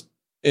somebody that's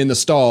in the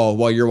stall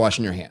while you're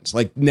washing your hands.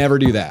 Like never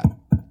do that.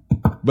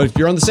 But if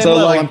you're on the same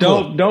level, like,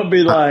 don't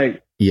be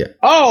like, yeah.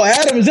 Oh,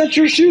 Adam, is that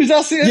your shoes?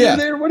 I see it in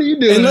there. What are you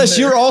doing? Unless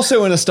you're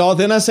also in a stall,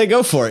 then I say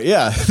go for it.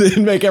 Yeah.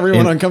 Then make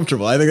everyone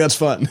uncomfortable. I think that's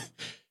fun.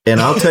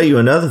 And I'll tell you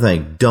another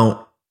thing. Don't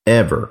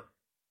ever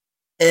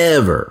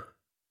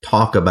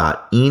talk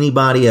about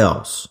anybody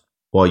else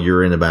while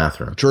you're in the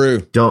bathroom.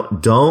 True.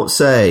 Don't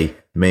say,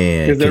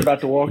 man. Because they're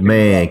about to walk in.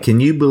 Man, can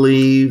you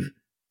believe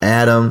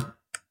Adam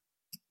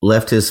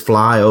left his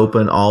fly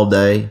open all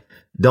day?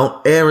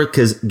 Don't ever,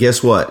 because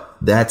guess what?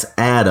 That's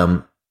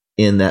Adam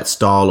in that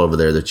stall over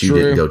there that you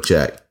didn't go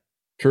check.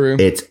 True.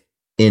 It's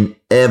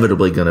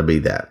inevitably going to be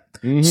that.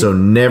 Mm-hmm. So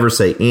never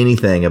say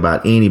anything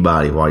about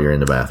anybody while you're in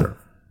the bathroom.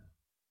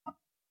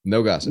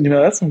 No gossip.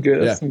 That's some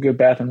good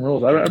bathroom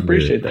rules. I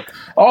appreciate that.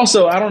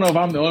 Also, I don't know if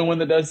I'm the only one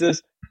that does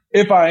this.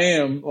 If I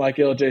am, like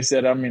LJ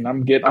said, I mean,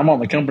 I'm on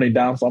the company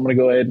dime, so I'm going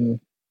to go ahead and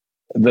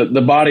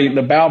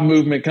the bowel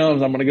movement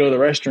comes, I'm going to go to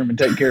the restroom and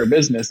take care of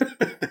business.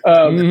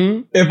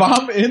 If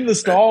I'm in the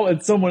stall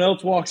and someone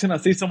else walks in, I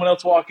see someone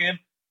else walk in,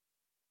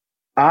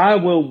 I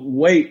will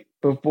wait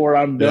before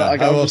I'm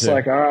done. I'm just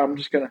like, all right, I'm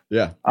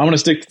going to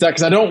stick to that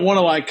because I don't want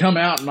to like come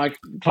out and like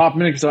pop in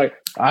because like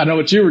I know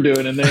what you were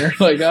doing in there.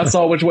 Like I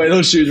saw which way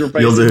those shoes were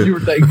facing. You were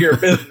taking care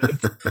of business.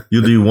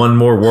 You'll do one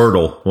more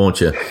Wordle,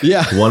 won't you?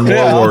 Yeah, one more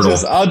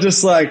Wordle. I'll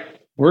just like.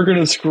 We're going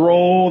to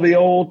scroll the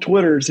old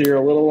Twitters here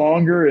a little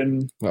longer.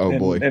 And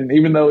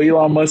even though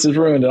Elon Musk has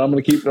ruined it, I'm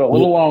going to keep it a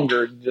little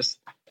longer.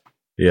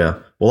 Yeah.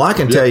 Well, I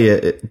can tell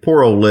you,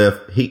 poor old Liff,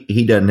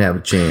 he doesn't have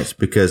a chance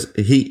because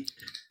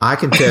I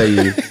can tell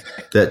you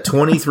that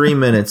 23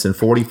 minutes and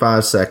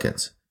 45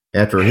 seconds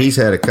after he's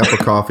had a cup of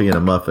coffee and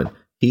a muffin,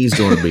 he's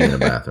going to be in the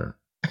bathroom.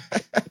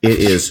 It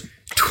is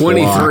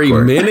 23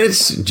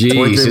 minutes?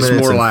 Jeez, it's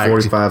more like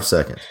 45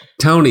 seconds.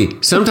 Tony,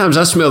 sometimes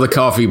I smell the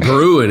coffee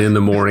brewing in the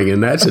morning,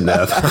 and that's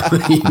enough.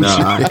 What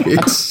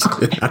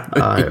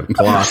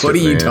are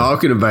you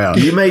talking about?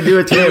 You may do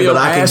it today, but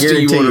I can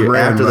guarantee you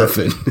after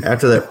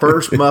that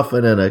first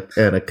muffin and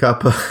a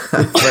cup of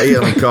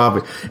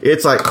coffee,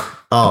 it's like,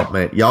 oh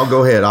man, y'all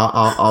go ahead.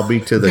 I'll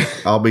be to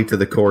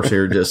the course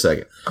here in just a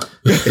second.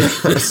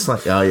 It's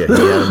like, oh yeah,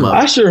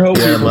 I sure hope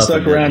people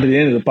stuck around to the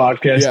end of the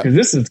podcast because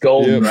this is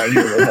golden right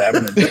here. What's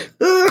happening?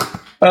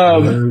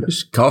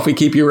 Coffee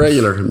keep you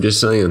regular. I'm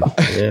just saying.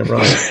 Yeah,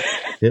 right.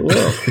 It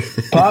will.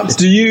 Pops,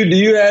 do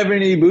you have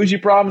any bougie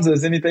problems?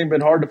 Has anything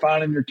been hard to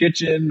find in your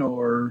kitchen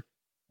or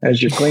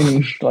as you're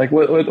cleaning? Like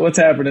what's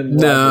happening?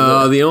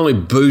 No, the only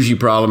bougie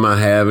problem I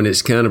have, and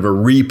it's kind of a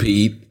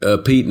repeat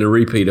of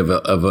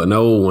an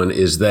old one,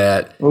 is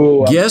that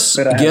guess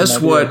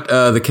what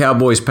the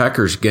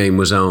Cowboys-Packers game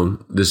was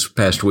on this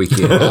past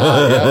weekend?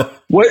 I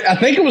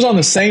think it was on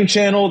the same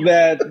channel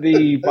that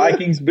the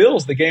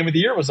Vikings-Bills, the game of the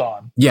year, was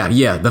on.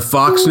 Yeah, the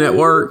Fox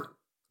network.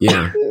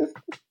 Yeah.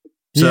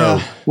 So,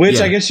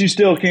 I guess you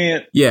still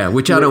can't. Yeah,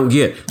 which I don't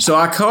get. So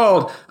I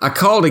called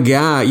a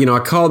guy, I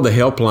called the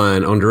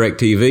helpline on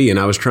DirecTV, and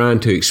I was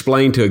trying to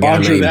explain to a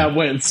guy that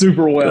went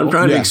super well. I'm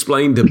trying to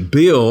explain to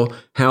Bill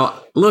how,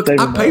 look,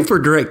 I paid for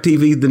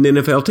DirecTV the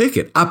NFL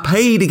ticket. I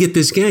paid to get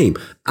this game.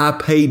 I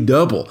paid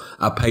double.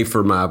 I pay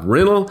for my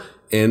rental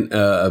and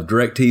of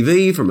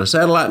DirecTV for my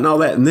satellite and all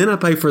that, and then I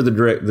pay for the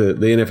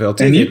NFL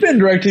ticket. And you've been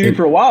DirecTV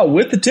for a while,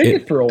 with the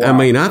ticket for a while. I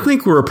mean, I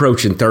think we're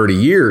approaching 30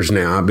 years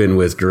now. I've been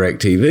with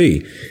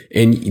DirecTV,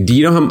 and do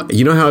you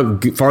know how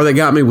far they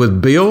got me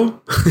with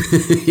Bill?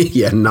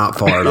 Yeah, not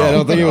far at all. I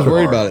don't think he was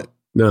worried about it.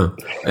 No.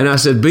 And I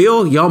said,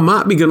 Bill, y'all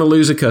might be going to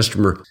lose a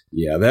customer.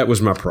 Yeah, that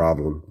was my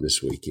problem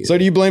this weekend. So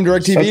do you blame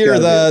DirecTV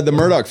or the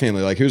Murdoch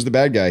family? Like, who's the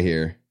bad guy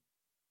here?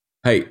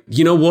 Hey,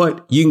 you know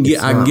what? I can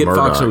get Murdoch.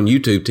 Fox on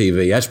YouTube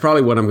TV. That's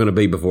probably what I'm going to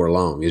be before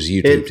long is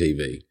YouTube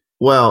TV.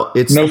 Well,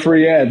 it's no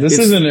free ads. This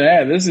isn't an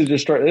ad. This is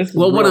just straight. This is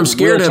what I'm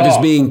scared of is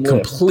being from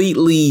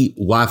completely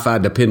Wi-Fi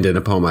dependent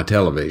upon my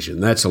television.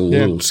 That's a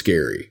little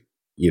scary.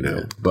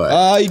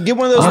 But you get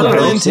one of those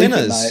little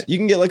antennas. You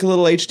can get like a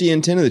little HD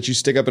antenna that you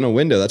stick up in a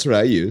window. That's what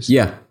I use.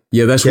 Yeah,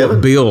 that's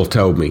what Bill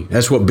told me.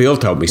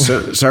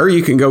 Sir,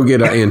 you can go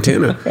get an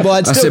antenna. Well,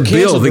 I said,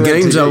 Bill, the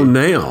game's on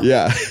now.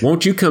 Yeah.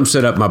 Won't you come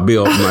set up my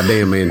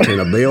damn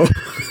antenna, Bill?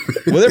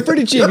 Well, they're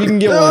pretty cheap. You can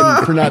get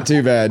one for not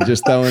too bad.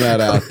 Just throwing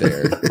that out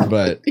there.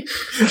 But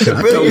I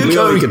told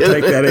Bill he could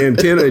take that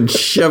antenna and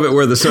shove it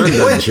where the sun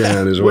doesn't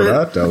shine is what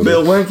I told him.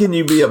 Bill, when can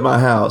you be at my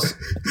house?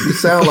 You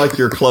sound like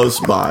you're close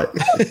by.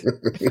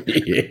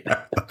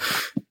 Yeah.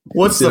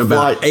 What's the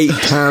about flight?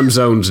 8 time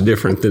zones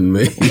different than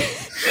me.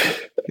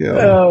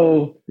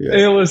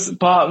 It was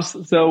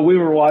Pops. So we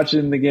were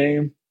watching the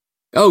game.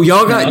 Oh,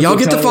 y'all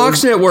get the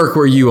Fox network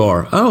where you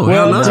are. Oh,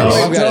 well, how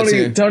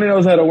nice. Tony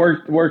knows how to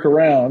work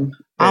around.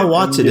 I'll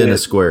watch it in a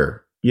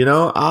square.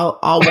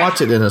 I'll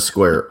watch it in a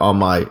square on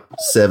my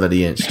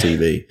 70-inch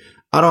TV.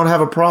 I don't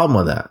have a problem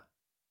with that.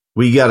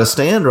 We got to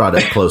stand right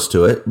up close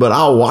to it, but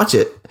I'll watch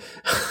it.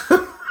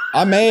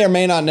 I may or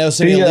may not know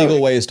some illegal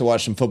ways to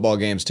watch some football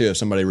games too if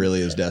somebody really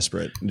is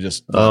desperate.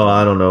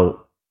 I don't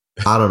know.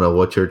 I don't know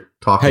what you're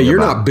talking about. Hey, you're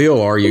not Bill,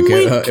 are you,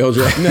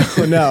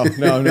 LJ? No,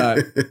 I'm not.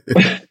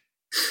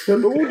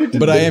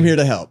 But I am here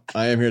to help.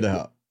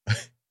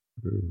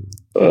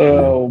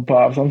 Oh,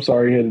 Pops, I'm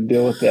sorry you had to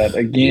deal with that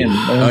again.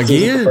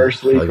 The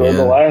first week or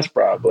the last,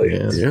 probably.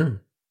 Yeah.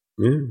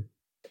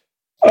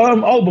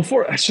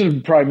 Before I should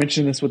have probably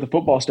mentioned this with the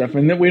football stuff,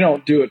 and then we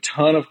don't do a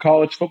ton of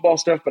college football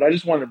stuff, but I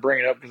just wanted to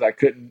bring it up because I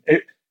couldn't.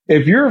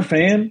 If you're a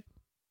fan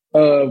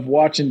of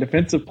watching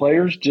defensive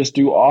players just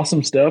do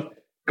awesome stuff,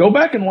 go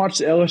back and watch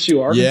the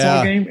LSU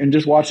Arkansas game and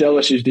just watch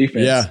LSU's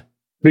defense. Yeah,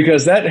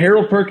 because that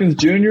Harold Perkins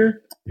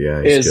Jr.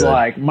 is good.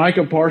 like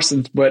Micah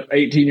Parsons, but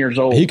 18 years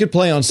old. He could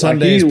play on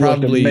Sundays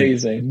probably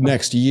amazing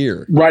next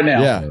year. Right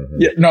now.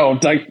 Yeah. No,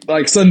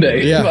 like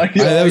Sunday. Yeah.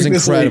 That was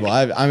incredible.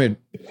 I mean,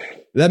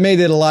 that made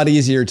it a lot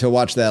easier to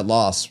watch that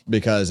loss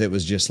because it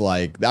was just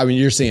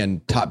you're seeing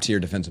top tier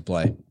defensive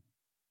play.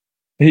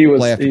 He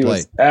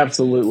was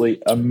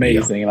absolutely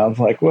amazing. Yeah. And I was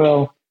like,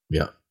 well,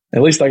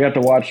 at least I got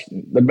to watch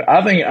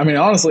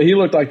honestly, he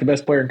looked like the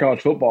best player in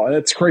college football. And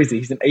it's crazy.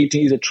 He's an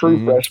 18. He's a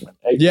true freshman.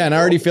 Yeah. And I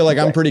already feel like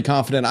I'm pretty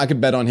confident. I could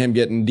bet on him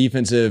getting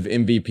defensive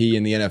MVP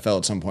in the NFL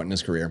at some point in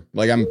his career.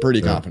 Like I'm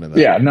pretty confident of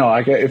that. Yeah. No,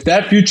 if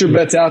that future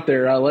bet's out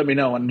there, let me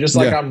know. And just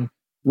like I'm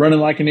running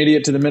like an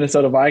idiot to the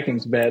Minnesota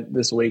Vikings bet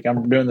this week,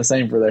 I'm doing the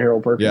same for the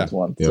Harold Perkins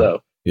one. Yeah.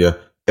 So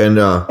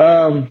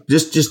and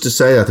just to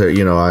say out there,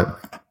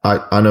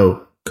 I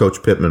know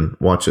Coach Pittman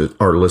watches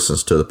or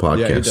listens to the podcast.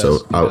 Yeah, he does. So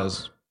he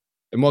does.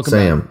 And welcome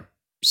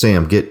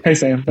Sam, Hey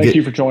Sam, thank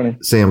you for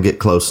joining. Sam, get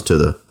close to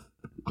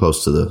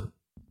the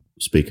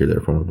speaker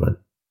there for me, bud.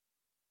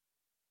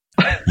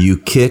 You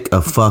kick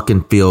a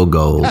fucking field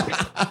goal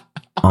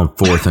on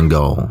 4th and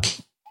goal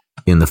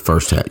in the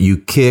first half. You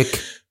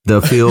kick the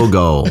field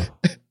goal.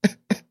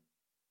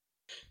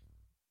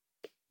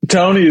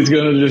 Tony is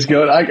going to just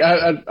go.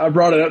 I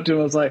brought it up to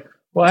him. I was like,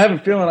 well, I have a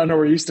feeling I know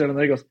where you stand.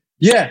 And he goes,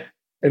 yeah.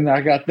 And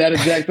I got that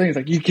exact thing. It's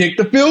like, you kicked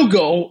the field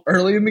goal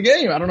early in the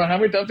game. I don't know how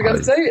many times I got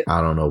to say it.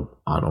 I don't know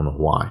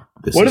why.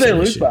 What did they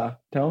lose by,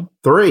 Tone?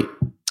 3.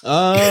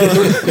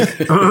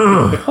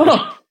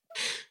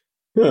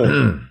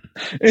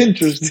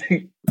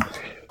 Interesting.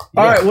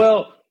 All right.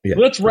 Well,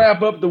 let's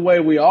wrap up the way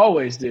we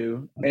always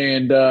do.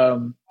 And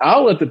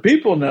I'll let the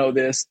people know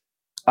this.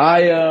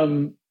 I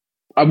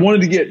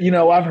wanted to get,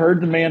 I've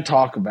heard the man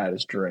talk about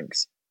his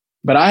drinks,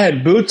 but I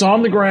had boots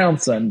on the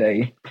ground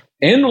Sunday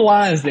in the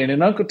Lions Den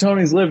in Uncle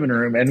Tony's living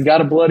room and got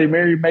a Bloody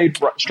Mary made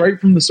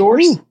straight from the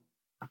source. Ooh.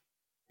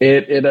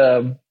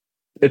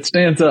 It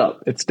stands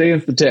up. It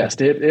stands the test.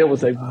 It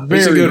was a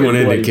very good one,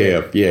 isn't it,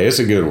 Kev? Yeah, it's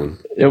a good one.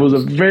 It was a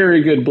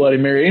very good Bloody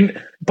Mary.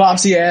 And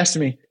Popsy asked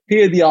me,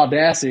 he had the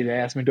audacity to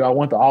ask me, do I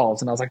want the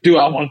olives? And I was like, do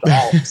I want the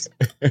olives?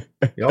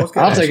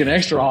 I'll take an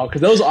extra olive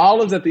because those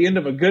olives at the end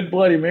of a good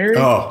Bloody Mary.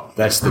 Oh,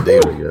 that's the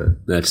deal.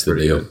 That's the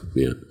deal.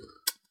 Yeah.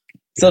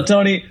 So,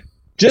 Tony,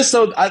 just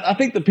so I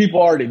think the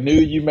people already knew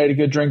you made a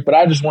good drink, but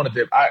I just wanted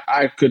to,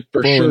 I could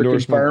for sure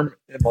confirm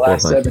in the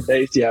last 7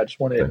 days. Yeah, I just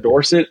want to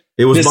endorse it.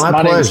 It was my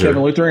pleasure. My name is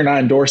Kevin Luther, and I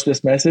endorse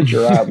this message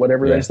or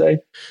whatever they say.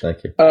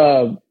 Thank you.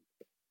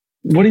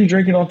 What are you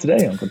drinking on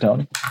today, Uncle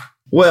Tony?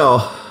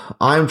 Well,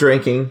 I'm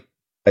drinking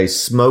a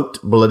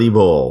smoked Bloody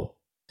Bull.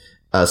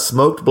 A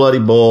smoked Bloody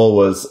Bull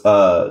was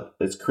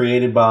it's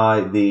created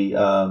by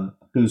the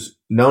who's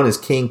known as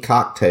King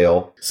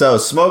Cocktail. So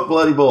smoked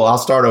Bloody Bull. I'll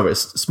start over.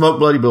 Smoked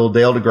Bloody Bull.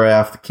 Dale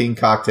DeGraff, the King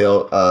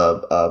Cocktail,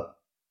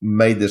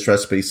 made this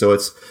recipe. So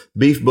it's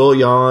beef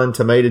bouillon,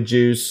 tomato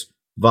juice,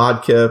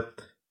 vodka,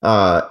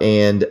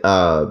 and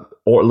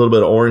or a little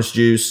bit of orange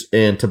juice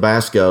and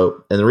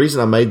Tabasco. And the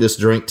reason I made this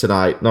drink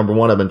tonight, number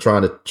one, I've been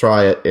trying to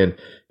try it, and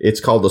it's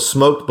called the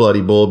Smoked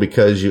Bloody Bull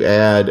because you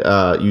add,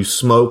 you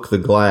smoke the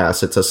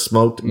glass. It's a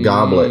smoked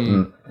goblet.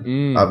 And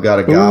I've got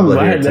a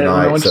goblet here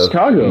tonight. So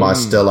my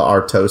Stella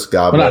Artois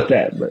goblet. Well, not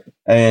that, but.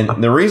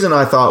 And the reason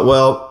I thought,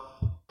 well,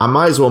 I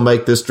might as well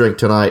make this drink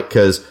tonight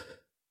because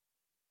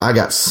I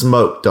got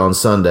smoked on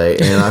Sunday,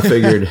 and I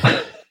figured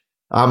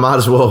I might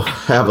as well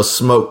have a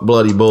smoked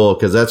Bloody Bull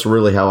because that's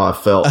really how I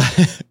felt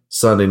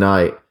Sunday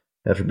night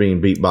after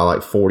being beat by like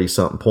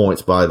 40-something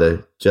points by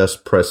the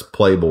Just Press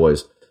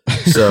Playboys.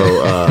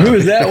 So who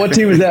is that? What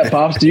team is that,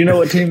 Pops? Do you know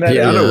what team that is?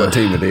 Yeah, I know what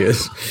team it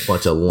is.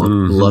 Bunch of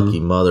lucky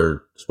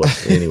mother.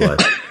 Anyway,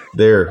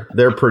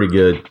 they're pretty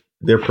good.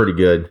 They're pretty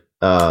good.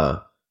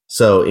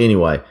 So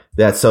anyway,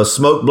 that's so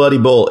Smoked Bloody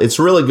Bull. It's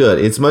really good.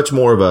 It's much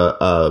more of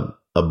a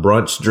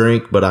brunch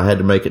drink, but I had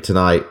to make it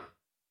tonight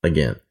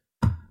again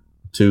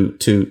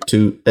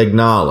to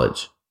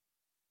acknowledge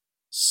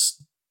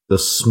the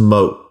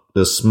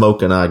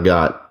smoking I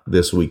got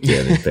this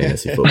weekend in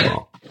fantasy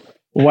football.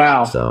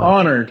 Wow. So,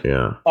 honored.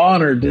 Yeah.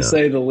 Honored to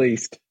say the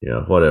least.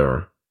 Yeah,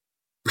 whatever.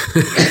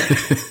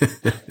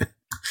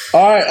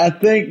 All right. I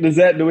think,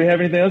 do we have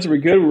anything else? Are we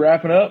good? We're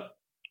wrapping up?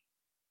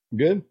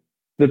 Good.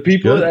 The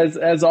people, Good.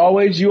 as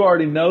always, you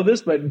already know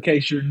this, but in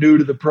case you're new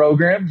to the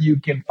program,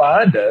 you can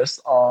find us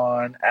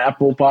on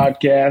Apple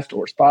Podcast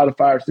or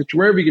Spotify or Stitcher,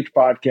 wherever you get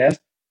your podcast.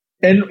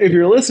 And if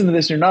you're listening to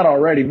this and you're not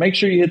already, make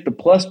sure you hit the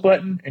plus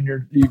button and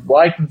you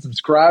like and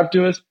subscribe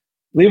to us.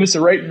 Leave us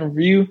a rating and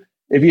review.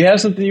 If you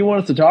have something you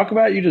want us to talk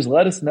about, you just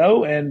let us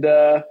know, and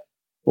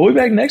we'll be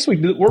back next week.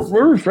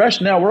 We're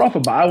refreshed now. We're off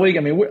a bye week. I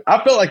mean,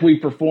 I felt like we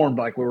performed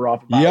like we were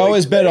off a bye week. You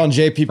always bet on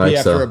JPP Like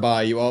after so. a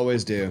bye. You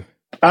always do.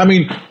 I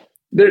mean,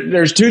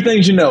 there's two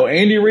things you know.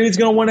 Andy Reid's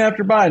going to win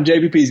after a bye, and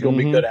JPP is going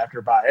to be good after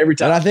a bye every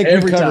time. And I think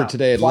every we covered time.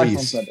 today at Twice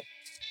least. on Sunday.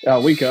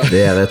 We covered.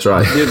 Yeah, that's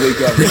right. Did we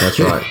cover? That's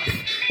right.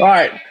 All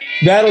right.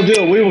 That'll do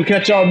it. We will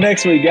catch y'all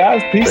next week,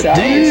 guys. Peace out.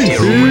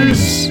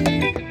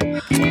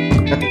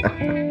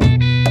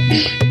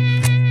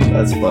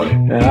 That's funny.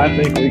 And I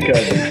think we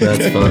covered.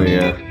 That's funny,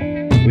 yeah.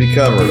 We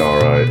covered all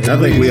right. I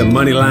think we a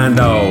money line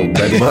dog.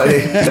 Money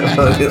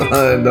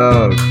line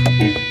dog.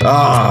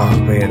 Oh,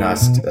 man, that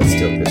still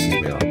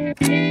pisses me off.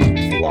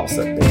 Lost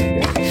that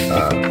thing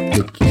again.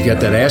 You got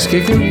that ass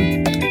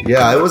kicking?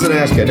 Yeah, it was an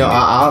ass kicking. No,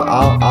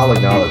 I'll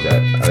acknowledge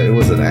that. It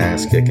was an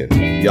ass kicking.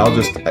 Y'all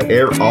just,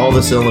 all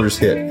the cylinders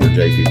hit for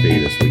JPP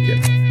this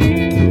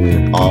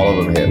weekend. All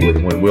of them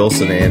hit. When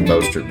Wilson and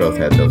Mostert both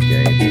had those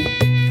games.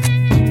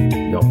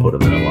 Don't put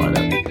them in a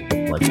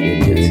lineup like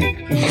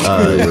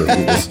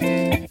idiots.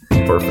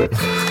 Perfect.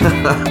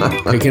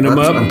 Picking them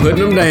up and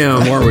putting them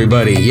down, weren't we,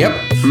 buddy? Yep.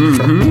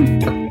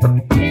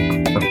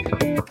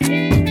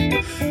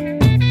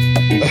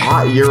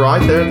 You're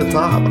right there at the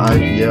top.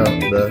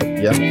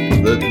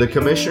 The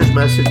commissioner's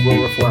message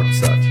will reflect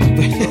such.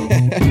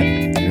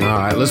 All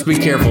right, let's be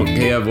careful,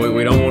 Kev.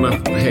 We don't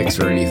want to hex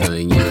or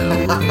anything, you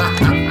know.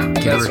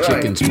 Count our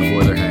chickens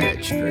before they're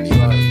hatched or anything.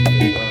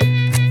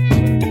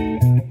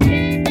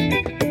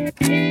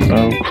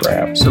 Oh,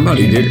 crap.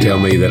 Somebody did tell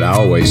me that I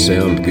always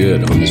sound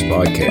good on this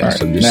podcast.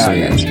 Right, I'm just now I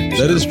saying. got you.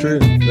 That is true.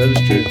 That is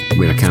true. I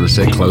mean, I kind of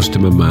sit close to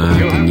my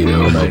mic, and you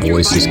know, my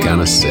voice is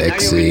kind of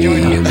sexy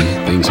and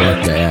things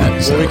like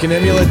that. So we can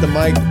emulate the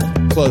mic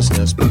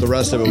closeness, but the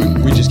rest of it,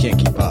 we just can't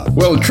keep up.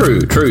 Well,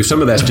 true.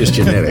 Some of that's just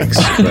genetics,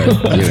 but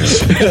you know,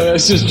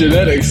 That's just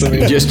genetics. I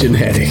mean, just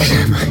genetics.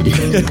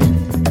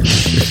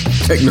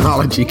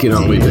 Technology can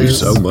only do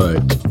so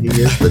much. He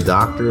is the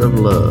doctor of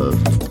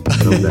love.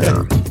 No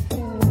doubt.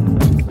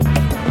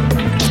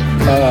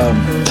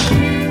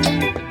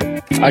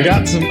 I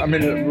got some. I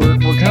mean, we're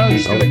kind of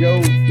just gonna go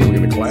We're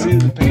gonna clap. see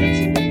the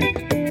pants.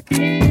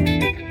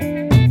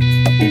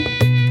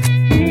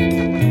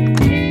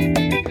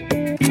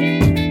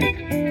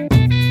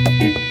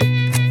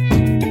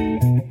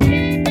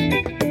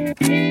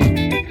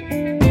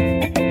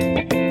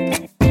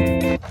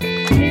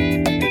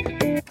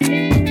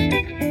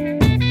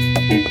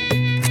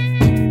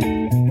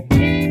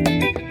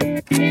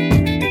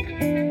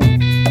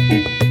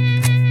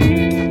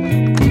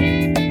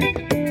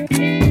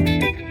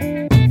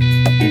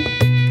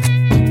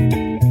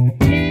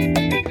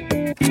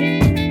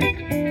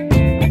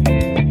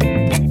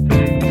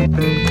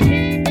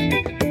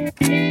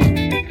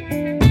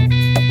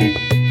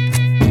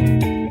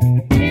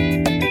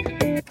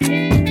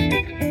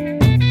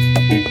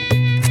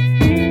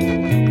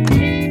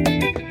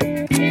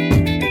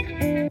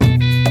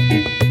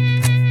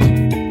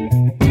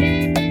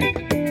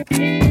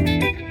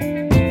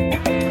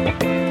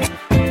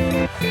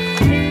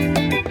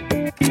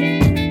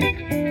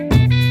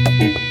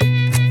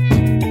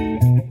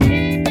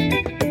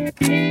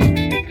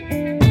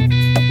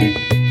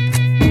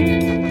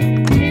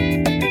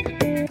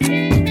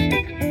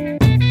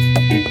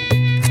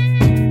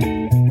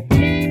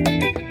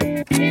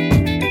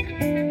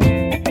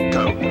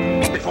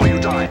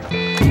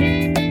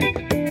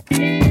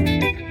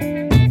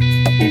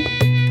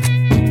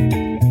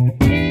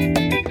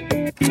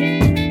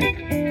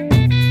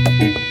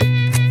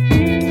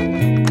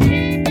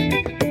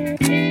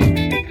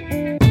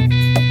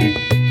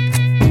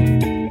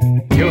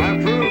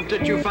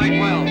 Quite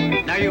well.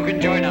 Now you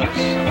can join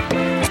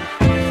us.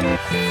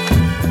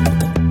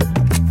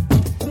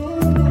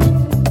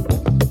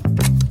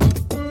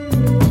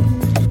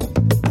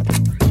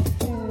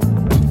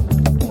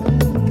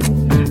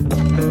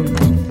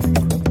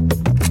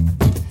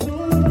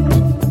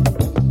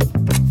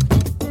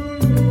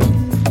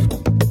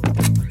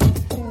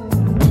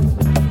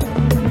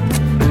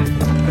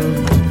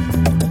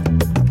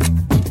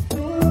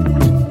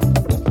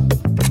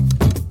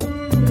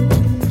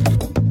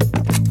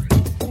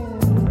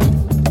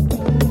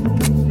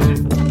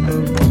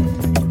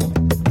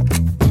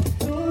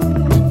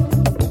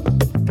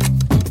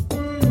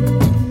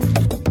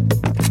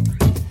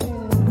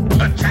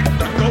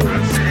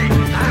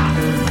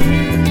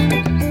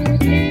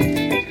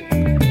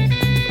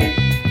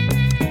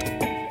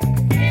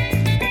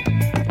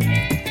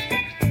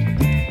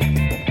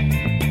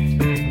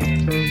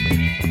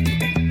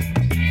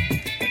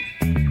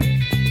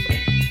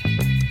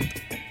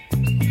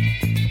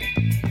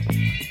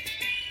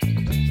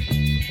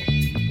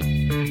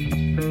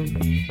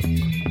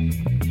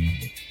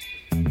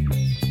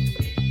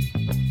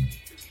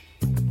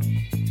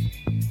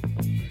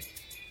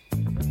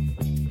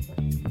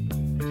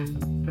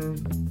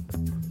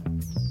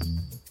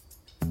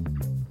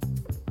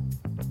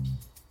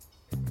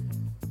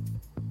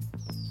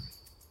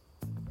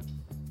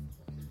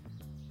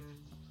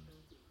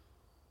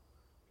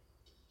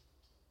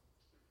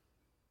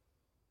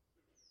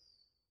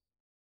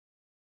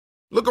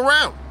 Look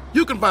around.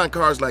 You can find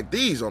cars like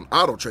these on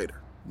AutoTrader.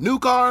 New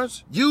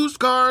cars, used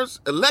cars,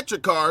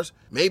 electric cars,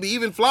 maybe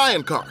even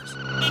flying cars.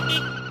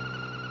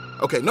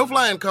 Okay, no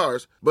flying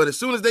cars, but as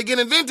soon as they get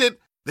invented,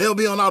 they'll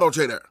be on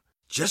AutoTrader.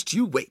 Just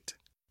you wait.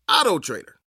 AutoTrader.